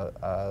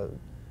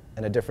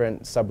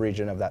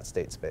subregion of that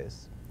state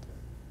space.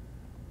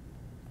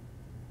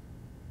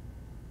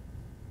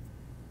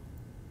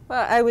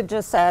 Well, I would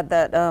just add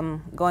that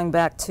going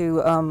back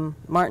to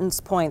Martin's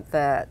point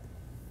that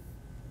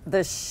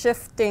the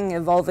shifting,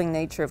 evolving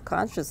nature of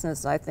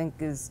consciousness, I think,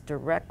 is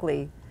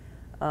directly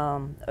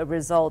a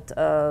result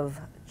of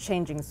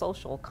changing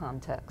social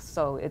context.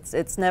 So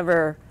it's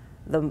never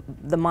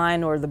the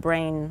mind or the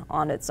brain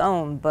on its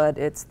own, but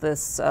it's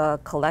this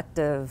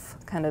collective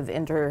kind of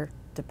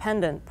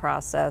interdependent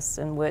process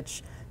in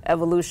which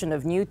evolution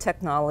of new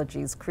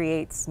technologies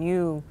creates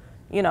new,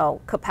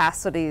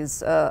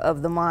 capacities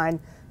of the mind,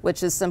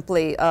 which is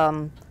simply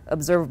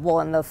observable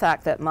in the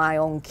fact that my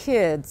own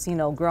kids,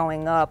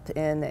 growing up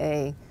in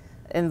a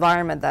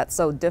environment that's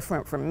so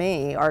different from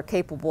me, are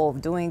capable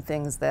of doing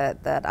things that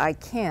I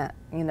can't.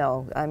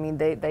 I mean,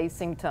 they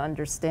seem to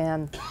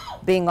understand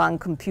being on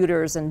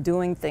computers and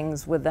doing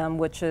things with them,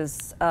 which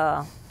is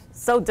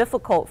so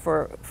difficult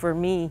for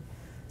me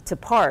to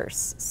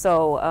parse.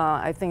 So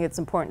I think it's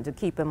important to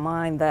keep in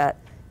mind that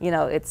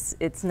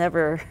it's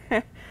never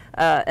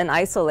an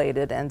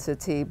isolated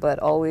entity, but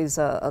always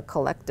a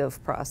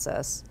collective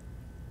process.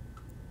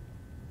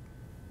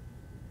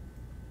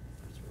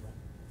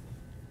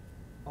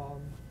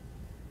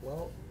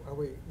 Well,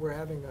 we're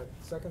having a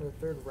second or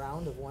third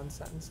round of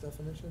one-sentence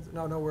definitions?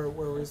 No, we're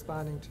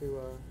responding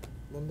to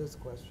Linda's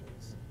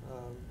questions.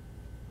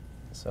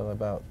 So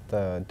about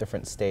the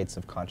different states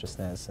of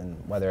consciousness and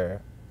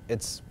whether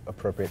it's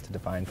appropriate to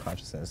define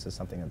consciousness as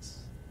something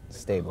that's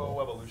stable.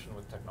 Co-evolution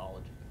with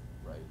technology,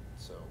 right?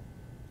 So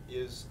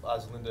is,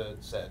 as Linda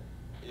said,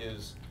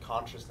 is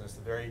consciousness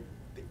the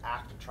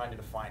act of trying to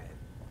define it,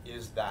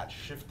 is that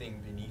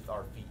shifting beneath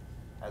our feet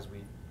as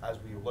we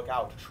look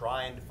out to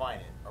try and define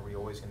it? Are we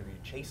always going to be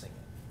chasing it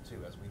too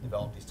as we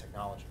develop these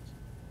technologies?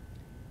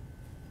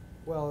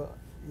 Well,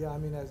 yeah, I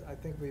mean, I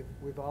think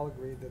we've all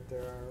agreed that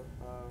there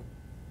are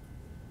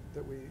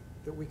that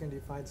we can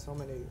define so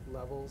many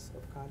levels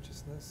of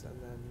consciousness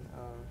and then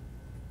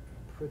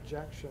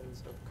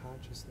projections of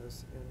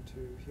consciousness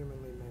into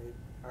humanly made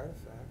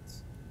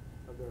artifacts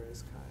of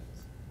various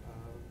kinds.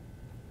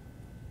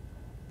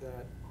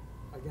 That,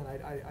 again,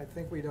 I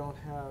think we don't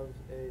have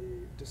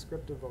a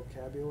descriptive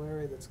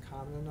vocabulary that's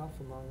common enough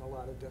among a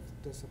lot of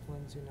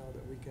disciplines,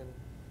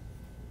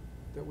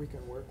 that we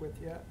can work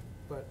with yet.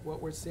 But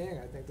what we're seeing,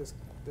 I think, this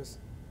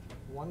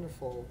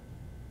wonderful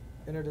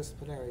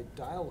interdisciplinary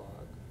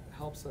dialogue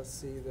helps us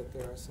see that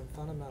there are some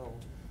fundamental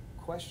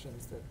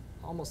questions that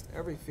almost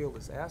every field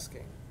is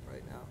asking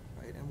right now,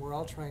 right? And we're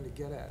all trying to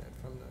get at it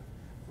from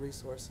the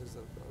resources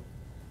of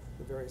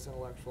the various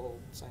intellectual,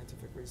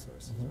 scientific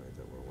resources, right,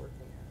 that we're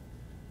working at.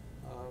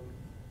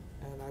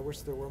 And I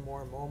wish there were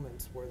more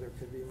moments where there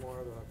could be more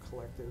of a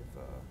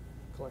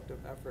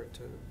collective effort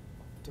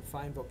to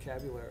find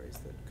vocabularies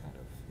that kind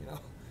of,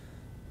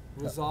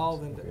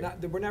 resolve and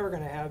we're never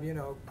going to have,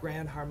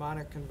 grand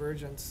harmonic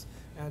convergence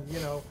and,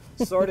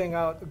 sorting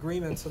out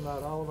agreements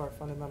about all of our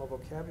fundamental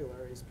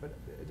vocabularies. But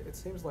it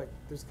seems like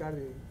there's got to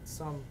be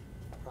some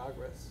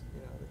progress,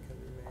 that can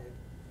be made.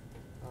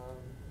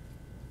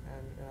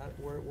 And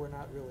we're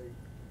not really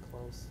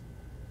close,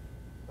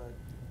 but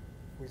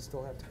we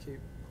still have to keep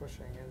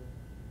pushing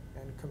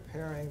and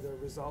comparing the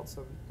results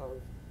of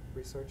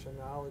research and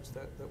knowledge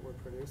that we're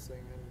producing.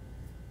 And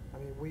I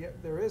mean,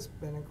 there has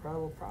been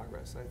incredible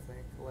progress, I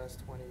think, the last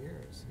 20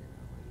 years,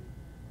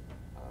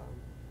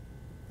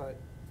 but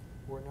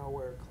we're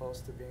nowhere close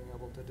to being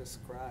able to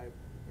describe,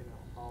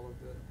 all of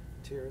the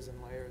tiers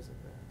and layers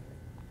of that.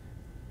 Right?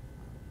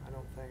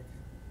 don't think.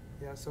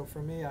 Yeah, so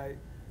for me,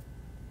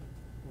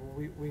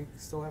 we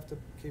still have to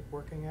keep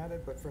working at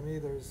it, but for me,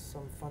 there's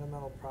some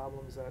fundamental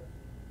problems at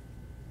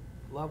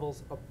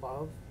levels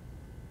above,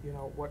 you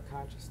know, what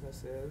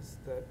consciousness is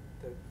that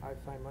I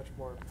find much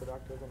more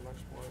productive and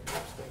much more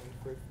interesting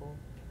and fruitful.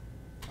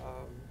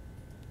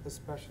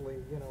 Especially,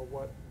 you know,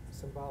 what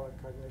symbolic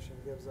cognition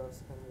gives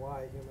us and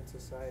why human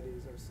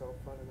societies are so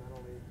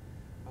fundamentally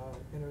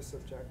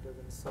intersubjective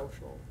and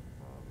social.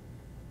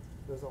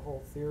 There's a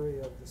whole theory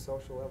of the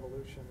social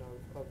evolution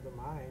of the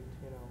mind,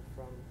 you know,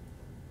 from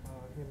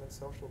human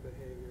social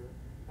behavior.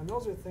 And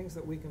those are things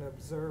that we can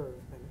observe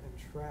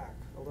and track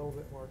a little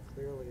bit more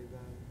clearly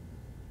than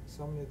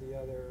so many of the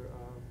other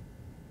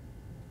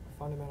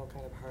fundamental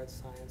kind of hard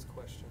science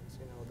questions,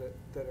 you know,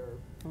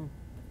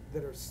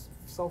 that are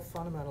so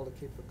fundamental to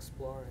keep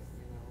exploring,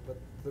 you know, but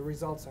the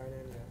results aren't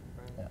in yet,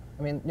 right? Yeah.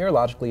 I mean,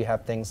 neurologically, you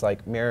have things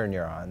like mirror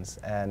neurons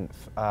and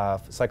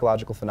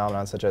psychological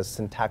phenomena such as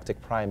syntactic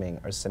priming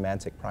or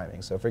semantic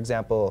priming. So, for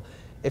example,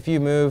 if you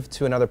move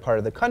to another part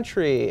of the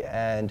country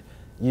and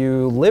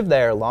you live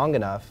there long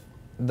enough,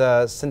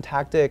 the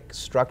syntactic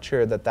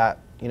structure that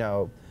you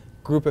know,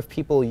 group of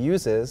people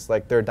uses,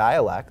 like their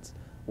dialect,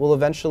 will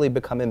eventually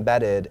become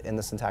embedded in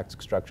the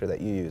syntactic structure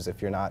that you use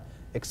if you're not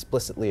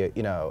explicitly,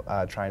 you know,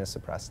 trying to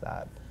suppress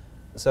that.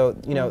 So,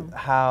 you know,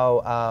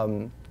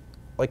 how,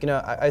 like, you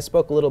know, I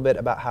spoke a little bit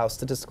about how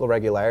statistical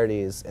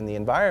regularities in the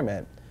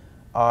environment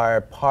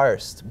are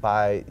parsed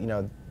by, you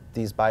know,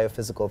 these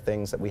biophysical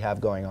things that we have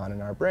going on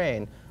in our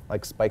brain,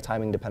 like spike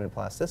timing dependent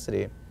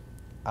plasticity.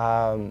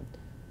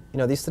 You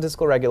know, these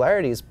statistical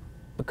regularities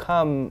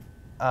become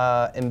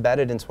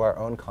embedded into our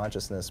own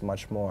consciousness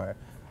much more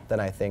than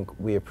I think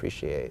we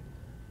appreciate.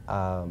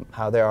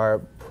 How there are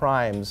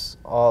primes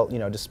all, you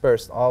know,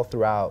 dispersed all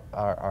throughout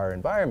our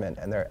environment,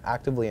 and they're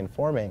actively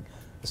informing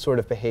the sort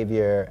of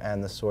behavior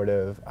and the sort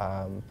of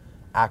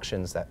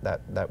actions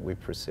that we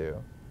pursue.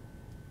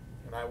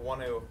 And I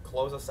want to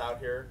close us out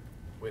here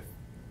with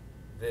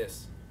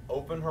this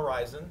open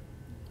horizon.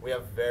 We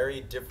have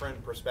very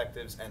different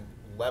perspectives and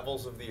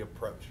levels of the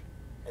approach.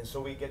 And so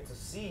we get to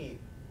see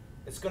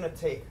it's going to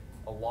take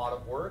a lot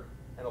of work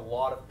and a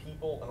lot of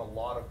people and a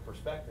lot of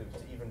perspectives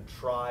to even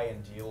try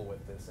and deal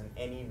with this in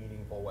any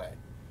meaningful way.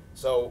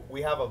 So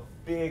we have a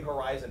big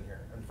horizon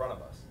here in front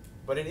of us.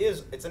 But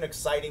it's an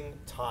exciting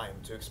time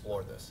to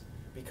explore this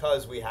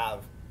because we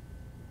have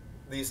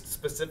these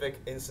specific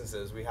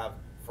instances, we have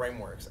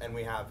frameworks, and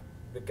we have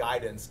the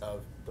guidance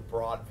of the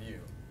broad view.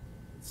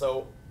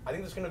 So I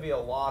think there's going to be a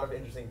lot of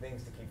interesting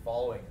things to keep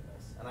following in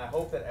this. And I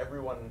hope that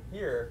everyone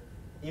here,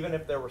 even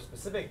if there were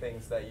specific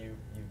things that you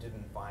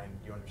didn't find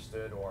you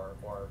understood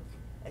or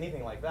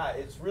anything like that,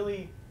 it's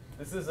really,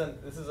 this is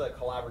a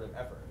collaborative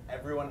effort.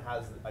 Everyone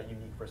has a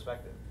unique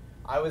perspective.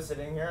 I was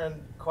sitting here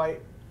and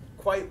quite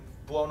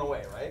blown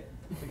away, right?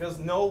 Because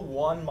no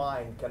one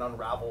mind can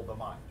unravel the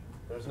mind.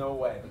 There's no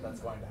way that that's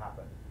going to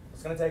happen.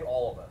 It's going to take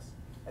all of us.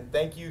 And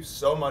thank you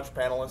so much,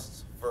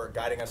 panelists, for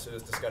guiding us through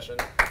this discussion.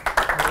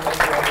 Thank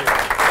you,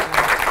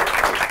 everyone.